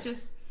what we That's act.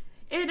 just.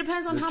 It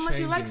depends on You're how much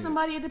you like changing it.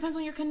 somebody. It depends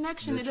on your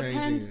connection. You're It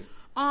depends changing it.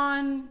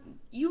 on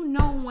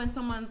when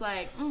someone's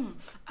like,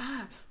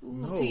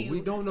 No, to you.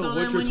 we don't know so what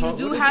then you're when you talking-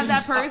 do what is have it?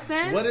 that Stop.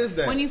 person, What is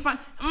that? When you find,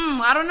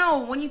 I don't know.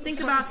 When you think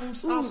about,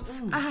 It's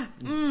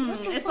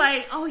it's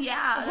like, oh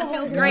yeah, that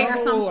feels great or No,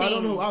 something. I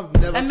don't know. I've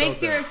never that makes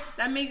felt your that.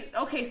 that makes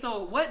okay.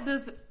 So what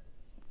does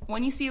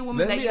when you see a woman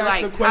Let that me you ask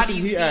like, the how question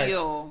do you he asked.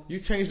 feel? You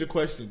changed the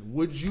question.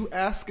 Would you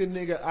ask a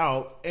nigga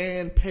out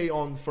and pay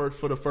on for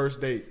the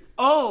first date?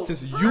 Oh,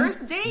 Since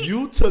first date.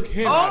 you took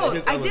him out of Oh,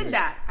 his I element. did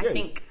that. I Yeah.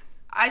 think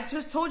I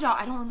just told y'all.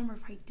 I don't remember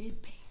if I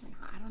did pay or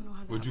not. I don't know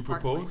how. Would you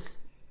part propose?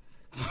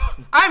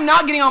 went. I'm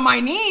not getting on my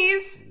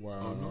knees.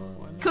 Wow.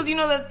 Cause you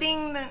know the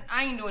thing that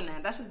I ain't doing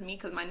that. That's just me.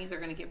 Cause my knees are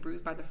gonna get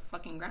bruised by the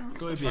fucking ground.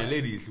 So again,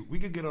 ladies, we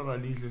can get on our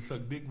knees and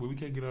suck dick, but we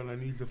can't get on our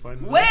knees to find.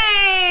 Wait,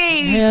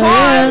 Hell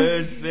pause.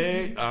 Just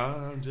say,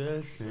 I'm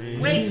just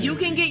saying. Wait, you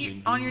can get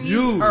on your knees,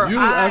 You or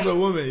I, as a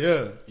woman,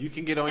 yeah. You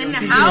can get on in your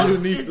the knees. house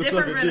your knees is to suck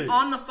different a than dick.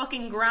 on the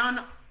fucking ground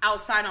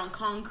outside on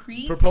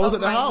concrete. Propose of at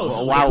the my house. knees.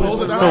 Oh, wow.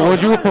 Propose in the So house.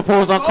 would you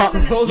propose on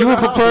carpet? Propose You in would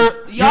the house.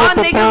 propose. You Y'all would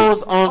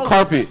propose niggas- on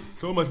carpet.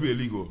 So it must be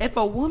illegal. If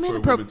a woman,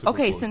 For a woman to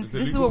okay, propose. since It's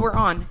this is illegal. what we're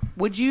on,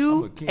 would I'm a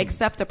you king.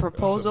 accept a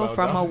proposal That's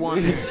from about a that.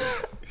 woman?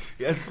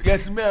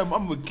 Yes, ma'am.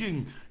 I'm a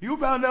king. You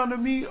bow down to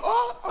me?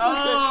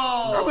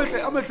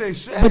 I'm gonna say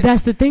shit. But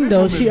that's the thing,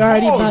 though. She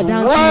already bowed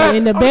down to What? you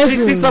in the Oh, bedroom. she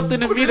see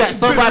something in me that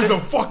somebody. This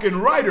is a fucking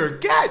writer.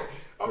 Cat.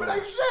 I'm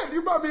like, shit,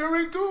 you bought me a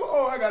ring too?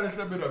 Oh, I gotta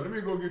step it up. Let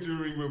me go get you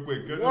a ring real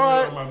quick. 'Cause it's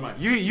on my What?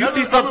 mind. You Never-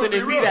 see something I'm in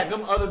gonna me be that real.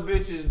 them other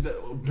bitches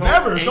don't.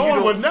 Never. and you Someone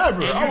don't- would never.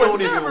 and you I would don't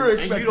never even- and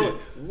expect you don't-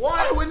 it. What?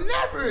 I would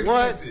never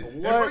expect it.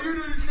 And What? for you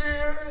to sit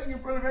here in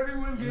front of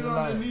everyone, get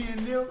on the knee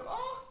and kneel.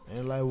 Oh.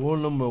 And like rule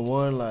number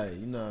one, like,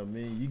 you know what I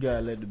mean? You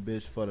gotta let the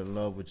bitch fall in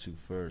love with you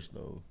first,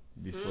 though.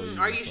 Before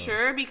Are you fuck.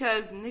 sure?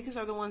 Because niggas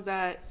are the ones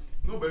that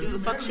No, but do if the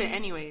you fuck marry shit me-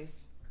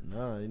 anyways.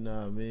 Nah, you know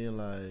what I mean?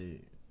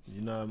 Like,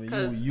 you know what I mean?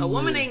 Because You a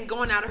woman would- ain't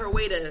going out of her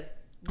way to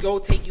go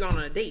take you on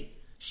a date.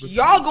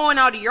 Y'all going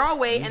out of your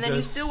way, and then you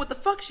just- still with the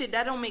fuck shit.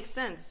 That don't make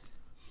sense.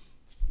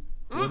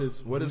 What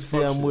is You fuck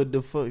say I'm shit? with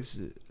the fuck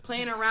shit.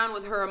 Playing around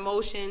with her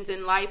emotions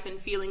and life and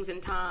feelings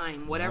and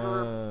time,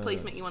 whatever Nah.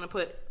 placement you want to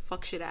put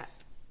fuck shit at.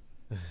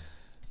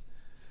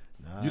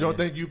 Nah, You don't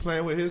think you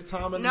playing with his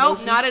time and Nope,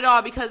 emotions? not at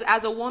all. Because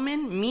as a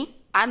woman,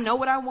 I know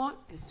what I want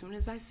as soon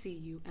as I see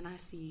you, and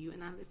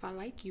if I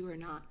like you or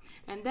not.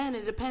 And then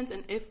it depends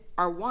on if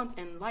our wants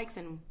and likes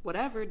and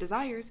whatever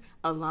desires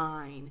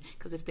align.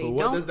 Because if they But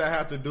what don't, does that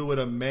have to do with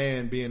a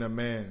man being a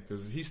man?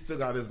 Because he still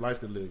got his life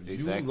to live.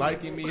 Exactly. You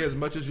liking me as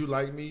much as you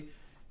like me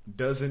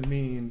doesn't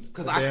mean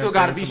Because a I damn still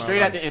got to thing be my straight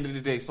life. at the end of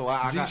the day. So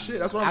I G got, shit.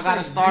 That's what I'm I saying.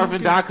 got to starve You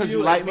and can die because you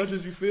feel like as me. much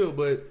as you feel,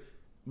 but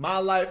my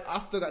life, I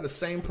still got the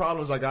same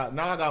problems I got.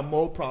 Now I got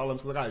more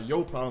problems because I got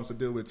your problems to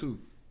deal with too.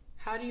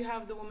 how do you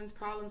have the woman's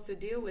problems to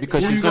deal with?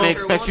 Because if she's that's going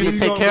to not your expect you to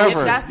woman? take care of If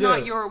her. that's not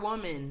Yeah. your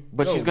woman.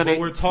 But No, she's going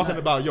we're to. talking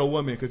about your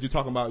woman because you're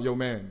talking about your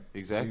man.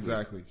 Exactly.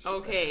 Exactly.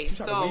 Okay, She's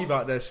trying to leave so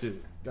out that shit.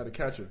 Got to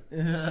catch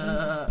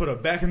her. Put her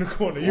back in the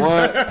corner. You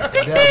What?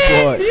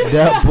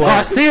 That boy.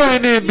 Garcia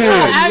in there,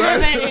 bitch.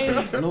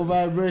 Aggravating. No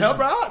vibration. help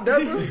her out,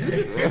 Deborah.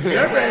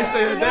 Deborah ain't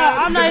saying No,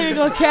 that. I'm not even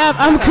gonna cap.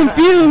 I'm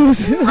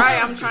confused.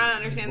 right, I'm trying to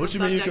understand What the you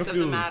mean you subject of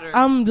the confused? matter.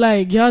 I'm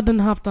like, y'all done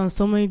hopped on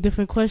so many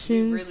different We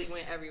questions. really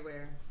went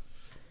everywhere.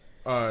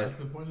 All right.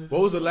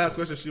 What was the last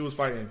question she was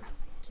fighting?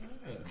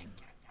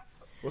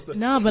 What's the?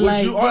 Nah, but would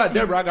like- you, all right,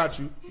 Deborah, I got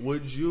you.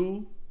 Would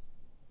you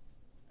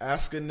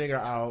ask a nigga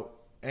out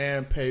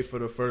and pay for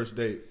the first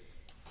date?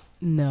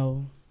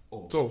 No,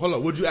 So hold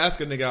on. Would you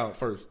ask a nigga out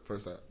first?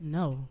 First out.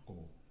 no.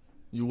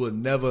 You would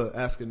never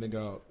ask a nigga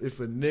out.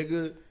 If a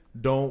nigga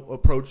don't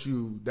approach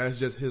you, that's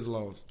just his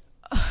loss.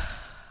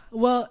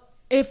 Well,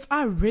 if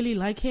I really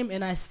like him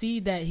and I see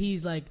that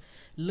he's like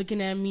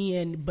looking at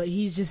me but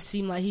he just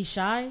seemed like he's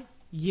shy,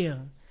 yeah.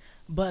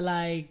 But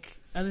like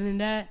other than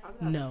that,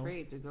 I'm not no.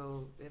 afraid to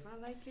go. If I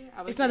like it,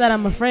 I would It's say, not that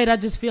I'm hey. afraid. I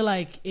just feel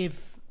like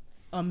if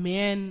a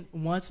man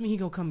wants me, he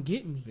gonna come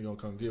get me. He gonna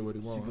come get what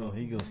he wants.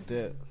 He gonna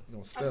step. He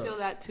gonna I step. feel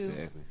that too.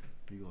 Exactly.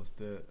 He gonna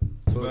step.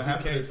 So But if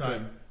half you of can't the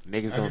time,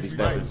 Niggas I don't can be speak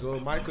stepping. on- So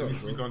mic I can up,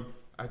 speak bro. on-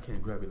 I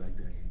can't grab it like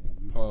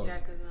that. Pause. Yeah,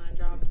 because I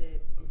dropped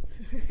it.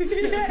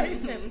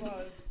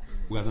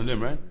 We got on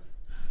them, right?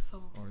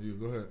 So On you.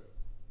 Go ahead.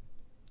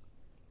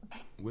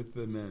 With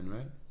the men,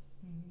 right?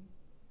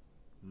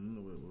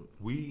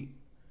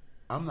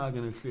 I'm not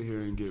gonna sit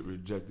here and get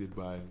rejected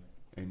by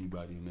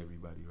anybody and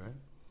everybody, right?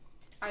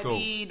 I So,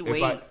 need if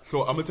weight.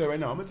 so I'm gonna tell you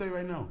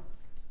right now.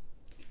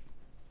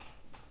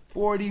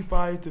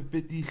 45 to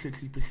 50,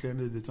 60%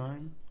 of the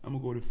time, I'm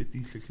gonna go to 50,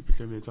 60%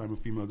 of the time a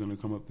female gonna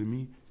come up to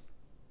me.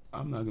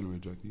 I'm not gonna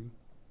reject you.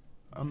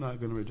 I'm not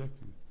gonna reject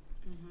you.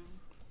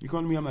 You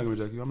come to me, I'm not gonna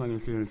reject you. I'm not gonna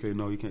sit here and say,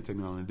 no, you can't take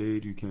me on a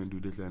date, you can't do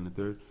this, that, and the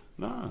third.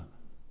 Nah.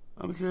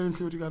 I'm gonna sit here and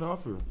see what you got to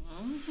offer.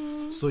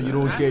 So you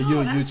don't care.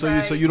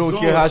 So you don't Zoe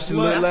care how she slut.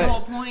 look That's the whole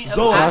like. point of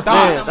Zoe asking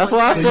thought. someone That's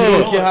what I to- So you said.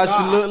 don't care how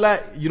she look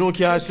like. You don't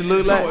care how she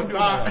look like.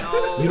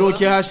 No. You don't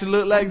care how she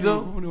look like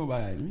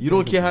though. You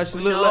don't care how she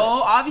look No, like.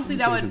 obviously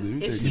that Let me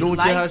would. tell If you she You don't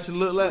care how likes she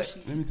look like.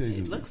 Let me tell you It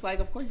something. looks like,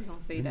 of course, he's gonna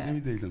say Let that.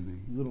 me tell you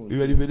something. You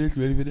ready for this?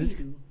 You ready for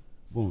this?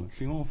 Boom.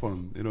 She on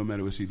from. It don't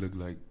matter what she look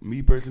like.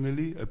 Me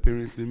personally,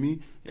 appearance to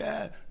me,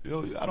 yeah.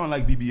 Yo, I don't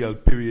like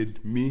BBL. Period.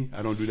 Me,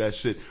 I don't do that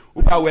shit.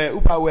 Upa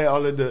wear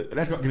all of the.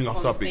 That's not getting off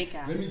All the topic. fake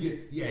ass. Let me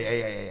get.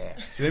 Yeah.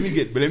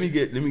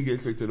 Let me get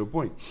straight to the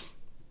point.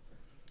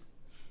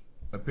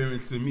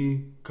 Appearance to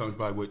me comes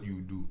by what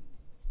you do.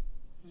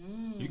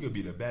 You could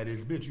be the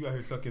baddest bitch. You out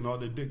here sucking all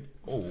the dick.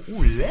 Oh,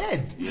 ooh,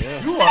 lad.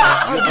 Yeah. You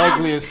are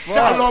ugly as fuck.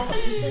 Shallow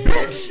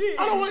bitch.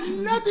 I don't want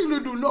nothing to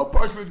do. No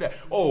parts with that.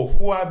 Oh,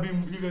 who I be?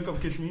 You gonna come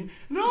kiss me?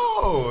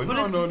 No.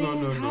 But No. the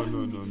thing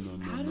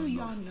is, how do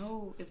y'all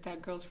know if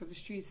that girl's for the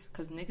streets?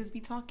 Because niggas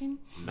be talking.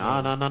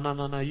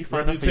 No. You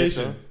find out for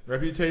yourself.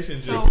 Reputation.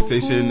 So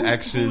Reputation, who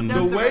action.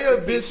 does The way a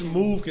bitch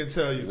move can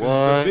tell you. 'Cause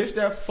What? the bitch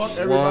that fuck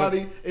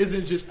everybody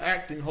isn't just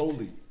acting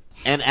holy.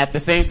 And at the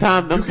same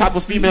time, them You type can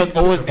of see females each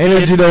always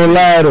Energy being, don't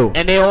lie though.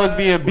 and they always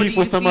be in What do beef you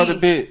with some see? other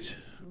bitch.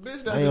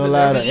 Bitch I ain't gonna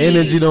lie though.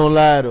 Energy don't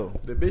lie though.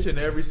 The bitch in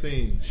every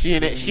scene. She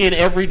in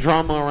every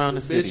drama around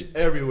the Bitch city.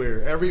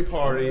 everywhere. Every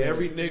party.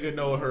 Every nigga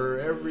know her.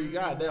 Every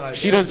goddamn. Like,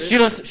 She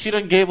that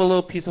done gave a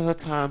little piece of her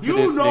time to You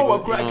this know nigga.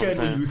 a crackhead you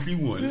know when you what see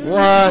one. I'm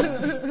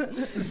saying?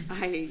 What? I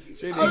hate you.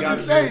 She ain't I'm gotta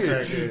just be a saying.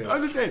 crackhead.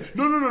 I'm just saying.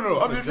 No.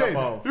 I'm just jump saying.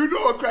 off. You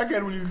know a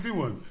crackhead when you see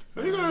one.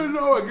 So you're gonna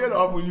know a get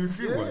off when you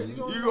see one. you You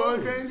know gonna what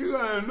I'm know. saying? You're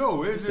gonna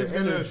know. It's just the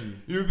gonna. energy.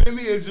 You feel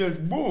me? It's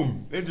just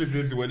boom. It just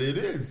is what it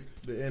is.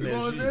 The You know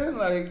what I'm energy. saying?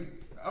 Like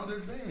I'm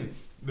just saying.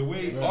 The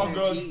way all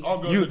girls are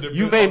You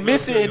different. may all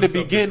miss girls it in the do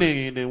something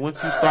beginning, and then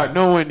once you start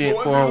knowing it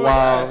But for once a you know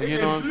while, that, it you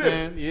can know what I'm slip.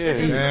 saying? Yeah. Go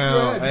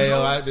Damn. ahead, Hey, you yo,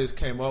 know? I just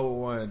came up with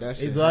one. That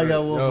shit. Hey, so I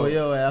got hurt. one Yo, for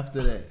yo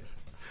after that.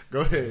 Go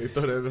ahead.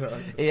 Throw that out.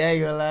 Hey, I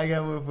ain't gonna lie, I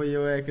got one for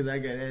your ass because I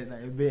got that.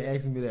 Like, a bitch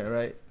asked me that,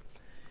 right?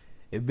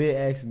 A bitch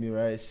asked me,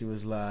 right? She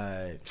was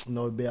like,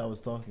 no, a bitch I was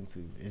talking to.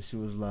 And she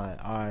was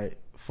like, all right,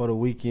 for the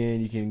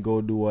weekend, you can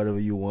go do whatever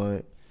you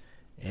want.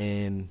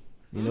 And,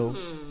 you know,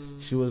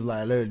 she was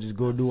like, look, just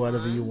go do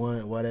whatever you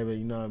want, whatever,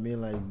 you know what I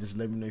mean? Like, just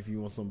let me know if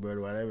you want some bread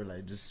or whatever.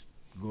 Like, just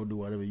go do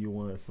whatever you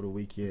want for the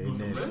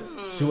weekend. And then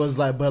she was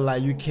like, but,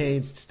 like, you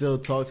can't still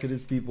talk to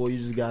these people. You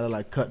just gotta,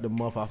 like, cut them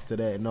off after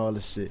that and all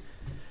this shit.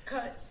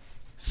 Cut.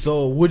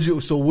 So would you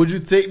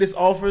take this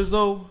offer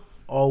though,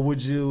 or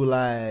would you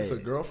like? It's a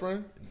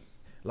girlfriend.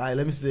 Like,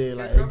 let me say, Your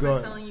like, a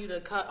girlfriend's girl. telling you to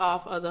cut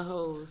off other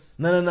hoes.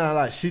 No.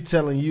 Like, she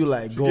telling you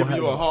like go. Giving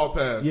you a hall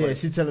pass. Yeah, Like,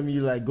 she telling me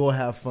like go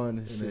have fun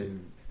and shit,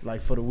 then-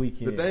 like for the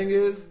weekend. the thing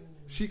is,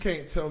 she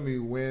can't tell me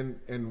when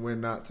and when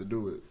not to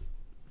do it.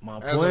 My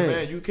As point. a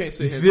man, you can't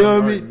sit You here and feel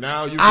tell me? her,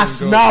 now you I can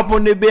snap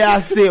on the bed. I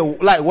said,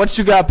 like, what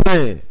you got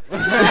planned?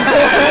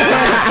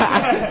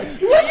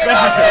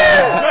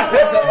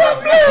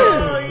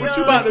 What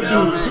you about to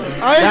do?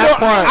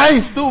 I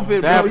ain't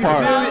stupid, That bro. You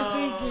part. feel me?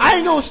 I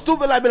ain't gonna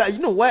stupid like be like, you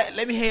know what?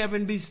 Let me hang up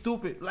and be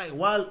stupid. Like,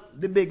 while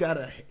the big got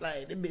the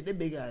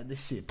big got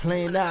this shit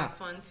planned Wanna out. have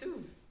fun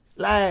too.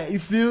 Like, you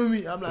feel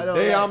me? I'm like, The oh,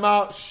 day like, I'm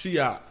out, she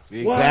out.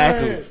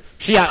 Exactly. What?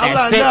 She out I'm that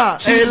like, set. nah,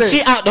 hey, look.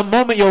 She out the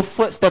moment your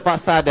foot step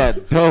outside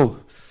that door.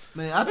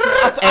 Man, I Hey, told he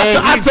her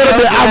that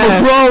just I'm a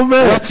said, grown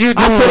man. what you I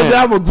told her doing?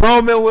 that I'm a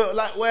grown man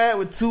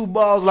with two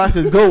balls like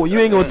a goat. You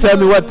ain't gonna tell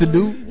me what to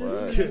do.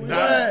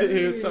 Now sit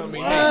here telling me,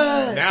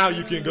 hey, now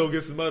you can go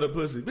get some other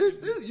pussy.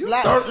 Bitch, you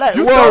Like, 30, like,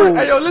 you whoa. 30.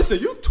 Hey, yo, listen,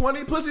 you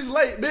 20 pussies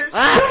late, bitch.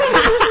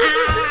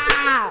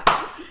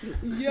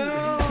 Yo.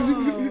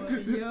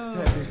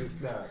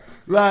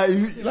 Like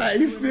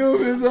you feel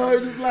me? So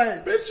just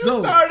like, Bitch, you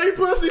so, 30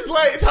 pussies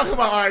late. Talking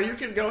about, all right, you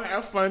can go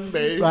have fun,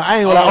 babe. like, I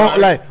ain't gonna All right.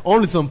 like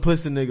only some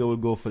pussy nigga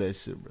would go for that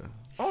shit, bro.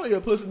 Only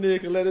a pussy nigga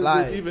can let his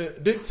Like- bitch even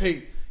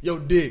dictate your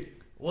dick.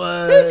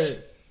 What? Bitch.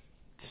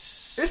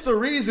 It's the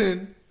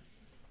reason.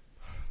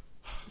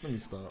 Let me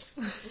stop.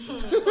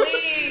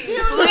 Please.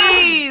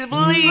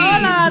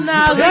 Hold on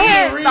now. It's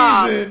Please the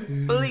stop.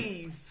 reason.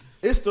 Please.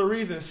 It's the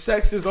reason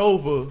sex is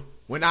over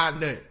when I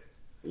nut.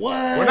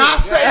 What? When I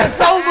say it's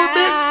over,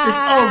 bitch, it's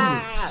over.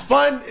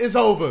 Fun is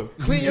over.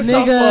 Clean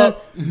yourself Nigga. up.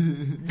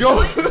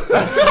 Go.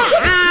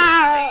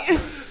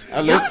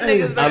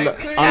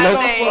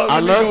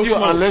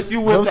 Unless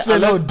you Don't with say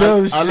no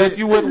dumb unless shit.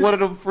 you with one of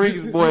them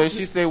freaks, boy, and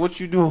she say, "What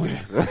you doing?"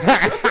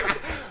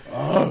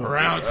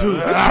 Round two.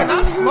 Can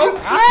I smoke?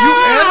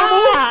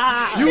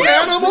 You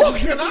animal?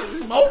 Can I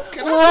smoke?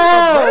 Can I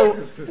Whoa!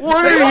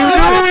 What are you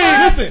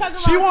doing? Listen,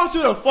 she wants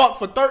you to fuck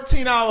for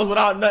 13 hours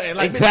without nothing.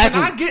 Like,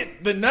 Exactly. bitch, can I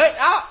get the nut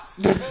out?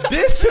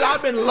 This shit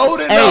I've been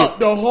loading Hey. up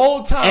the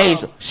whole time. Hey,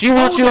 she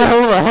wants you to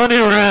hold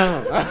 100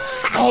 rounds.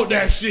 Hold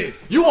that shit.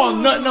 You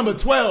on nut number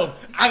 12.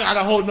 I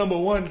gotta hold number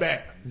 1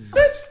 back.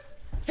 Bitch,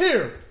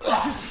 here.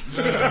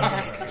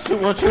 She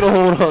wants you to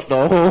hold up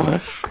the whole.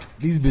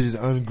 These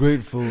bitches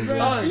ungrateful, bro.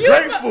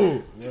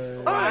 Ungrateful.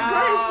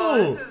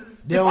 Ungrateful.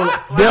 They on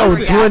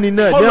Listen, 20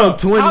 nuts. hold They on up.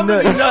 20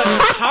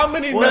 nuts. How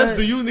many nuts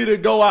do you need to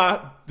go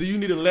out do you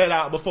need to let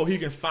out before he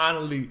can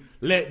finally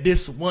let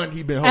this one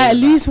he been holding At out?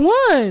 least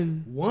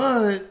one.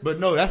 One. But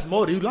no, that's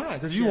more than you lying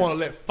because you want to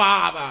let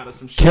 5 out of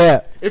some shit.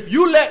 Cap. If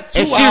you let 2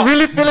 If she out,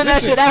 really feeling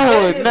that shit, that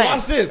hoe is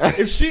watch this.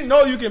 If she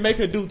know you can make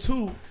her do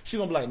 2, she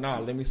gonna be like, nah,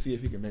 let me see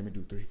if he can make me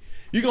do 3.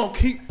 You gonna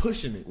keep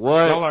pushing it.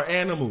 What? Y'all are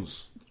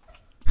animals.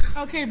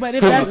 Okay, but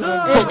if that's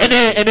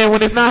And then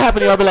when it's not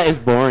happening, I'll be like, it's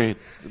boring.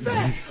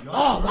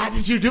 Oh, why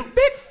did you do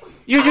it?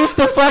 You used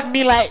to fuck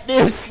me like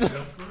this.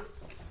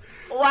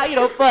 Why you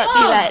don't fuck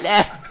me like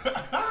that?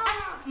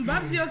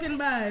 Babsy can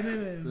buy,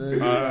 baby.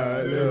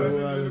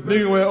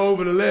 Nigga went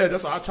over the ledge.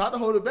 That's why I tried to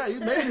hold it back. You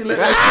made me let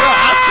that shit out. I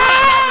tried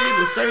not to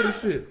even say the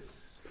shit.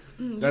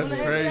 That's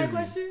That crazy.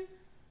 question?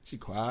 She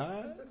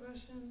quiet. What's the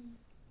question?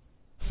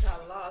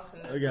 Got lost in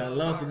this. I got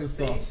lost in the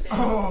sauce.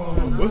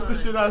 conversation. What's the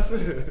shit I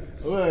said?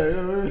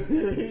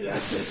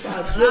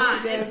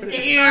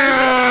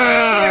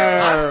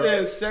 I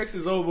said sex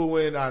is over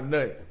when I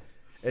nut.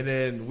 And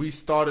then we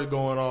started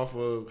going off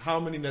of how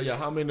many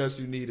nuts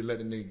you need to let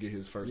the nigga get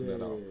his first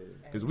nut out.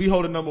 Because we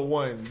holding number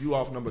 1, you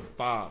off number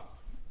 5.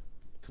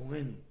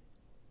 20.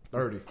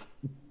 30.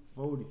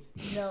 40.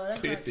 No,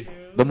 that's 50. not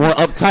true. The more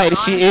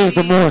uptight she is,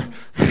 the more.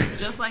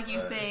 Just like you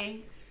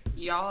say,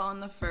 y'all on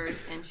the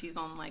first, and she's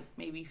on like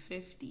maybe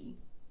 50.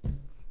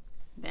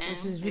 Then Which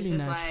is it's really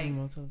just not like, true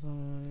most of the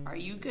time. are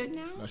you good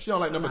now? Now, she on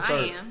like number I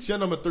 30. am. She on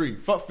number 3.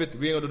 Fuck 50.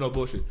 We ain't gonna do no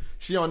bullshit.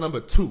 She on number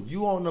 2.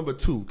 You on number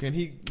 2. Can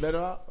he let her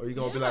out? Or you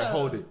gonna be like,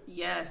 hold it?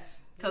 Yes.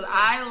 Because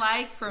I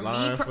like, for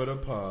Line me, for the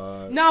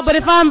pod. No, but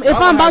if I'm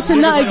about to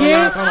nut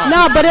again, I got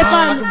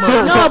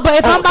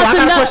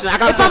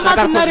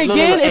to nut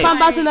again, if I'm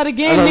about to nut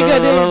again, nigga,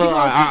 then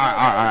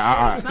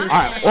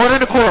Alright. Order in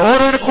the court.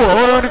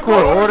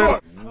 I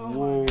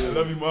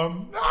love you,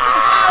 mom.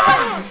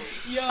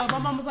 yo, my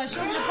mom was like,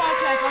 show me the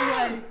podcast. I'm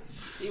like,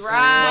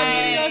 right. what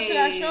video should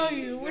I show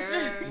you? Which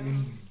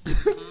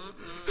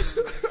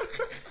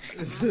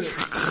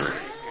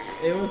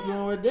Hey, what's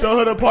wrong with that? Show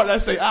her the part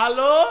that say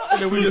 "Hello,"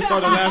 and then we just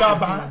started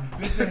laughing.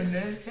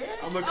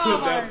 I'm gonna clip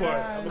that part.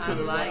 I'm gonna I clip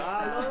it. like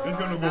that. It's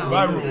gonna go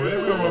viral.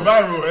 It's gonna go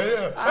viral.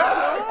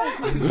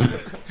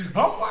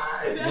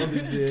 Yeah. Let me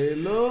say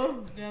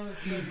hello. that was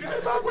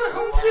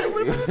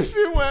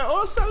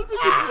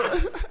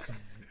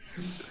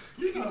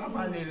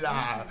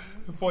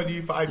funny.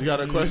 You got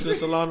a question,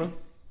 Solana?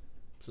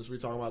 Since we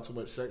talking about too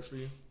much sex for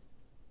you.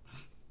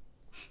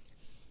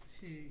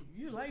 Shit,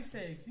 you like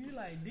sex, you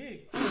like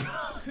dick.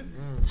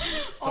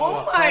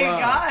 Oh my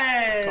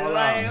God. Call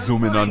Like, out.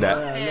 Zoom in on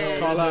that.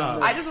 Call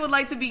out. I just would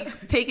like to be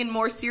taken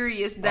more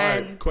serious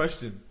than Alright,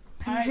 question.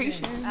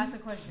 penetration. All right, then. Ask a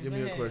question. Give Go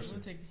me a ahead. question.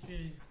 We'll take it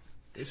serious.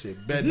 This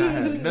shit better not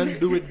have nothing to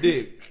do with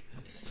dick.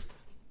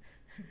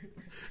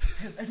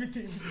 Has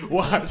everything.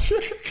 Watch.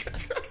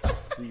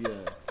 See,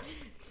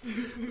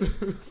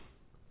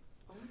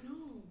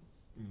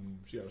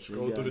 She gotta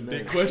scroll got through the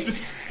dick nothing. questions.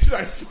 She's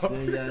like, fuck. she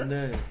ain't got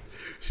nothing.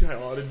 She had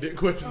all the dick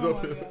questions Oh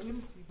up my here. God, let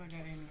me see if I got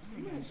any. I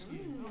ain't got shit. I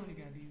only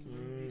got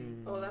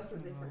these. Oh, that's a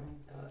different.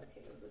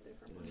 Okay, that's a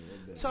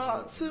different one.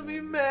 Talk to me,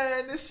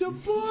 man. It's your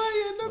boy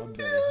in the My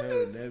back hurt.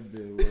 building. That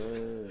bitch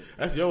was.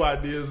 That's your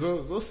idea.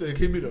 So say,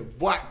 give me the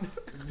what?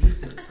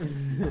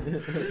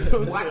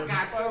 What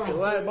gato?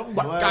 I'm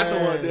gato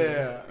on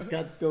there.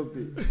 Got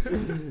copy.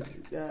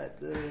 Got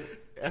the.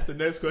 That's the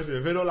next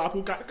question. Velo la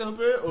pou kat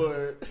kampe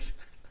or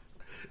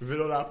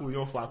velo la pou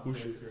yon fa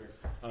couche?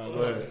 Go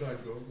ahead.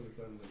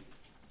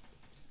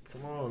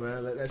 Come on,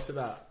 man. Let that shit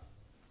out.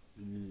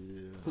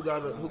 Yeah. Who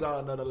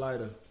got another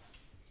lighter?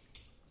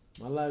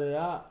 My lighter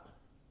out.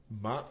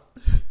 Ma.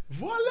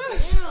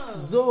 Voilà.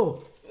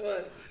 Zo.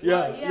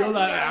 Yeah, your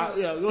lighter out.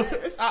 Yeah,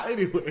 it's out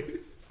anyway.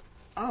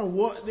 I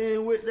walked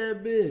in with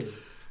that bitch.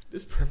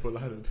 This purple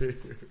lighter big.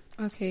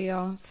 Okay,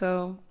 y'all.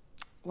 So,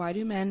 why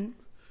do men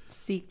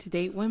seek to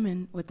date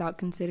women without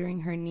considering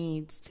her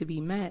needs to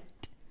be met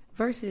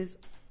versus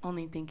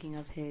only thinking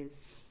of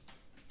his?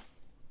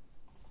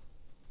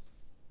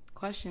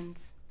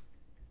 Questions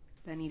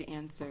that need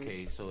answers.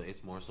 Okay, so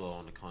it's more so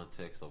on the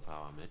context of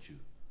how I met you.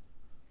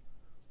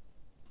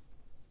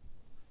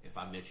 If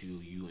I met you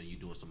and you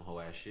doing some hoe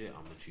ass shit,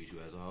 I'm gonna treat you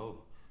as a hoe,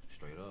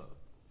 straight up.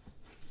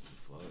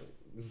 Fuck.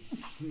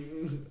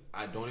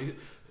 I don't even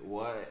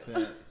what.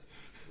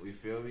 You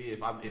feel me?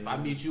 If I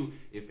meet you,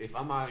 if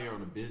I'm out here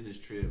on a business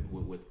trip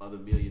with other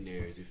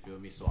millionaires, you feel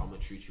me? So I'm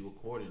gonna treat you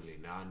accordingly.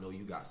 Now I know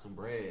you got some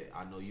bread.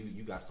 I know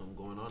you got something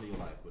going on in your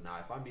life. But now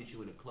if I meet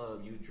you in a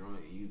club, you drunk,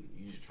 you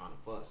just trying to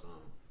fuck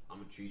something, I'm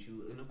gonna treat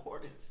you in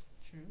accordance.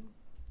 True.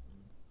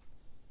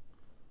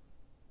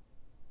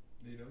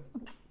 You know.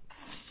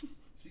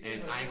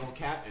 And I ain't gonna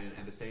cap, and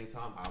at the same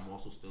time, I'm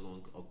also still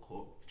gonna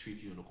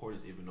treat you in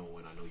accordance, even though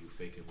when I know you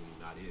faking when you're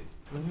not in.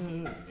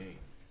 You ain't.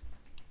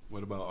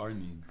 What about our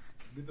needs?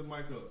 Get the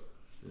mic up.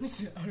 Yeah.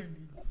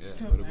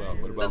 What about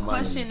The my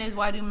question needs? is,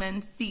 why do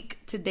men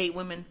seek to date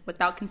women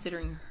without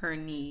considering her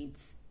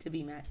needs to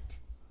be met?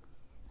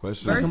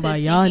 Question. Talking Versus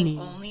about y'all thinking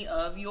needs. only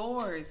of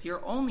yours.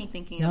 You're only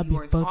thinking Y'all of be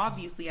yours. bugging.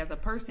 Obviously, as a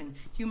person,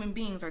 human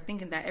beings are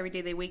thinking that every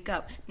day they wake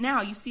up.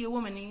 Now you see a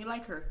woman and you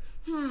like her.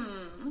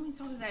 Let me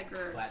talk to that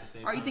girl. But at the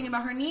same Are you time- thinking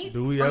about her needs?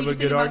 Do we or are ever you just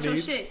get thinking our about your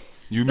needs? shit?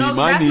 You No, meet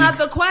my that's needs. not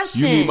the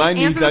question. You meet my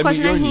needs, Answer the I meet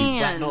question your at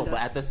needs. hand. No, but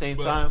at the same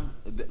time,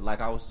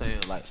 like I was saying,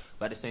 but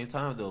at the same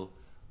time though,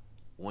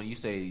 when you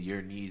say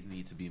your needs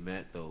need to be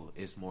met, though,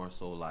 it's more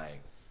so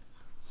like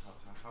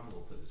how am I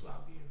gonna put this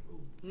without being rude?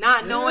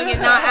 Not knowing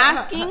and not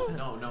asking.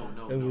 No.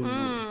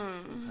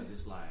 Because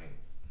it's like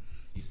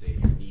you say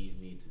your needs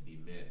need to be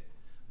met,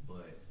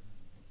 but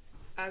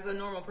As a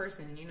normal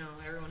person,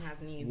 everyone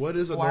has needs. What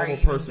is a Why are normal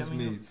you person's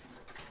jumping up? needs?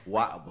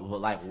 why? But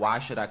like, why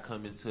should I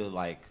come into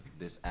like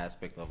this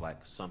aspect of like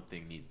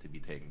something needs to be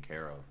taken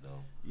care of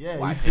though? Yeah,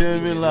 Why you can't feel we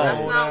me? just Like,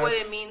 That's Own not ass. what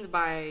it means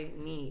by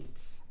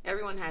needs.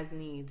 Everyone has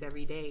needs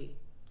every day.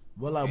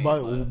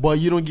 but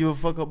you don't give a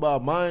fuck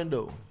about mine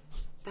though.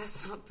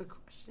 That's not the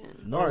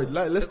question. All right,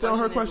 let's stay on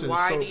her question.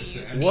 Why So, do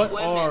you see what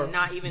women are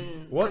not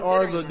even? what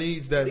are the considering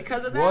needs us? that?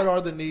 Because of that? What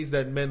are the needs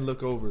that men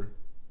look over?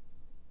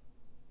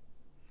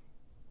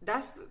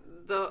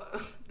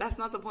 That's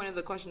not the point of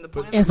the question. The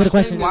point of Answer the the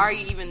question question. is why are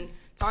you even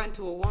talking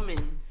to a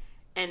woman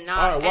and not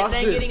All right, watch and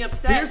then this. getting Here's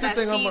upset the that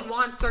thing she I'm-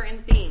 wants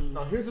certain things.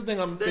 Now, here's the thing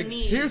I'm The thinking.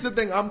 needs. Here's the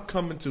thing I'm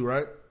coming to.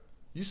 Right,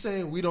 you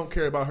saying we don't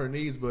care about her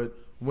needs, but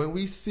when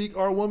we seek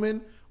our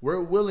woman,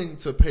 we're willing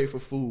to pay for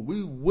food.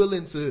 We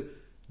willing to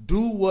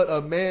do what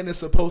a man is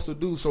supposed to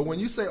do. So when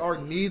you say our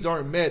needs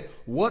aren't met,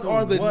 what So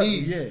are the what-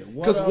 needs? yeah,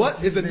 what Because else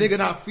what is a is nigga there?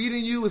 not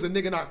feeding you? Is a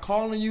nigga not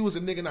calling you? Is a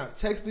nigga not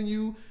texting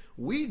you?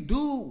 We do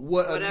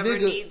what Whatever a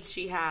nigga. needs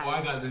she has. Oh,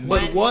 I got the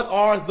But needs. what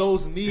are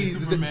those needs?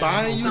 Is it Superman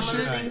buying you goes Some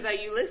of shit? the things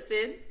that you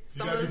listed.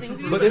 Some got of the the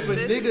things you But if a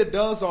listed. nigga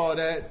does all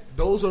that,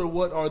 those are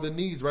what are the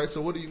needs, right?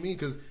 So what do you mean?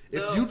 Because if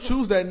So- you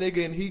choose that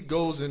nigga and he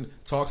goes and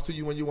talks to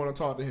you when you want to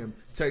talk to him,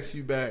 texts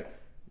you back,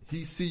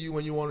 he see you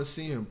when you want to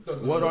see him.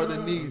 What are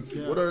the needs?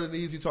 What are the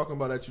needs you talking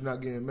about that you're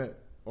not getting met,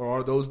 or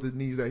are those the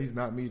needs that he's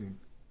not meeting?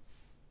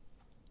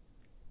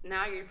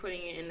 Now you're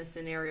putting it in the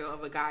scenario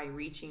of a guy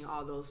reaching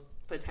all those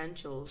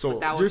potentials. So but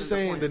that you're wasn't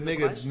saying point the of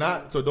nigga question.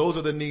 not. So those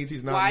are the needs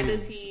he's not. Why meeting.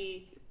 does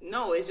he?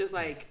 No, it's just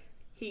like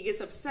he gets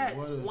upset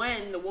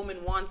when the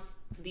woman wants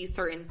these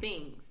certain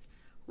things.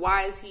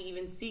 Why is he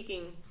even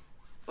seeking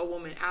a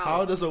woman out?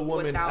 How does a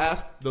woman without-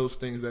 ask those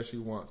things that she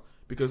wants?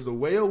 Because the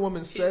way a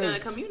woman She's says, gonna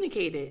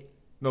communicate it.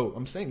 no,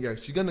 I'm saying, yeah,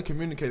 she's gonna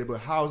communicate it,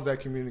 but how's that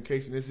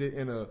communication? Is it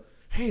in a,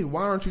 hey,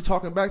 why aren't you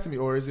talking back to me?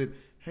 Or is it,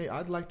 hey,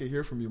 I'd like to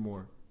hear from you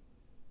more?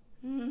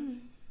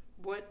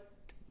 What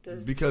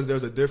does? Because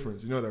there's a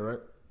difference. You know that, right?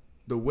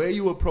 The way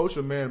you approach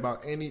a man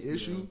about any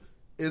issue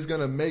is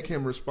gonna make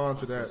him respond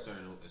to that.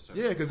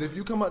 Yeah, because if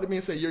you come up to me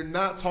and say, you're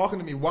not talking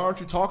to me, why aren't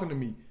you talking to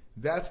me?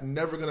 That's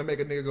never gonna make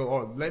a nigga go,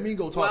 oh, let me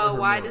go talk to her. Well,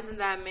 why more. doesn't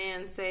that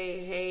man say,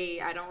 "Hey,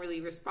 I don't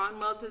really respond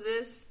well to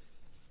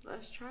this.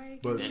 Let's try again."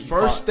 But Then you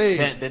first call-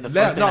 stage, then the first thing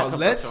that comes out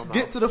let's your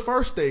get mouth. to the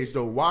first stage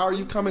though. Why are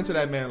you coming to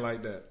that man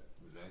like that?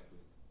 Exactly.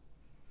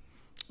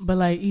 But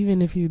like,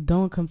 even if you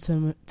don't come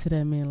to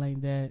that man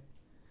like that,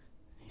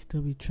 he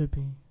still be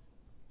tripping.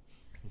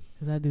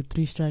 Cause I do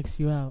 3 strikes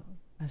you out.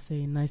 I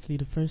say nicely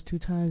the first 2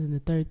 times, and the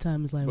third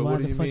time is like, But why what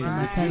do the you fuck mean? am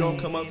I If you telling don't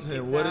you? come up to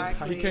him, what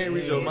is? He can't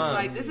read your It's mind.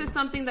 like this is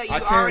something that you I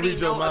can't already read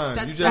your know mind.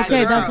 upsets You just that said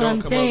Okay, you girl. that's what don't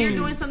I'm come up saying. to You're him.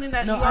 doing something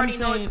that No, you already I'm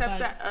know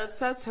saying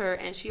upsets her,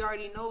 and she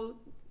already knows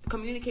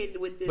communicated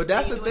with this. But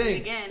that's and the you doing it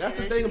thing. again, That's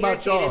and the then thing she's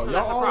about irritated, y'all. so Y'all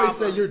that's a always say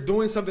problem. you're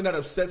doing something that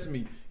upsets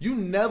me. You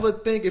never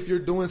think if you're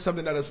doing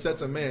something that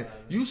upsets a man.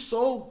 You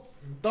so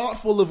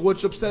thoughtful of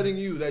what's upsetting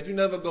you that you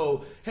never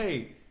go,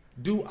 hey,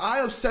 do I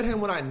upset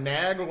him when I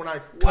nag or when I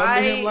come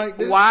to him like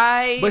this?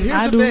 Why? But here's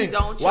I the do. thing.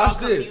 Don't y'all Watch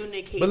this.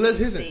 communicate But these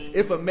listen, things?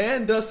 if a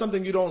man does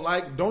something you don't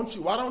like,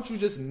 why don't you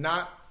just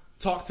not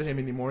talk to him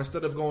anymore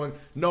instead of going,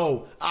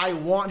 no, I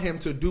want him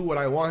to do what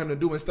I want him to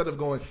do, instead of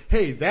going,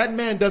 hey, that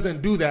man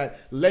doesn't do that,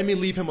 let me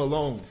leave him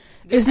alone.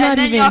 It's and not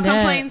then even y'all that.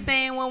 complain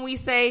saying when we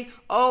say,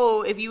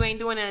 "Oh, if you ain't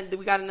doing it,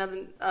 we got another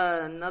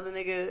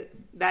nigga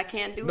that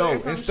can't do it." No, or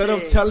some instead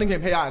shit. of telling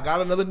him, hey, I got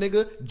another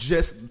nigga,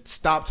 just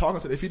stop talking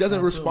to him. If he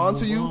doesn't respond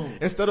to you,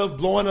 instead of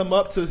blowing him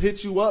up to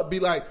hit you up, be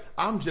like,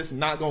 I'm just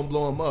not going to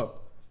blow him up.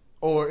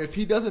 Or if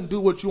he doesn't do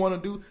what you want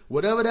to do,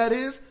 whatever that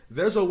is,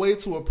 there's a way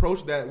to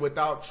approach that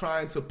without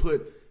trying to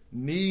put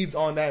needs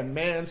on that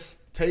man's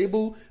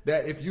table,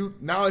 that if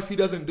he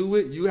doesn't do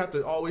it, you have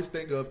to always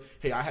think of,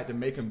 hey, I had to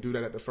make him do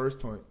that at the first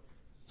point.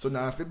 So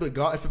now if it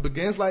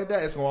begins like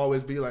that, it's going to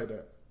always be like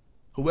that.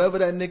 Whoever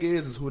that nigga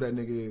is who that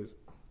nigga is.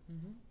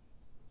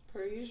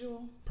 per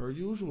usual. Per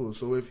usual.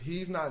 So if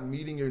he's not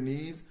meeting your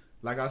needs,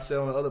 like I said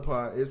on the other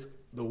part, it's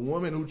the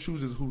woman who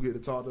chooses who get to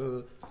talk to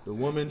her. The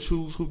woman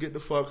choose who get to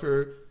fuck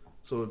her.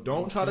 So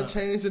don't try to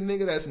change the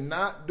nigga that's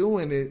not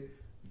doing it.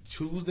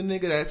 Choose the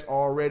nigga that's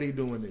already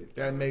doing it.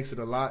 That makes it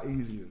a lot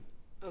easier.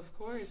 Of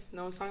course,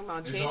 no one's talking about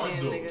It's changing hard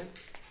a though. nigga.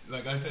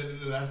 Like I said in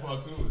the last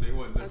part too, they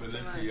want the That's too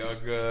much.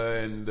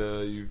 Balenciaga and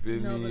you feel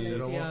No me?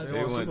 Balenciaga. They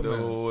want the Superman.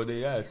 whole.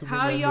 How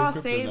Superman y'all no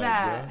say kryptonite,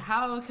 that? bruh.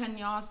 How can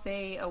y'all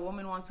say a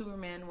woman wants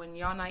Superman when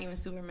y'all not even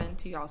Superman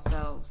to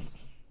yourselves?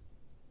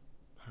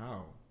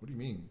 How? What do you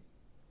mean?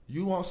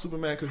 You want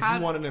Superman because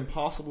you want an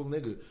impossible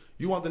nigga.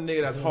 You want the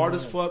nigga that's hard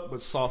as fuck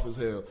but soft as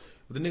hell.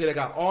 The nigga that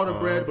got all the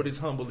bread but he's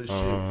humble as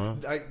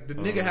shit. Like, the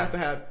nigga has to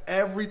have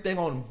everything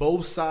on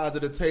both sides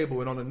of the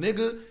table. And on the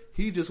nigga,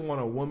 he just want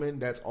a woman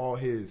that's all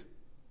his.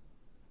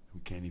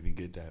 We can't even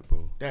get that,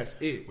 bro. That's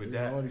it. With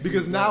that,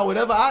 because now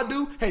whatever I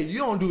do, hey, you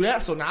don't do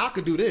that, so now I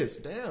could do this.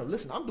 Damn,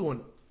 listen, I'm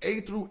doing A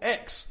through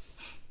X.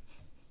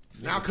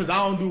 Now, because I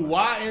don't do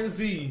Y and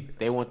Z.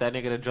 They want that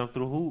nigga to jump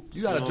through hoops.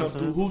 You got to jump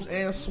through hoops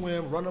and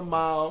swim, run a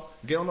mile,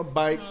 get on a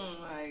bike. Oh,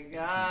 my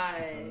God.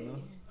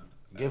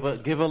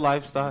 Give a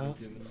lifestyle.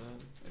 You know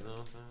what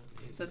I'm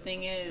saying? The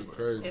thing is,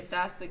 if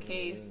that's the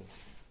case...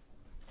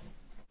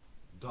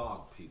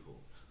 Dog people.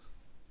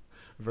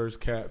 Versus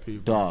cat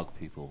people. Dog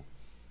people.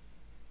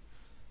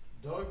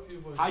 Dog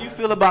people. How you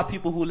feel about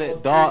people who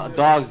let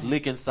dogs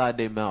lick inside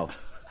their mouth?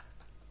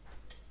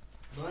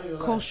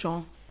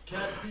 Cochon.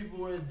 Cat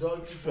people and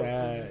dog people are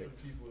two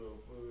different people,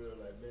 for real,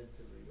 like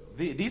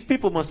mentally. These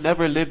people must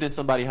never lived in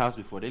somebody's house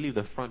before. They leave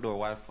the front door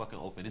wide fucking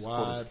open. It's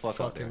cold as fuck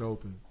out there.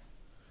 Open.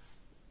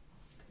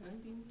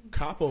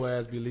 Capo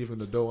ass be leaving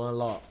the door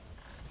unlocked.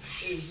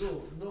 Hey,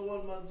 Zo, no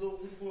one man, Zo,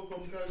 we go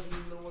come catch me,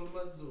 no one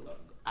man, Zo.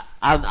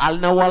 I'll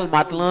know all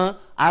Matlan.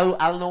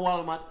 I'll know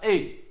all Mat.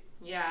 Hey.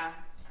 Yeah.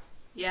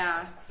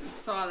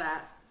 Saw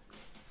that.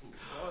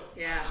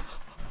 Yeah.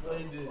 What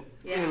he did?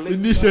 Yeah.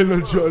 He said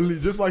no Jolly,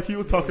 just like he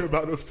was talking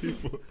about those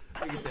people.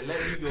 Nigga said, let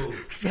me go.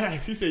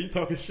 Facts. He said you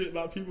talking shit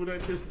about people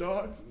that kiss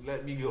dogs.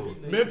 Let me go.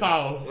 Men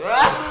power.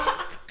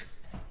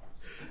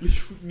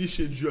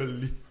 Nisha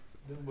Jolly.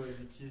 Them boys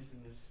be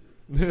kissing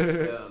and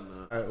shit. Hell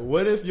no. Right,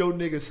 what if your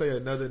nigga say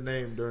another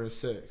name during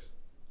sex?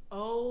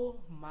 Oh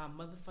my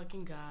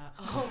motherfucking God.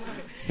 Oh my.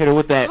 Hit her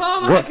with that.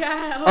 Oh my what?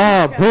 God. Oh my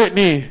God.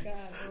 Brittany. Oh my God.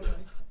 Oh my.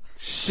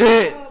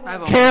 Shit.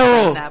 I've Carol.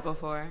 almost done that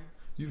before.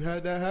 You've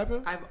had that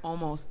happen? I've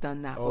almost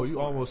done that Oh, before. you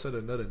almost said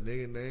another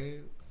nigga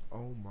name?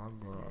 Oh my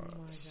God. Oh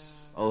my God.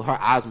 Oh, her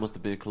eyes must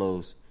have been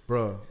closed.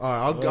 Bruh.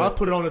 All right, I'll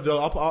put it on the door.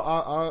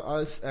 I'll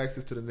ask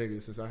this to the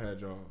niggas since I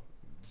had y'all.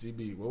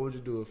 GB, what would you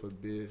do if a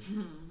bitch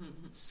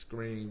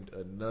screamed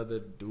another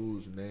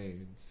dude's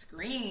name?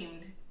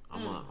 Screamed.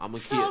 I'm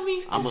Tell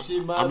me. gonna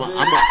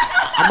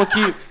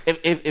keep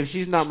if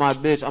she's not my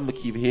bitch, I'm gonna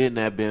keep hitting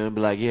that bitch and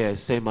be like, yeah,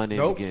 say my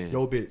name again.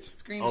 Yo bitch.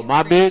 Screaming. Oh,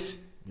 my bitch.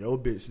 Yo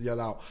bitch. Yell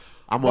out.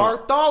 I'm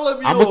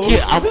Bartholomew. gonna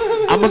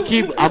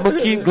keep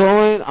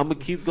going. I'm gonna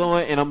keep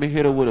going, and I'm gonna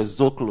hit her with a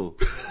Zocalo.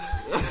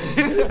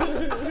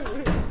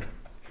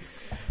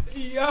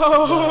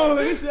 Yo,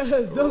 he said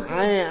Zocalo.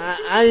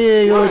 I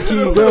ain't gonna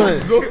keep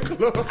going.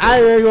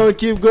 I ain't gonna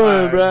keep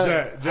going, Right, bro.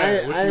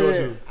 Jack, what you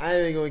gonna do? I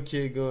ain't gonna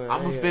keep going.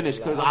 I'm gonna finish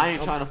because I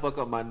ain't trying to fuck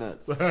up my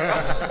nuts.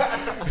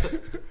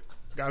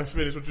 Gotta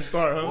finish what you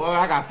start, huh? Well,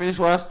 I gotta finish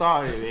where I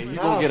started, and you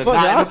Nah, gonna get a fuck it.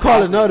 knot in I'll the call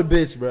process. another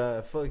bitch,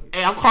 bro. Fuck it.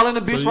 Hey, I'm calling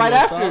the bitch you right gonna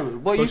after. stop?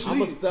 Boy, So you she-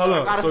 sleep. stop. Hold I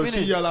up. gotta So finish.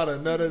 she yell out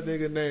another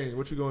nigga name.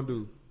 What you gonna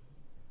do?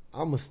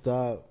 I'ma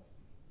stop.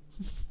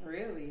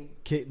 Really?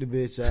 Kick the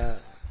bitch out.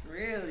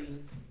 Really?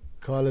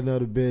 Call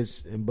another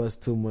bitch and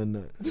bust two more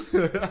nuts.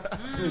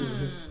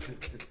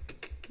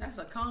 That's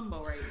a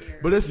combo right there.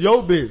 But it's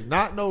yo bitch,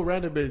 not no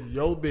random bitch.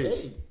 Yo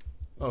bitch.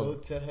 Oh. No,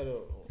 tell her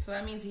to. So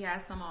that means he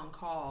has some on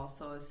call.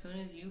 So as soon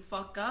as you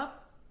fuck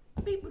up,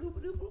 beep, boop,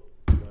 boop, boop.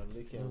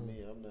 Look at me.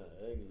 I'm not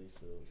ugly,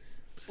 so.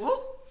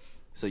 Oop.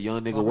 It's a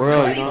young nigga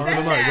world, you know. Talking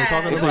to the mic. Go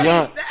talk to the It's a mic.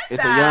 young, said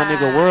it's a young nigga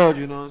that. world,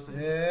 you know what I'm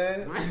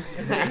saying?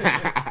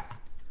 Yeah.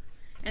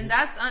 And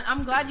that's,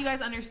 I'm glad you guys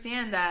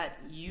understand that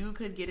you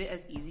could get it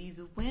as easy as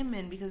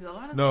women because a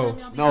lot of No. the time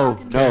y'all be No,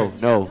 talking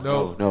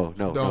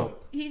no. Don't.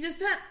 He just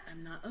said,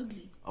 I'm not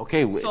ugly.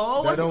 Okay, So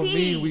That what's don't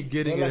tea? mean we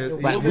getting But it like as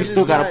the but easy. we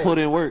still gotta put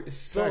in work.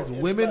 Guys,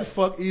 women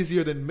fuck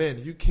easier than men.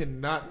 You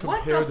cannot What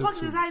compare the fuck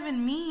two. does that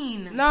even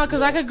mean? No,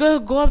 because I could go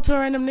up to a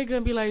random nigga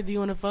and be like, do you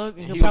want to fuck?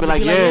 And he'll He could be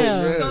probably like,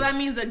 yeah. Yeah. So that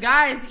means the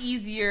guy is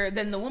easier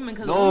than the woman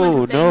because the No,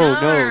 woman can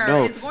say,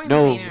 no. It's going to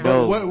be her.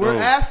 No. What we're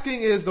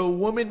asking is the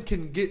woman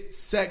can get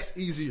sex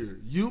easier.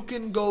 You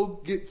can go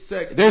get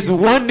sex. There's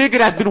easier. one nigga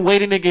that's been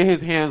waiting to get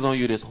his hands on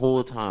you this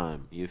whole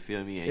time. You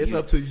feel me? And It's you,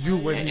 up to you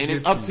when and he it's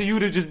gets up to you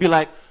to just be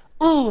like,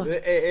 ooh,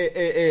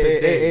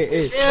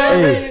 Hey.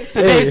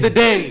 today's the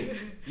day.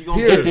 You gonna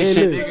Here, get this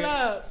hey, shit, look. Pull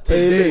nigga. up.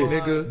 Today, look,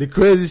 nigga. The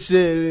crazy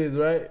shit is,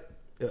 right?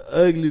 The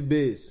ugly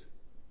bitch.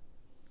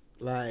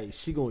 Like,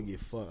 she gonna get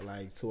fucked,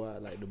 like,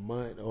 throughout, like, the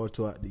month or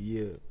throughout the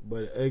year. But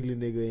an ugly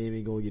nigga ain't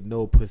even gonna get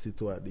no pussy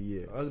throughout the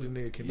year. Ugly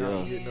nigga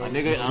cannot Yeah. get no. A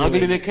nigga, ugly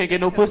nigga can't get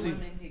no Because pussy.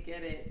 women can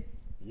get it.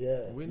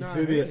 Yeah. We You not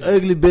feel me? hating. An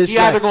ugly bitch. He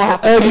either gonna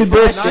have to ugly pay for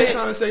bitch. that I ain't shit.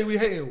 trying to say we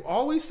hating.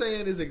 All we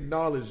saying is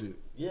acknowledge it.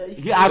 Yeah,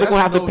 He either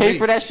gonna have to no pay hate.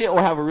 for that shit or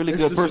have a really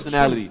It's good just the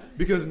personality. truth.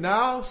 Because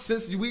now,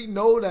 since we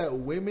know that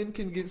women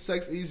can get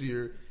sex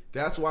easier,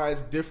 that's why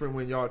it's different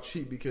when y'all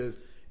cheat. Because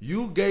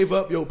you gave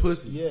up your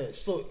pussy. Yeah,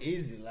 it's so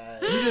easy.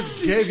 Like, You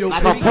just gave your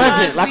Like a pussy.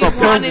 present, like we a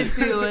wanted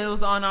present. to. It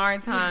was on our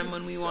time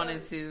when we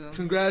wanted to.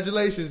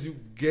 Congratulations, you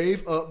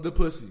gave up the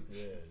pussy.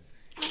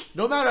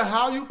 no matter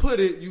how you put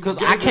it, you Because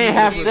gave I the can't nigga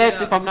have pussy.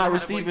 sex if I'm not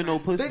receiving no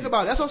pussy. Think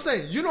about it. That's what I'm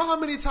saying. You know how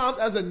many times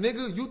as a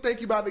nigga you think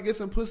you about to get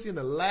some pussy in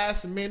the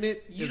last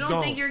minute? You it's don't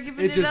gone. think you're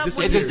giving it just up? It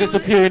disappears. just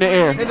disappear in the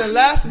air. In the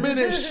last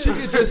minute, she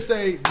could just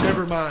say,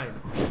 "Never mind."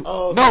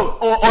 No,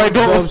 or it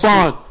don't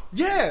respond.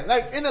 Yeah,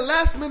 like in the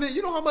last minute,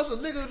 you know how much a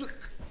nigga.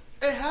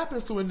 It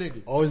happens to a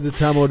nigga. Always the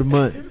time of the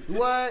month.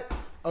 What?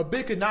 A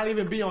bitch could not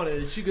even be on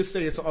it. She could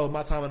say, "It's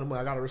my time of the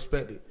month. I gotta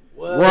respect it."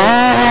 What?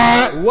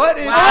 What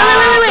is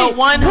The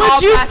one Would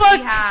hall you pass fuck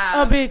we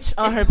have. a bitch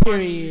on her if you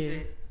wanna use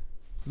period? it.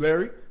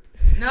 Larry?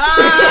 No.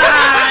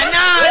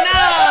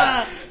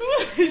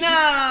 You know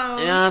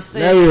what I'm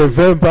saying? Now you're a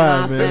vampire, You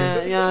know what I'm man.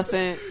 saying? You know what I'm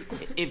saying?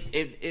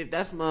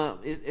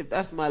 If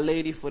that's my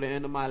lady for the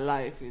end of my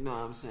life, you know what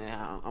I'm saying?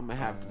 I'm gonna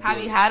have to.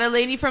 Have you had a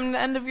lady from the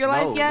end of your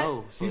life yet?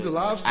 No. He's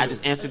alive still. I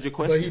just answered your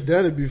But he question.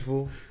 done it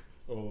before.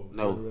 Oh,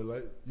 No. run a red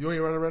light. You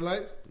ain't running red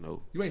lights?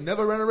 No, You ain't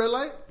never ran a red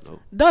light?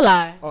 Don't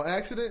lie. On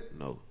accident?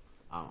 no.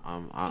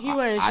 He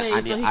wearing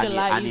shades so he can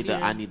lie easier.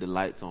 I need the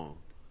lights on.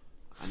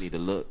 I need to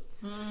look.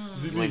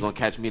 ZB, You ain't gonna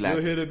catch me you'll like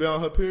hit it on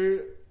her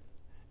period?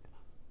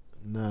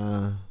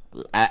 Nah.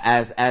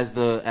 as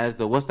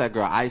the what's that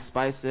girl Ice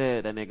Spice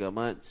said, that nigga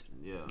Munch.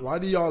 Yeah. Why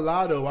do y'all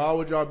lie though? Why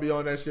would y'all be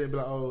on that shit and be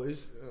like, oh,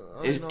 it's...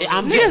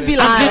 I'm Niggas be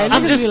lying.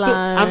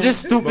 I'm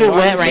just stupid But why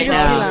wet you right niggas be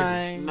now.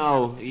 lying?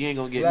 No, you ain't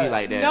gonna get me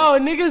like that. No,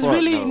 niggas Fuck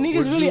really, no. niggas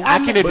Would really. you- I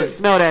can even But-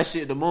 smell that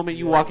shit the moment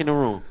you walk in the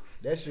room.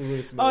 That shit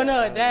really smell. Oh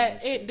no,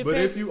 that it But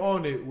depends. if you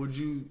own it, would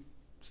you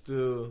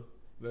still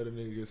let a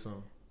nigga get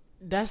some?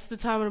 That's the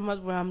time of the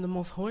month where I'm the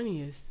most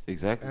horniest.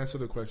 Exactly. Answer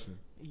the question.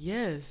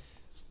 Yes.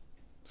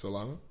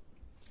 Solana?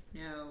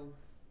 No.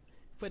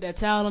 Put that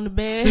towel on the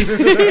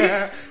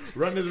bed.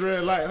 Run this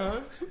red light,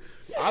 huh?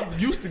 I'm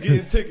used to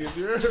getting tickets,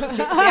 you heard? Yeah, do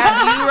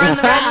you run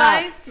the red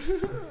lights?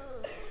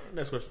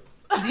 Next question.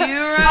 Do you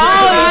run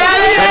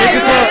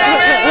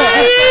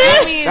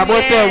That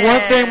boy said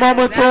one thing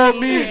mama told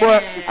me,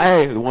 but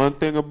hey, one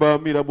thing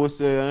about me, that boy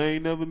said I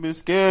ain't never been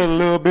scared of a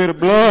little bit of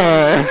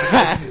blood.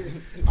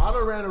 I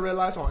done ran the red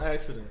lights on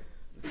accident.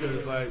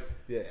 Because, like,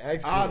 Yeah, I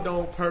accident.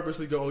 don't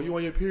purposely go, oh, you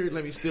on your period?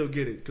 Let me still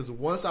get it. Because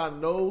once I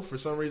know, for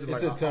some reason,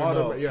 It's like, a turn I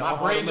off. yeah, My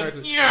I brain just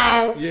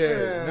automatically-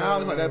 yeah. Now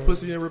it's like that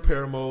pussy in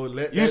repair mode.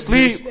 Let You that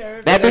sleep,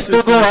 bitch- that bitch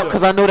still go up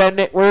because I know that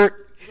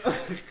network.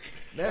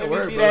 That me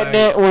work, see but that like,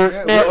 network.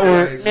 I let her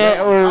rest.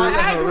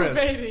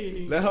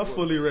 Aggravating. Let her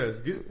fully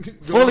rest. Go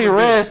Fully on the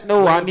rest. bench.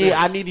 No, Go I on the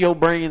bench. need your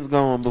brains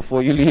going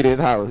before you leave this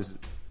house.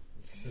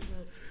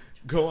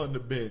 Go on the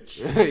bench.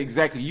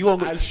 Exactly. You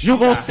gonna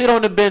Al-Shia. sit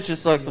on the bench and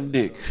suck some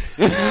dick.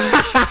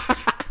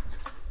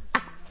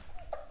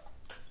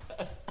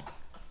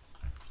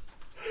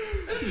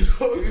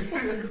 So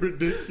fucking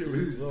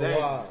ridiculous. Yo,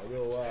 wow.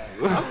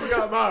 I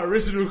forgot my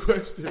original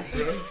question,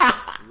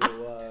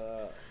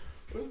 bro.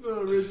 What's the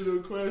original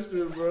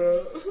question,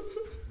 bro?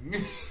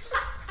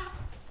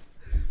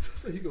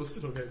 So you go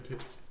sit on that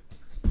bitch.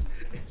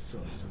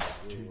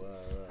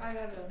 I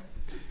gotta.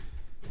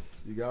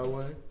 You got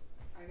one?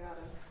 I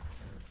gotta.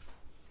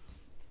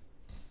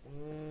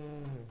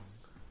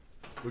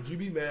 Would you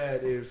be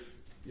mad if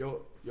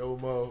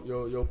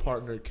your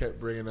partner kept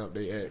bringing up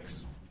their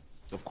ex?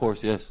 Of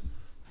course, yes.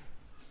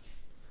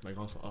 Like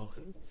also, oh,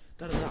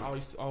 I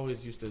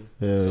always used to.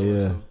 Yeah, so-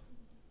 yeah. so.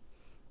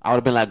 I would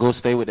have been like, go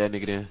stay with that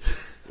nigga then.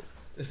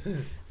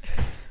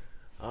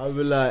 I'll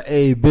be like,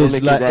 hey, Go bitch,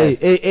 lick like, his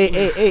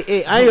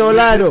hey, I ain't gonna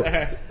lie though.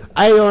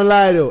 I ain't gonna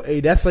lie though. Hey,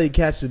 that's how you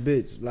catch a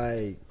bitch.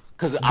 Like,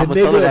 Cause the I'm gonna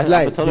tell her that.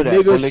 like, I'm tell the her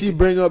that. Go nigga lick she it.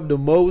 bring up the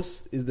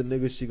most is the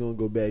nigga she gonna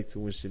go back to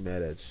when she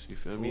mad at you. You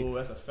feel me? Oh,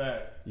 that's a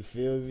fact. You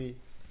feel me?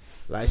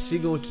 Like, she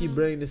gonna keep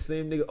bringing the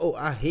same nigga. Oh,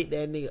 I hate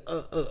that nigga.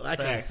 I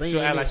can't Facts. stand She'll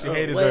that act like nigga. she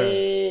hated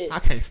Wait. I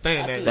can't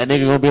stand that. That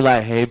nigga gonna be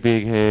like, hey,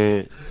 big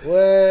head.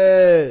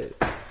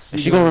 What? And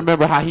she gonna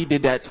remember how he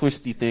did that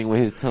twisty thing with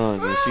his tongue,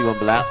 and she gonna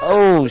be like,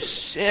 oh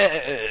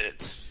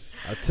shit.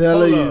 I tell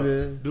Hold you, up.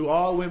 man. Do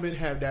all women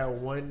have that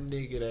one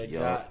nigga that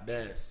Yup. got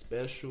that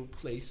special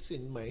place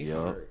in my Yup.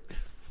 heart? Or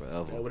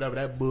Forever. whatever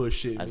that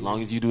bullshit As means.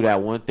 long as you do that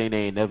one thing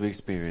they ain't never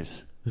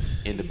experienced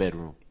in the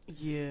bedroom.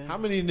 Yeah. How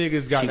many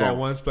niggas got She that gon-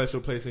 one special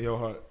place in your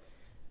heart?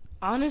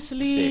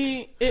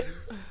 Honestly, it.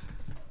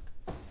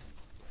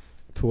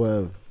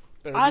 12.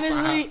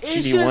 Honestly, it's She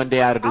need just, one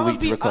day out of the I'ma week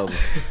to be- recover.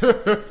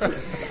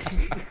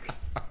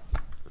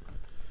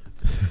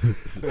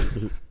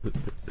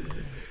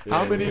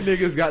 How many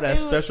niggas got that It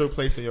was- special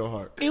place in your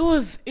heart? It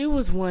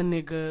was one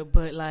nigga,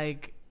 but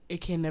like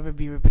it can never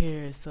be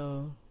repaired.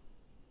 So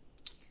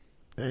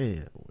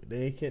Damn.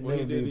 They can't What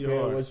he never did to be your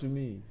repaired. heart? What you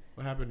mean?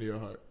 What happened to your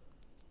heart?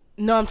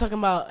 no, I'm talking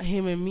about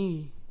him and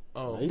me.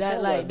 Oh, He That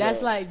talking like about that's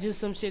that. like just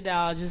some shit that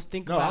I'll just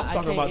think no, about. I'm I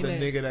talking can't about the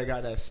in it. nigga that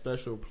got that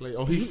special place.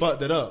 Oh, he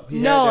fucked it up. He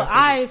had No, that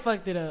special- I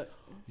fucked it up.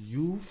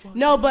 You fucked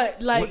No, it up?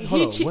 but like What-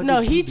 hold on, what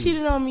did he you do?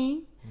 cheated on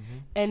me,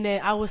 and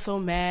then I was so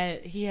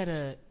mad. He had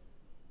a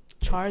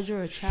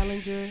Charger or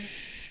Challenger,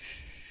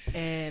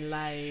 and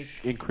like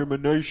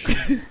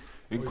Incrimination.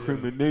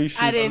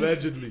 Incrimination. I didn't.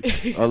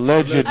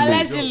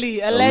 Allegedly.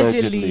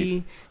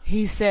 Allegedly.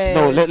 He said.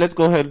 No, let's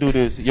go ahead and do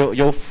this.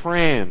 Your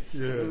friend.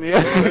 Yeah.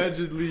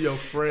 Allegedly your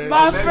friend.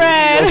 My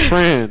friend. Your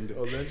friend.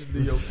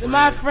 Allegedly your friend.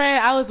 My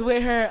friend. I was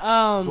with her.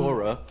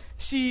 Dora.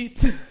 She.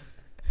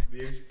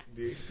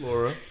 The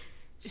Explorer.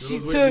 She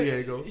was with took.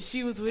 Diego.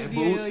 She was with And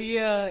Diego. Boots.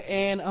 Yeah,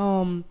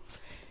 and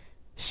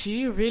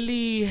she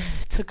really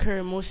took her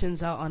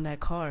emotions out on that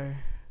car.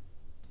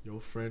 Your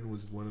friend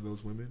was one of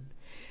those women?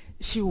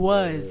 She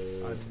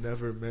was. I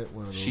never met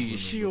one of those women.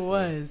 She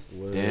was.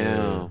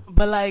 Damn.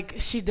 But like,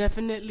 she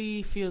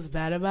definitely feels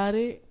bad about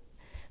it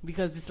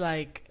because it's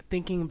like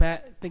thinking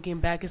back,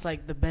 it's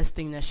like the best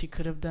thing that she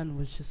could have done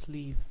was just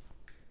leave.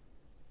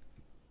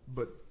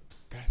 But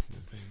that's the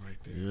thing right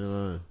there.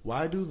 Yeah.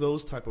 Why do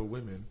those type of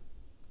women,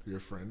 your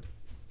friend,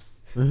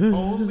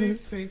 only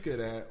think of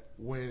that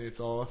when it's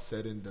all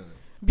said and done?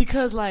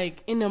 Because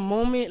like in the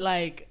moment,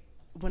 like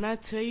when I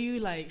tell you,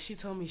 like she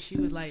told me she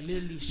was like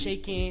literally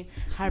shaking,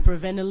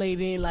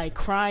 hyperventilating, like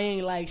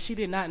crying, like she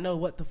did not know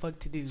what the fuck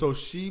to do. So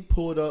she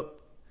pulled up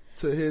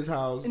to his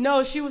house.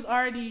 No, she was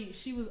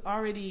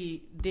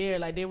already there.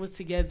 Like they was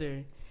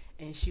together,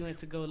 and she went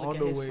to go look On at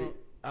the his way phone.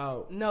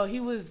 out. No, he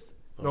was.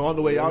 No, on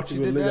the way out, she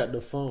did look that. at the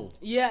phone.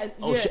 Yeah.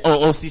 Oh, yeah.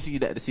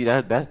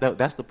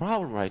 that's the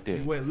problem right there.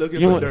 You went looking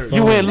You for went, dirt.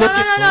 you went No,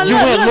 looking. no, You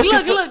look, went look,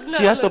 looking. look,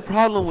 See, that's look. the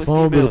problem with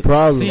Phone be the females.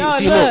 problem. See, No,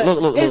 see,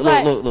 look, look. it's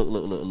like-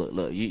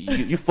 Look.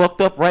 You fucked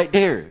up right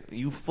there.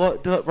 You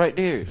fucked up right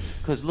there.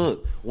 Cause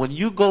look, when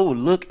you go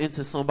look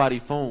into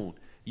somebody's phone,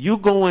 you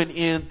going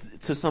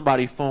into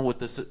somebody's phone with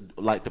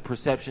the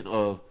perception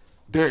of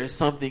there is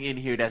something in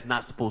here that's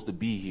not supposed to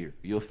be here.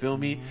 You feel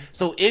me? Mm-hmm.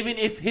 So even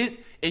if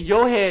in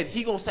your head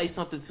he gonna say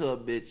something to a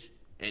bitch.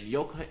 And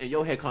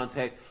your head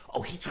context,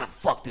 oh, he trying to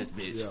fuck this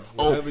bitch. Yeah,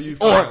 Oh, whatever you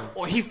find.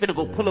 or he finna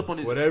go pull up on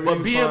this. Whatever But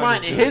you be in find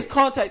mind, is in good. his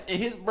context, in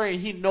his brain,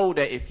 he know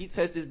that if he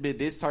texts this bitch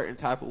this certain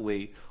type of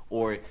way,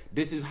 or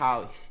this is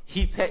how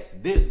he texts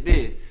this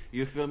bitch,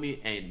 you feel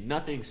me? And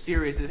nothing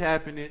serious is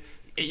happening.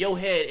 In your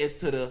head, it's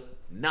to the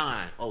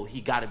 9. Oh, he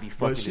gotta be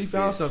fucking. But she this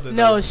found bitch. something.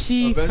 No, though.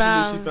 she Eventually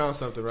found. she found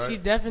something, right? She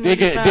definitely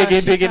found.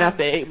 Digging found-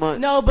 after 8 months.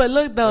 No, but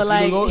look though, If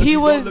like you go, he if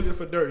you was. go looking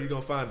for dirt, you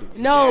gonna find it.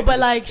 No, but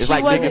like It's she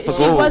like wasn't. digging for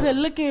She gold. wasn't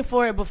looking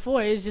for it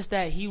before. It's just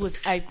that he was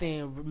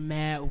acting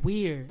mad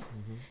weird.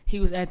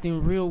 He was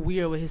acting real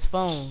weird with his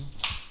phone.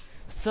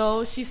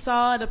 So she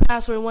saw the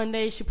password one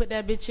day. She put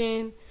that bitch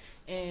in,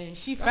 and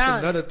she That's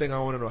found. another thing I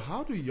want to know.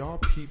 How do y'all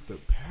peep the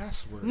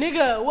password?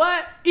 Nigga,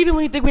 what? Even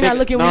when you think we're not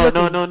looking, we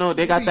looking. No.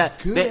 They got be that.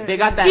 good They at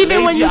got that. Even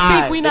lazy when you think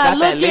eye. we They not got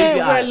that looking, lazy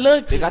we're eye.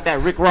 looking. They got that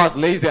Rick Ross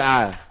lazy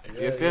eye.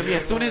 You feel me?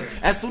 As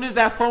soon as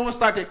that phone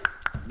started,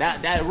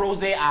 that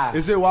rose eye.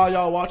 Is it while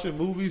y'all watching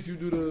movies you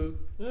do the?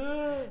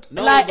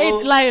 No, Like bro.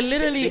 it, like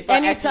literally They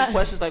start asking anytime.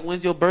 questions like,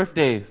 "When's your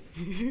birthday?"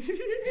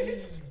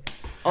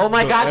 Oh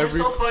my So God, every-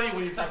 you're so funny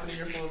when you're typing in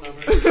your phone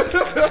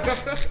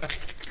number.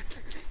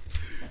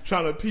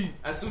 Trying to peep.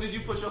 As soon as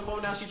you put your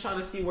phone down, she's trying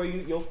to see where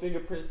your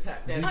fingerprints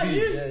tap that. Are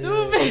you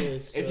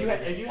stupid? If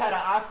you had an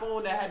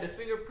iPhone that had the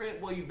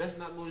fingerprint, boy, you best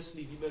not go to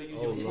sleep. You better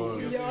use your phone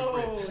for your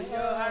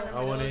fingerprint.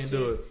 I want to even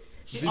do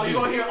it. All you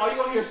gonna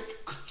hear?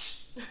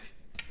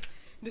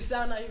 The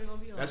sound not even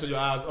gonna be on. That's when your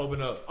eyes open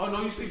up. Oh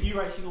no, you think you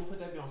right? She gonna put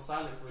that on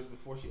silent first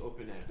before she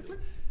open that. Bit.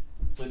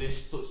 So then,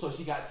 so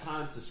she got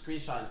time to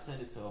screenshot and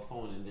send it to her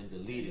phone and then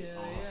delete it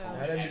on her phone.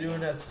 Now they be doing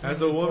that. Has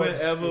a woman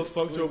ever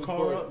fucked your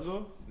car up,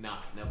 Zo? Nah,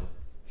 never.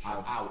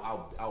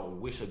 I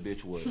wish a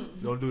bitch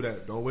would. Don't do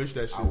that. Don't wish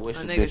that shit. I wish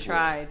A a nigga bitch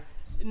tried.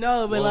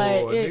 No, but Whoa,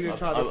 like a it, nigga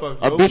tried to fuck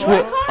A your bitch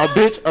car?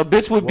 would a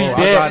bitch would be Whoa, I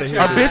dead. gotta hear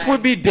A this. bitch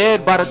would be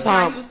dead by the He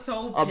time was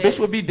so a bitch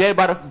would be pissed. dead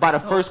by the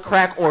So first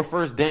crack or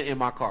first dent in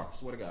my car.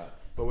 Swear to God.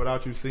 But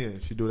without you seeing,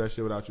 she do that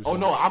shit without you seeing. Oh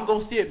no, I'm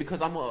gonna see it because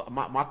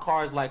my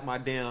car is like my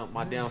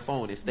damn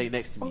phone. It stay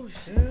next to me.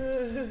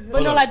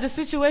 but no, like the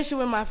situation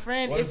with my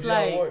friend, What it's if y'all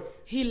like work?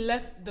 he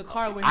left the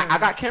car with her. I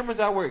got cameras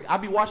at work. I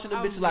be watching the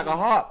bitch like a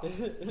hawk.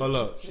 Hold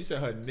up. She said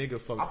her nigga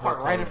fucked I her park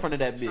car right in up. front of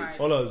that bitch. Tried.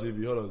 Hold up,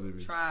 ZB. Hold up,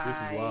 ZB. Tried. This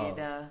is wild.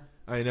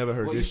 I ain't never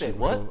heard What, this you shit said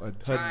what? before.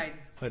 Tried.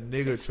 Her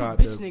nigga tried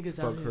bitch to niggas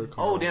out fuck here. her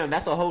car. Oh up. damn,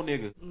 that's a whole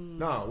nigga.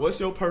 Nah, what's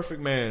your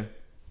perfect man?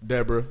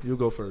 Deborah, you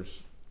go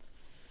first.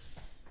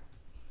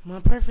 My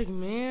perfect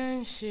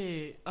man,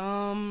 shit.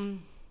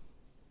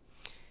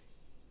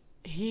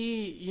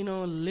 He,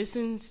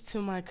 listens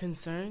to my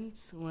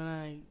concerns when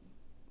I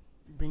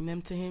bring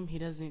them to him. He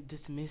doesn't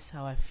dismiss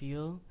how I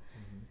feel.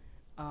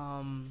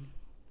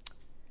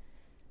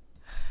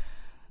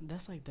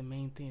 That's like the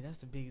main thing. That's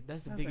the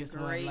biggest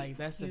one. great, Like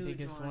that's the huge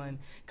biggest one. one.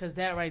 Cause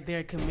that right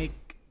there can make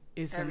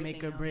it's a make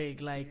Everything or else break.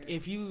 is Like weird.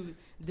 if you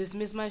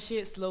dismiss my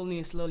shit slowly,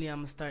 I'm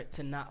gonna start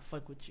to not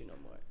fuck with you no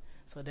more.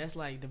 So that's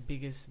like the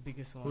biggest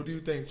one. Who do you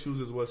think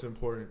chooses what's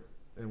important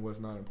and what's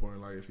not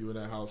important? Like if you in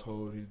that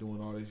household, he's doing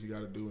all this you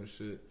got to do and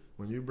shit.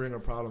 When you bring a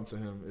problem to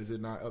him, is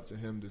it not up to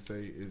him to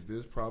say, is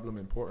this problem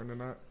important or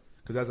not?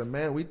 Because as a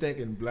man, we think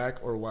in black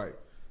or white.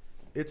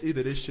 It's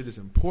either this shit is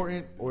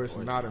important or it's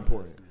not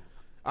important.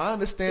 I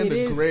understand It the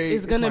is. grade.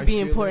 It's gonna my be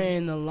feeling. important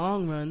in the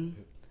long run,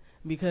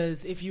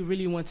 Because if you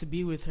really want to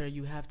be with her,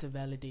 you have to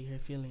validate her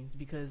feelings.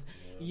 Because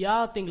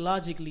y'all think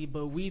logically,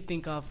 but we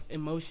think of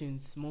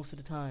emotions most of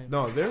the time.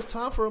 No, there's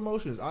time for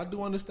emotions. I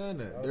do understand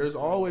that. There's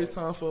always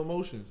time for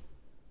emotions.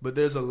 But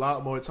there's a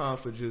lot more time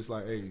for just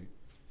like, hey,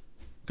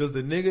 because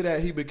the nigga that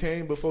he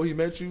became before he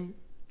met you,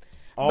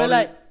 but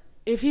like,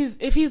 if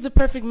he's the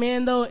perfect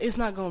man though, it's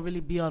not gonna really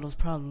be all those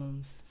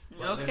problems.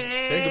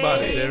 Okay. Think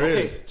about it. There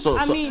is. So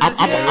I mean, I'm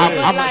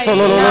like, so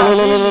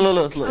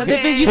look. Because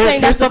if you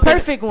saying that's the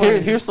perfect one,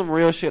 Here's some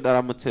real shit that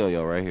I'm gonna tell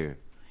y'all right here.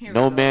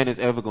 No man is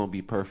ever gonna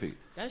be perfect.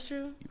 That's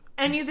true.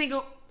 And you think,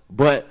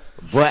 But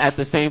at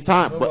the same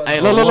time, but hey,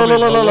 look,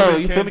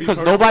 you feel me? Because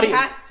it nobody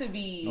has to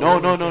be. No.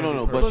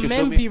 But you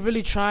men feel be me?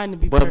 really trying to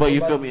be perfect. But you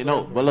feel me?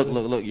 No. But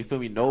look. You feel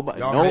me? Nobody.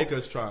 Y'all make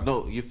us try.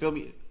 No, you feel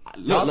me?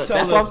 Y'all Look, tell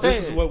that's us what I'm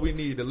saying. this is what we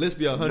need. The list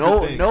be 100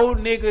 things. No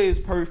nigga is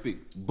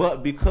perfect,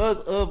 but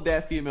because of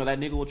that female, that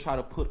nigga will try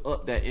to put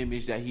up that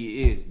image that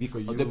he is,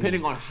 because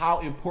depending on how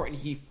important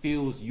he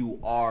feels you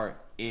are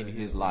in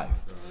his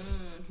life.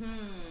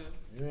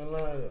 You ain't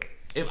lying.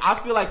 If I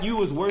feel like you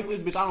was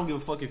worthless, bitch, I don't give a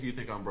fuck if you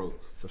think I'm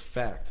broke. It's a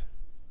fact.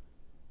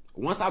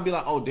 Once I be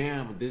like, oh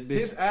damn, this bitch.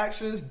 His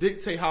actions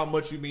dictate how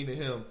much you mean to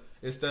him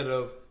instead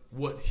of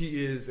what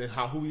he is and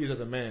who he is as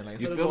a man. Like,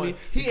 You instead of feel going, me?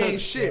 he Because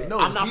ain't shit. No,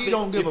 I'm not he fit-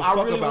 don't give if a I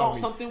fuck really about want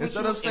me. something with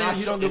Instead you, of and saying I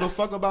he don't show- give a and I-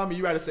 fuck about me,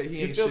 you rather say he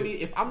You ain't feel shit. me?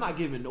 If I'm not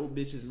giving no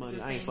bitches money,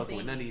 It's the I ain't same fucking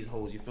with thing. none of these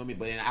hoes. You feel me?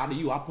 But then out of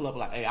you, I pull up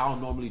like, hey, I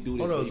don't normally do this.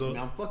 Hold on, But you feel Zo. me?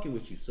 I'm fucking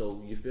with you,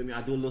 so you feel me?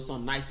 I do a little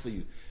something nice for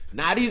you.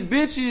 Now these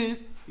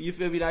bitches, you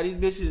feel me? Now these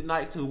bitches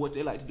like to what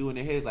they like to do in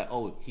their heads, like,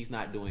 oh, he's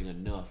not doing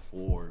enough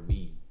for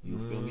me. You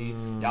feel me?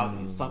 Y'all,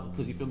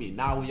 because you feel me?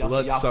 Now when y'all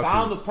say y'all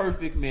found the Bloodsuckers.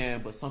 perfect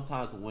man, but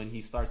sometimes when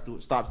he stops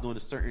doing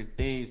certain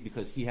things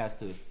because he has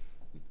to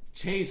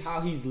change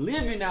how he's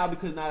living now,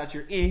 because now that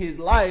you're in his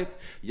life,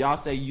 y'all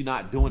say you're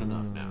not doing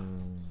enough now.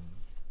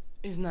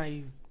 It's not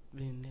even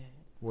that.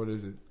 What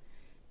is it?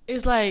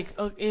 It's like,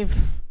 if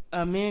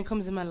a man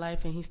comes in my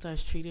life and he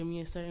starts treating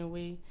me a certain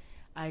way,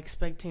 I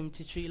expect him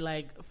to treat,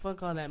 like,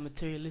 fuck all that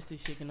materialistic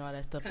shit and all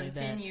that stuff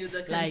Continue like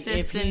that. the Like, if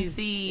he's-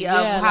 consistency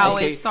of yeah, how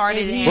like, it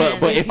started. if he- and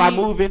But if I he-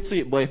 move into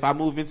if I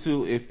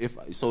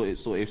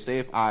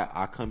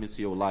come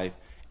into your life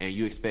and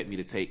you expect me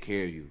to take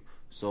care of you,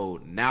 so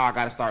now I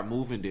got to start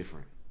moving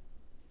different.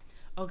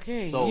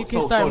 Okay, So you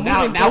can start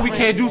now moving we different.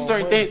 can't do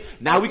certain things.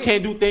 Now we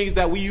can't do things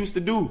that we used to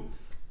do,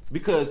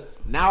 because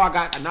now I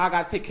got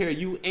to take care of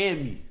you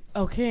and me.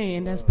 Okay,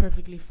 and that's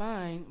perfectly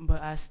fine,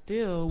 but I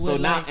still would So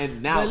now like,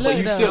 and now, but but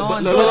you look, still, though. but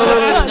No look,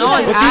 one's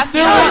but you asking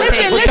still, you to but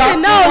take y'all it. still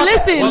Listen, no, want-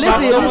 listen, but y'all listen.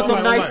 still want Hold them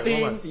on, nice hold on.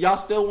 things. Y'all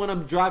still want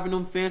them driving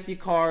them fancy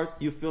cars.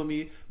 You feel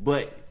me?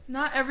 But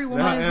not every Let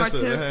woman her is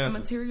answer, let her answer.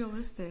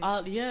 materialistic.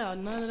 Yeah,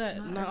 none of that,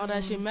 Not not all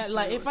that shit everyone's matter.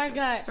 Like, if I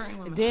got Certain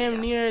women are, damn yeah.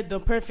 near the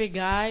perfect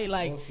guy,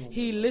 like,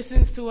 he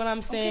listens to what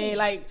I'm saying,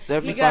 like,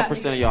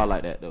 75% of y'all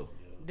like that though.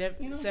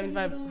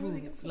 75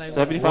 who? Like,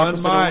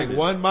 75%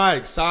 One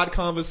mic. Side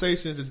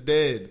conversations is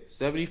dead.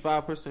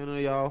 75%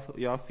 of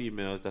y'all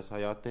females, that's how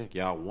y'all think.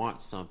 Y'all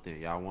want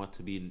something. Y'all want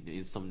to be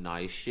in some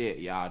nice shit.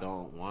 Y'all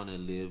don't want to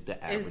live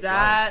the average Is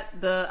that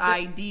the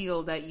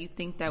ideal that you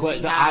think that But we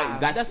the- have?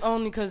 that's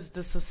only because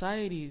the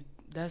society,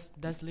 that's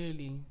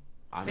literally.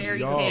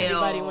 Fairy Y'all. tales.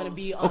 Everybody wanna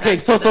be on- Okay,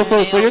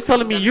 so you're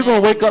telling me you're gonna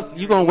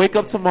wake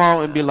up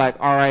tomorrow and be like,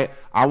 all right,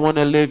 I want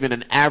to live in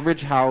an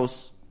average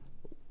house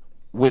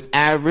with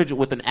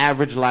an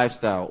average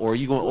lifestyle, or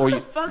you going, or you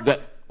fuck?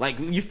 like,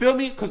 you feel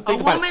me? Because think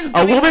A about woman's it,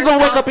 a doing woman gonna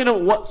wake herself- up in a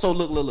what? So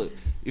look,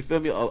 you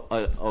feel me?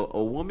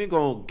 A woman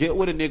gonna get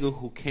with a nigga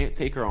who can't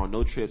take her on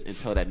no trips and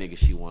tell that nigga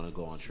she want to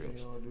go on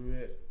trips.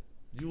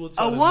 You will A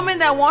tell woman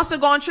that wants to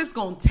go on trips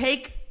gonna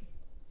take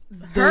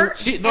her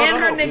and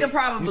her nigga You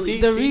probably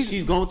see,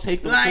 she's gonna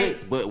take them Like-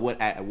 trips,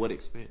 but at what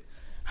expense?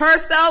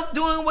 herself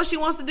doing what she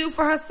wants to do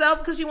for herself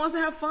because she wants to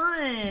have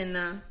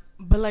fun.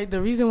 But, like,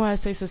 the reason why I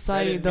say that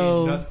society, didn't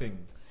though. mean nothing.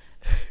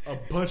 A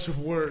bunch of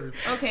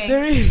words. Okay,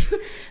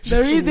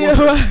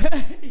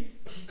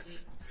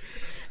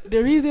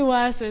 The reason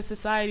why I said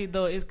society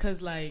though is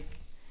because, like,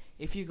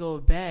 if you go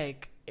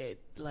back at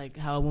like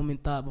how a woman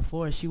thought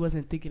before, she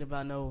wasn't thinking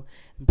about no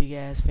big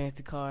ass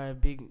fancy car,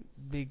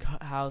 big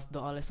house,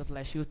 all that stuff.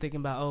 Like, she was thinking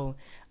about, oh,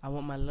 I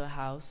want my little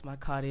house, my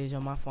cottage,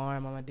 on my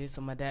farm, on my this,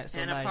 on my that. So,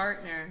 and like, a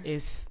partner.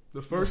 it's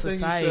The first thing you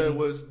society. said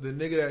was the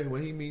nigga that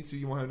when he meets you,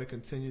 you want him to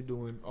continue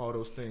doing all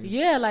those things.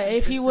 Yeah, like,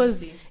 if he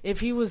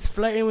Consistency. was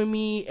flirting with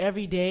me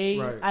every day,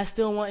 Right. I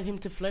still want him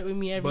to flirt with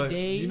me every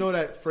day. But you know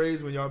that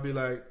phrase when y'all be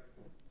like,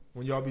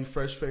 when y'all be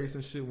fresh faced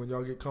and shit, when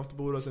y'all get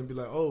comfortable with us and be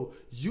like, oh,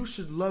 you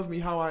should love me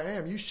how I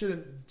am. You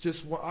shouldn't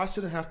just, I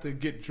shouldn't have to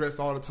get dressed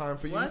all the time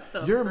for you. What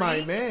the You're my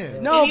freak?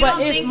 man. No, if you but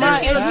don't if think my- that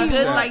she if looks he's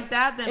good not- like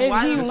that, then if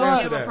why he does she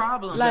want- have a that.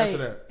 problem? Like- like, answer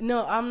that.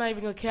 no, I'm not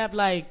even gonna cap.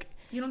 Like,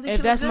 You don't think if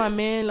she that's looks my good?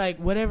 man, like,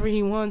 whatever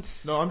he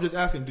wants, No, I'm just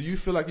asking, do you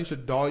feel like you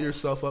should doll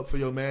yourself up for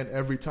your man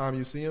every time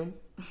you see him?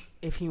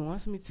 if he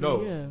wants me to,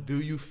 No. yeah.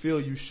 Do you feel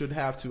you should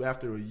have to,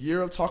 after a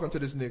year of talking to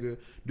this nigga,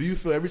 do you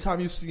feel every time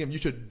you see him, you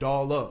should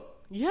doll up?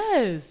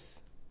 Yes.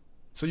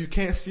 So you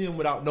can't see him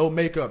without no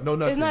makeup, no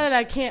nothing. It's not that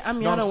I can't. I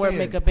mean, No, I don't I'm wear saying,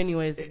 makeup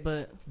anyways,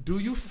 but do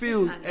you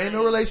feel in a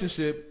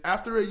relationship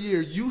after a year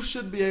you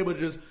should be able to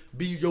just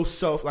be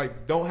yourself?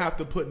 Like, don't have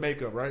to put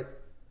makeup, right?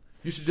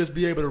 You should just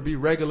be able to be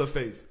regular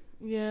face.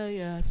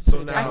 yeah.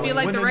 So now, I feel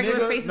like when the regular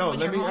nigga, face is no, when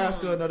let me you're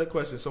ask home. another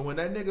question. So when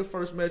that nigga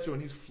first met you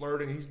and he's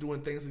flirting, he's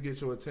doing things to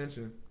get your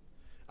attention.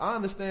 I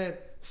understand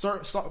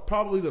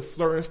probably the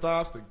flirting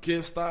styles, the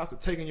gift styles, the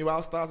taking you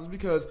out styles is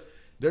because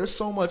there's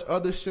so much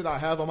other shit I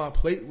have on my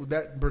plate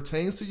that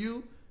pertains to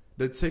you,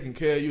 that taking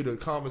care of you, the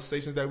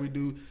conversations that we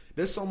do.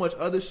 There's so much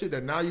other shit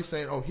that now you're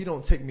saying, oh, he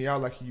don't take me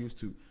out like he used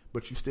to,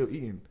 but you still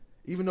eating.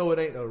 Even though it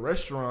ain't a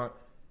restaurant,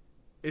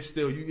 it's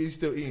still you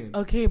still eating.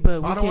 okay,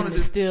 but we I don't wanna can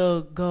just-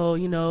 still go.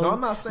 You know, No,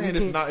 I'm not saying we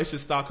it's can- not. It should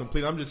stop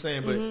completely. I'm just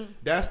saying, but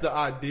that's the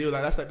ideal.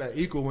 Like that's like that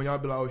equal when y'all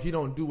be like, oh, he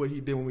don't do what he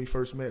did when we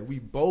first met. We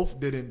both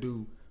didn't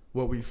do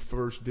what we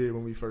first did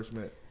when we first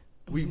met.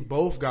 We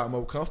both got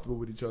more comfortable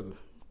with each other.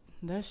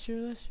 That's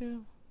true.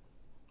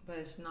 But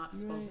it's not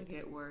supposed to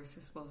get worse.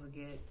 It's supposed to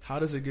get. How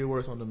does it get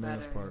worse on the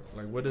man's Better. part?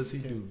 Like, what does he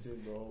do?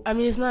 I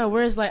mean, it's not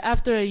worse. Like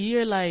after a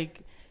year, like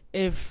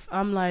if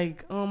I'm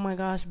like, oh my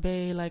gosh,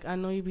 babe, like I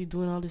know you be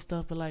doing all this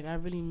stuff, but like I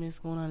really miss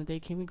going on a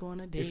date. Can we go on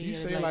a date? If you Or,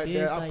 say like this,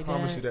 that, I like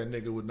promise that. you that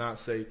nigga would not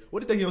say.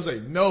 What do you think he'll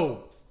say?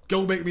 No,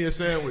 go make me a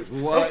sandwich.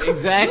 What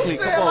exactly? You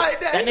say Come it on. like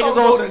that, he nigga gonna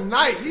goes- go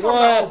tonight. He gonna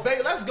What? go, oh,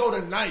 babe, let's go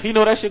tonight. He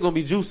know that shit gonna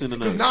be juicing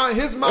Because tonight. now in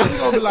his mind, he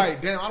gonna be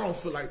like, damn, I don't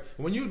feel like.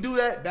 When you do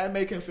that, that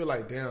make him feel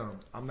like, damn,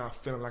 I'm not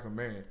feeling like a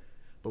man.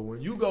 But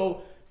when you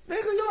go,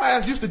 nigga, your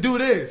ass used to do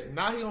this.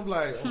 Now he gonna be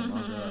like, oh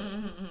my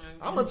God.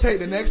 I'm gonna take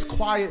the next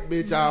quiet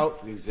bitch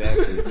out.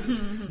 Exactly.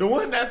 The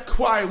one that's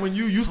quiet when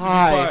you used to be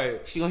Hi.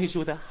 quiet. She gonna hit you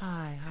with a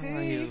hi. How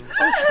are you?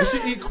 And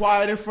she eat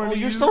quiet in front Oh, of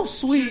you. you're so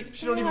sweet.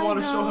 She don't even want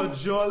to show her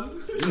jaw.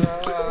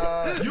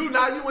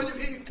 When you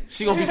eat.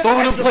 She gonna be throwing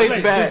them extra plates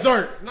plate, back.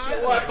 Dessert. Nah,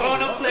 What? Throwing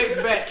them plates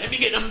back. Let me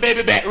get them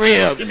baby back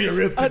ribs. Give me a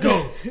rib to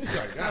go.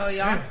 So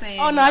y'all saying?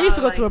 Oh no, I used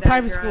to go y'all to a like that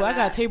private girl school. I got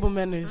that- table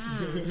manners.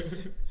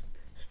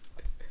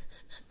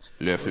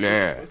 Le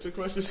flair. What's the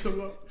question,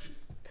 Shalom?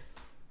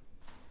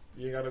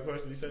 You ain't got a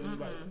question? You said you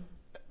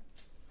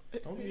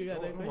like. Don't be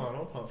come on,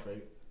 don't pump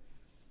fake.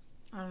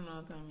 I don't know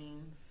what that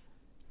means.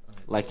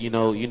 Like you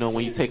know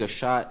when you take a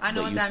shot. I know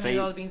but what you that means. faint.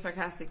 I was being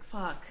sarcastic.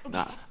 Fuck.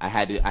 Nah, I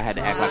had to act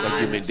like a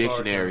human Sorry,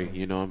 dictionary. sorry.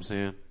 You know what I'm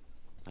saying?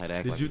 I had to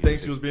act Did like you a think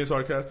human she was being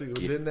sarcastic? It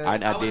was in that? I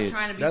I wasn't did.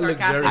 trying to be That looked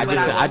sarcastic. very- but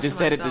I was just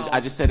to said it. myself. I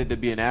just said it to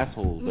be an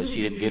asshole, but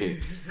she didn't get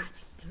it.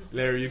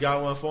 Larry, you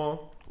got one for him?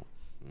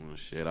 Oh,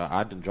 shit,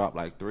 I done dropped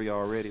like 3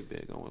 already.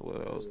 Big on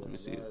what else? Let me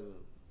see. Let me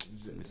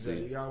Jack, you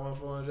see. got one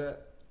for him, Jack?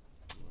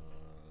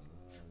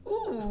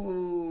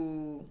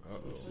 Ooh.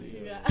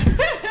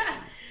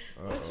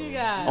 What you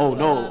got? Oh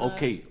no.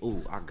 Okay.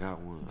 Oh, I got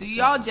one. Do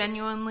y'all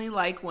genuinely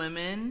like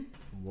women?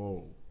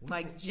 Whoa.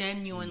 Like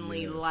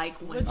genuinely like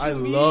women? I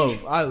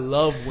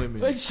love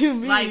women. What you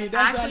mean? Like That's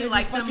why actually they be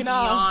like them fucking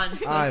off.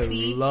 beyond I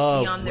pussy,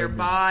 love beyond their women.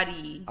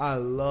 body. I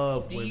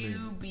love Do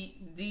women.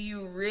 do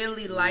you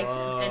really like them?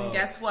 Love. And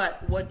guess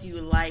what? What do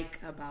you like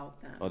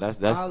about them? Oh,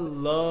 that's I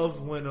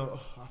love when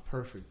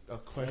perfect a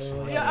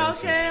question. Yeah,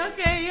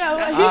 okay, yeah. What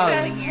That's you all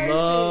said? I hear.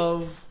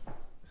 love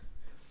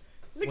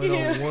Look when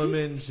at a you.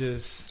 woman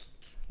just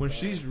when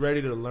she's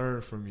ready to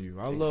learn from you.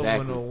 I love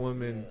Exactly. when a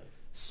woman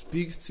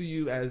speaks to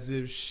you as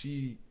if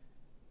she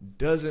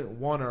doesn't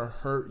want to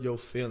hurt your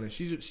feelings.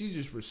 She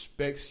just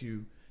respects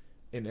you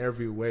in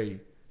every way.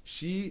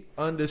 She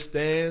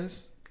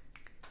understands.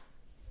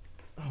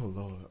 Oh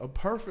Lord, a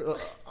perfect.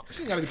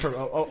 She gotta be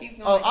perfect. Keep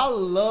going. I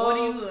love. What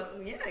do you?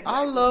 Yeah, exactly.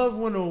 I love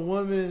when a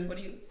woman. What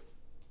do you?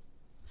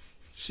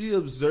 She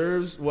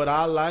observes what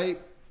I like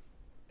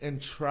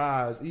and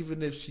tries,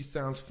 even if she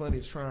sounds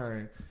funny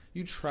trying.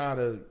 You try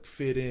to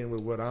fit in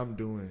with what I'm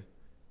doing.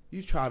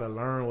 You try to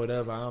learn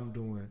whatever I'm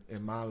doing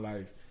in my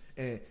life.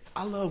 And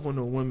I love when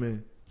a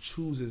woman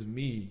chooses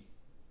me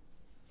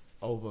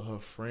over her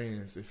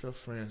friends. If her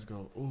friends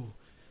go, ooh,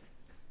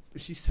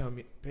 but she's telling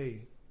me,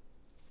 babe,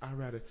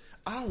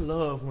 I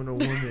love when a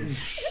woman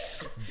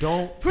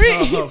don't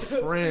tell her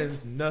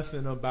friends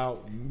nothing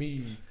about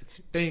me,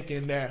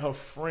 thinking that her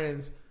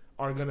friends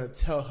are gonna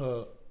tell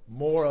her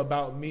more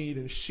about me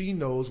than she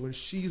knows when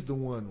she's the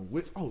one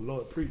with. Oh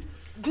Lord, preach!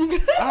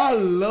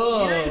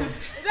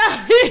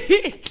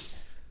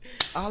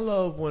 I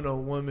love when a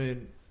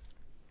woman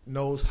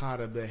knows how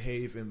to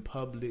behave in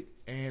public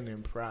and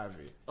in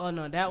private. Oh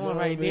no, that one No,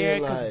 right man, there,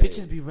 because like-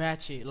 bitches be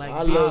ratchet. Like,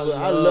 I bitch,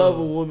 love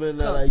a woman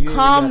that like you ain't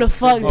calm gotta the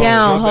fuck sit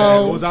down, my bad.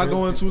 ho. Was I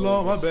going too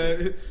long? My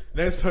bad.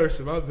 Next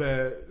person, my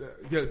bad.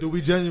 Yeah, do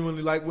we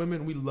genuinely like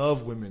women? We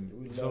love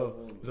women.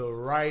 The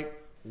right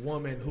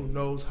woman who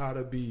knows how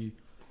to be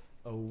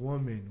a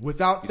woman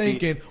without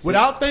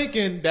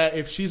thinking that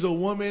if she's a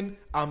woman,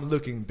 I'm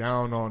looking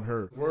down on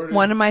her.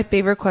 One of my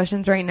favorite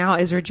questions right now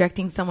is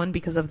rejecting someone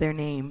because of their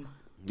name.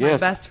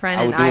 Yes, My best friend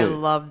I would and I do it.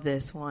 love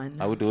this one.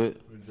 I would do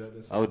it.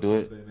 I would do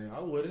it. I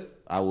wouldn't.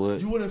 I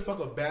would. You wouldn't fuck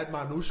a bad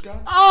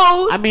Manushka?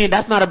 Oh, I mean,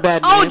 that's not a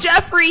bad name. oh,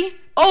 Jeffrey.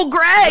 Oh,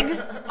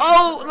 Greg.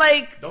 Oh,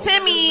 like Don't say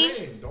Timmy. his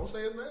name. Don't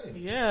say his name.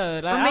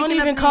 Yeah, like I don't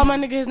even call my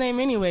nigga his name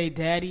anyway,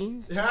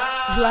 daddy.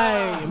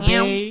 Like,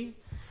 babe.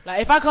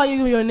 Like, if I call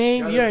you your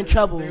name, you're in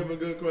trouble. Think of a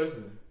good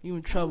question. You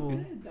in trouble.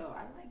 Good, though.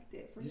 I liked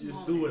it. You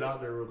just threw it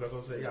out there real quick. That's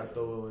what I'm saying. You gotta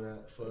throw it in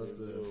that for us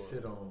to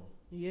sit on.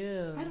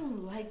 Yeah. I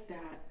don't like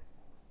that.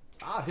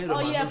 I'll hit him. Oh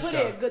yeah, put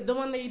it. Good. The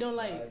one that you don't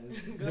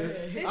like. Go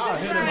ahead. I'll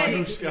hit him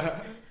on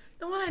Nushka.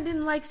 The one I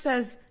didn't like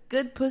says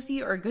good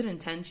pussy or good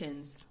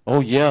intentions. Oh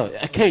yeah.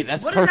 Okay,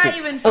 that's What perfect. does that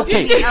even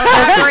fucking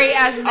elaborate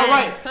as men? All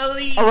right.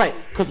 Please. All right,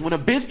 because when a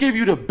bitch give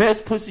you the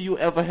best pussy you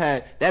ever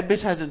had, that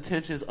bitch has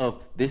intentions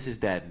of this is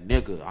that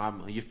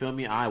nigga. You feel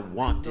me? I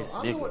want this I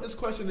nigga. know what this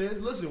question is.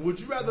 Listen, would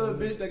you rather a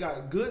bitch that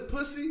got good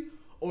pussy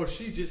or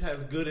she just has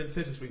good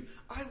intentions for you?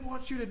 I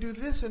want you to do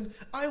this and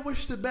I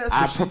wish the best.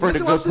 I prefer the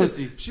good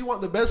pussy. She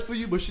want the best for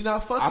you, but she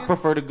not fucking. I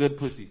prefer the good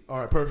pussy. All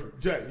right, perfect.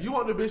 Jack, you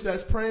want the bitch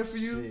that's praying for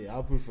you? Shit,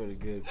 I prefer the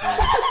good.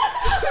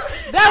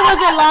 That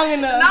wasn't long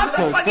enough. Not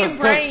the fucking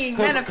praying.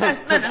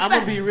 Manifest. I'm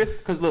gonna be real.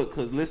 Cause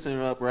listen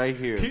up right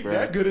here, Keep bro.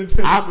 that good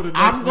intentions for the next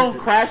I'm gonna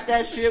nigga. crash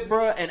that shit,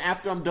 bro. And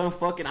after I'm done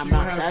fucking, I'm You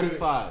not have to-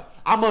 satisfied.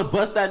 I'm gonna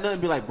bust that nut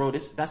and be like, bro,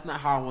 that's not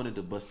how I wanted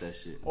to bust that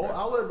shit. Or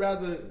I would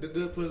rather the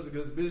good pussy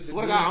because bitch.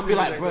 Swear to God, I'm gonna be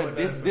like, bro,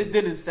 this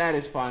didn't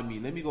satisfy me.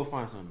 Let me go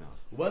find something else.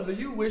 Whether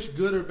you wish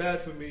good or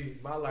bad for me,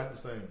 my life the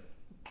same.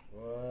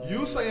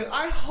 You saying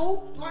I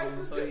hope life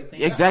is good.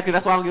 Exactly.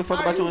 That's why I don't give a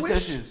fuck about your wish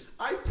intentions.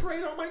 I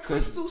prayed on my Cause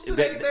crystals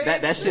today, baby.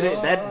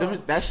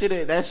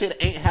 that shit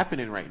ain't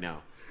happening right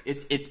now.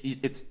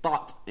 It's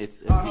thought.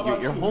 It's How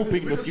about you're you?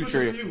 hoping We the can switch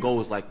future it for you.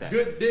 goes like that.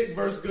 Good dick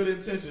versus good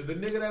intentions. The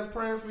nigga that's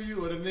praying for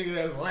you or the nigga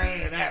that's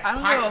laying that I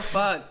don't pipe. give a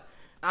fuck.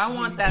 I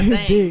want that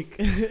thing.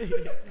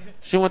 Dick.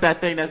 She want that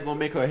thing that's gonna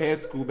make her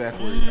head screw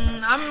backwards.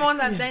 I want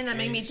that thing that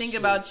make me think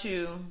about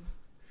you.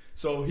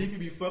 So he could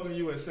be fucking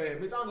you and saying,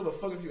 bitch, I don't give a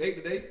fuck if you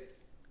ate today.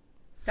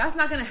 That's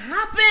not gonna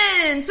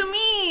happen to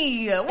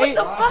me. What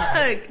the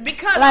fuck?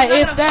 Because Like, I'm not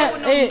if gonna that, fuck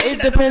with no nigga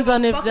it that depends don't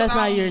on give a if fuck that's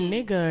about not your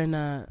me. nigga or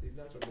not. He's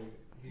not your nigga.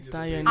 He's It's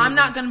not your nigga. I'm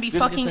not gonna be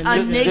fucking a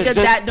just- nigga just-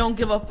 that don't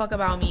give a fuck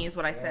about me. Is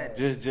what I said.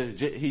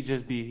 He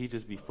just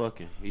be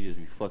fucking. He just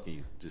be fucking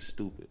you. Just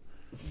stupid.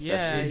 Yeah,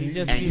 That's it. he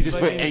just and be you just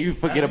fucking- and you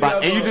forget Have you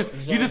about and you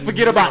ever- just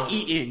forget about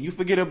eating. You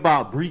forget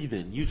about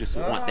breathing. You just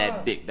want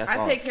that dick. That's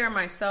all. I take care of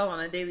myself on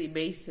a daily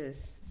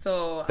basis,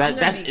 so That, I'm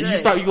that's gonna be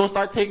good. you gonna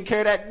start taking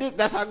care of that dick.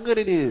 That's how good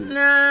it is. Nah,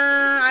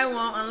 I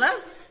won't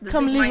unless the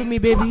Come dick live might with me,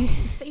 baby.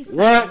 talk, say something.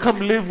 What? Come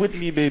live with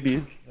me,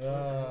 baby.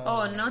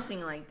 Oh,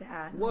 nothing like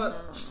that.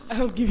 What?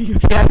 I'll give you your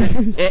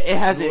It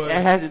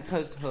hasn't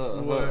touched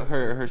What?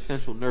 her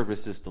central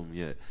nervous system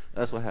yet.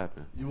 That's what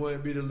happened. You want to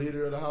be the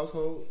leader of the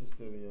household?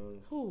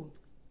 Who?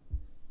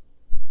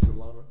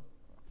 Solana?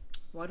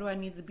 Why do I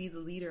need to be the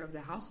leader of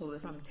the household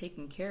if I'm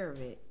taking care of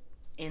it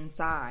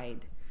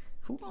inside?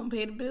 Who gonna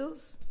pay the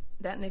bills?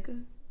 That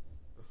nigga.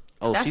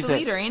 Oh, That's she the said,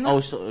 leader, ain't it? Oh,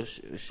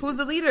 Who's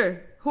the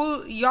leader?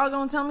 Who y'all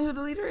gonna tell me who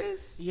the leader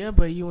is? Yeah,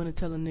 but you want to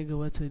tell a nigga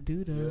what to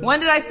do though. When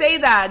did I say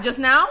that? Just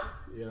now?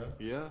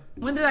 Yeah.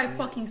 When did I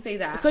fucking say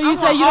that? So you I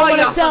say you all don't want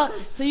y'all to tell?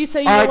 fuckers. So you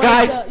say you All don't right,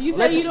 want guys. to tell? You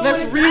say you don't Let's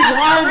want to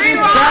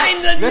rewind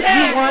this back. Let's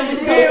rewind this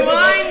tape.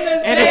 Rewind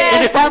the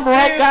And if I'm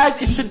right,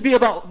 guys, it should be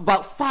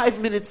about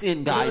 5 minutes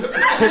in, guys,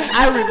 because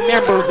I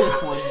remember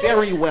this one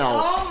very well.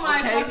 Oh my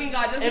Okay? fucking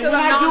god! Just And because when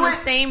I'm I not do on the it,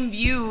 same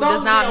view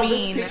does not Thumbnail this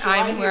mean picture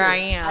I'm right where I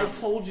here. I am.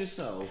 told you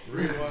so.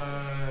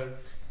 Rewind.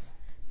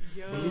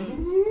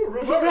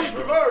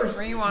 Reverse.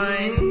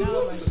 Rewind.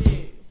 No, my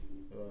shit.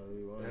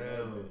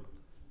 Damn.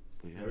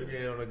 We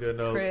getting on a good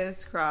note.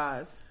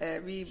 Crisscross. Should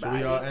Everybody.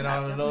 we all end clap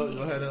on a your note?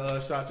 Go hands. ahead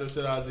and shout your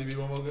shit out, ZB,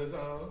 one more good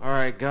time. All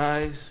right,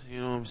 guys, you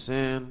know what I'm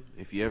saying?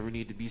 If you ever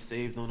need to be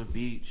saved on the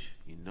beach,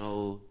 you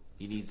know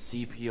you need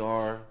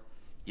CPR.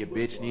 Your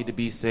bitch need to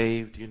be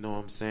saved, you know what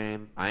I'm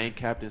saying? I ain't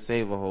Captain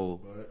Save-A-Hole,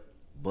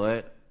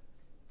 but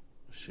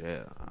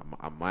shit,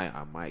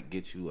 I might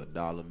get you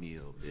 $1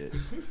 meal, bitch.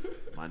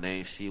 My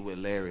name's She with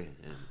Larry,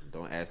 and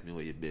don't ask me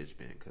where your bitch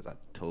been, because I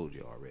told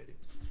you already.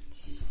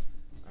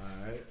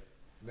 All right.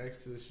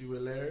 Next to She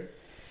with Larry.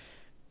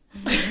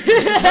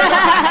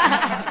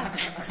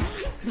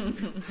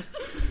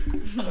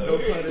 No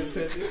pun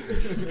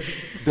intended.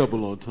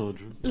 Double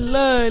entendre.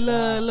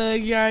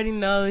 Look, you already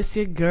know it's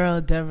your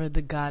girl, Deborah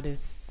the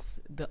Goddess,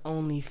 the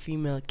only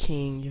female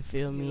king, you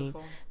feel me?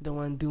 Beautiful. The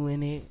one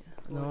doing it,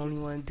 the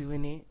only one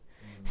doing it.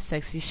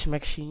 Sexy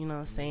schmexy, you know what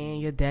I'm saying?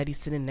 Your daddy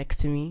sitting next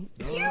to me.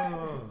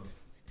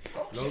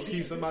 Low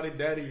key, somebody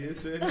daddy is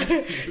sitting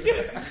next to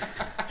you.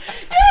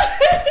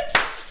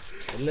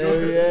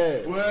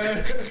 Larry,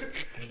 What?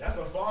 That's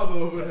a father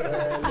over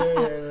there.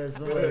 Larry,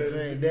 somebody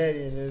playing daddy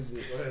in this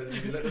bitch. Go ahead,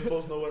 ZB. Let the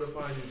folks know where to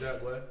find you,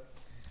 Jack, boy.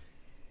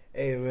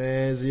 Hey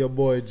man, it's your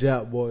boy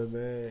Jap Boy,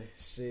 man.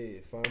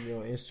 Shit, find me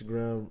on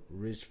Instagram,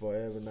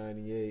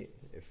 RichForever98.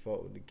 And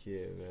fuck with the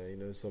kid, man. You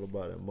know, it's all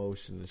about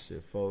emotion and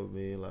shit. Fuck with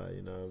me, like,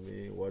 you know what I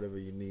mean? Whatever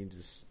you need,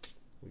 just,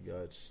 we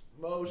got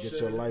you. Motion. Get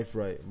your life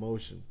right.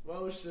 Motion.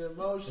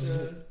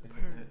 Motion.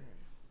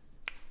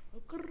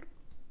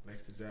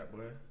 Next to Jack,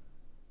 boy.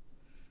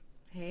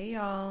 Hey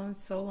y'all,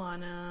 it's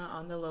Solana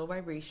on the Low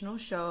Vibrational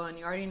Show, and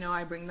you already know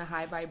I bring the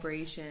high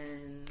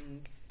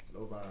vibrations.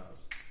 Low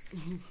vibes.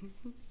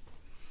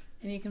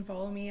 And you can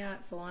follow me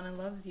at Solana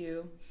Loves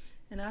You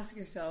and ask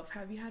yourself,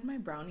 have you had my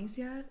brownies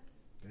yet?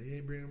 They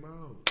ain't bring them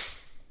out.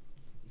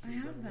 I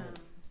have them.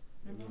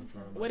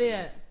 What it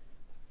at?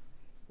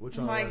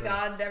 Oh my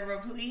God,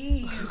 Deborah,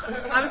 please.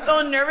 I'm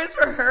so nervous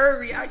for her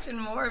reaction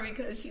more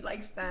because she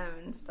likes them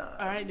and stuff.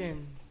 All right,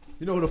 then.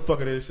 You know who the fuck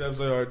it is, Chef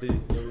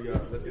ZRD. There we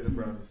go. Let's get the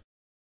brownies.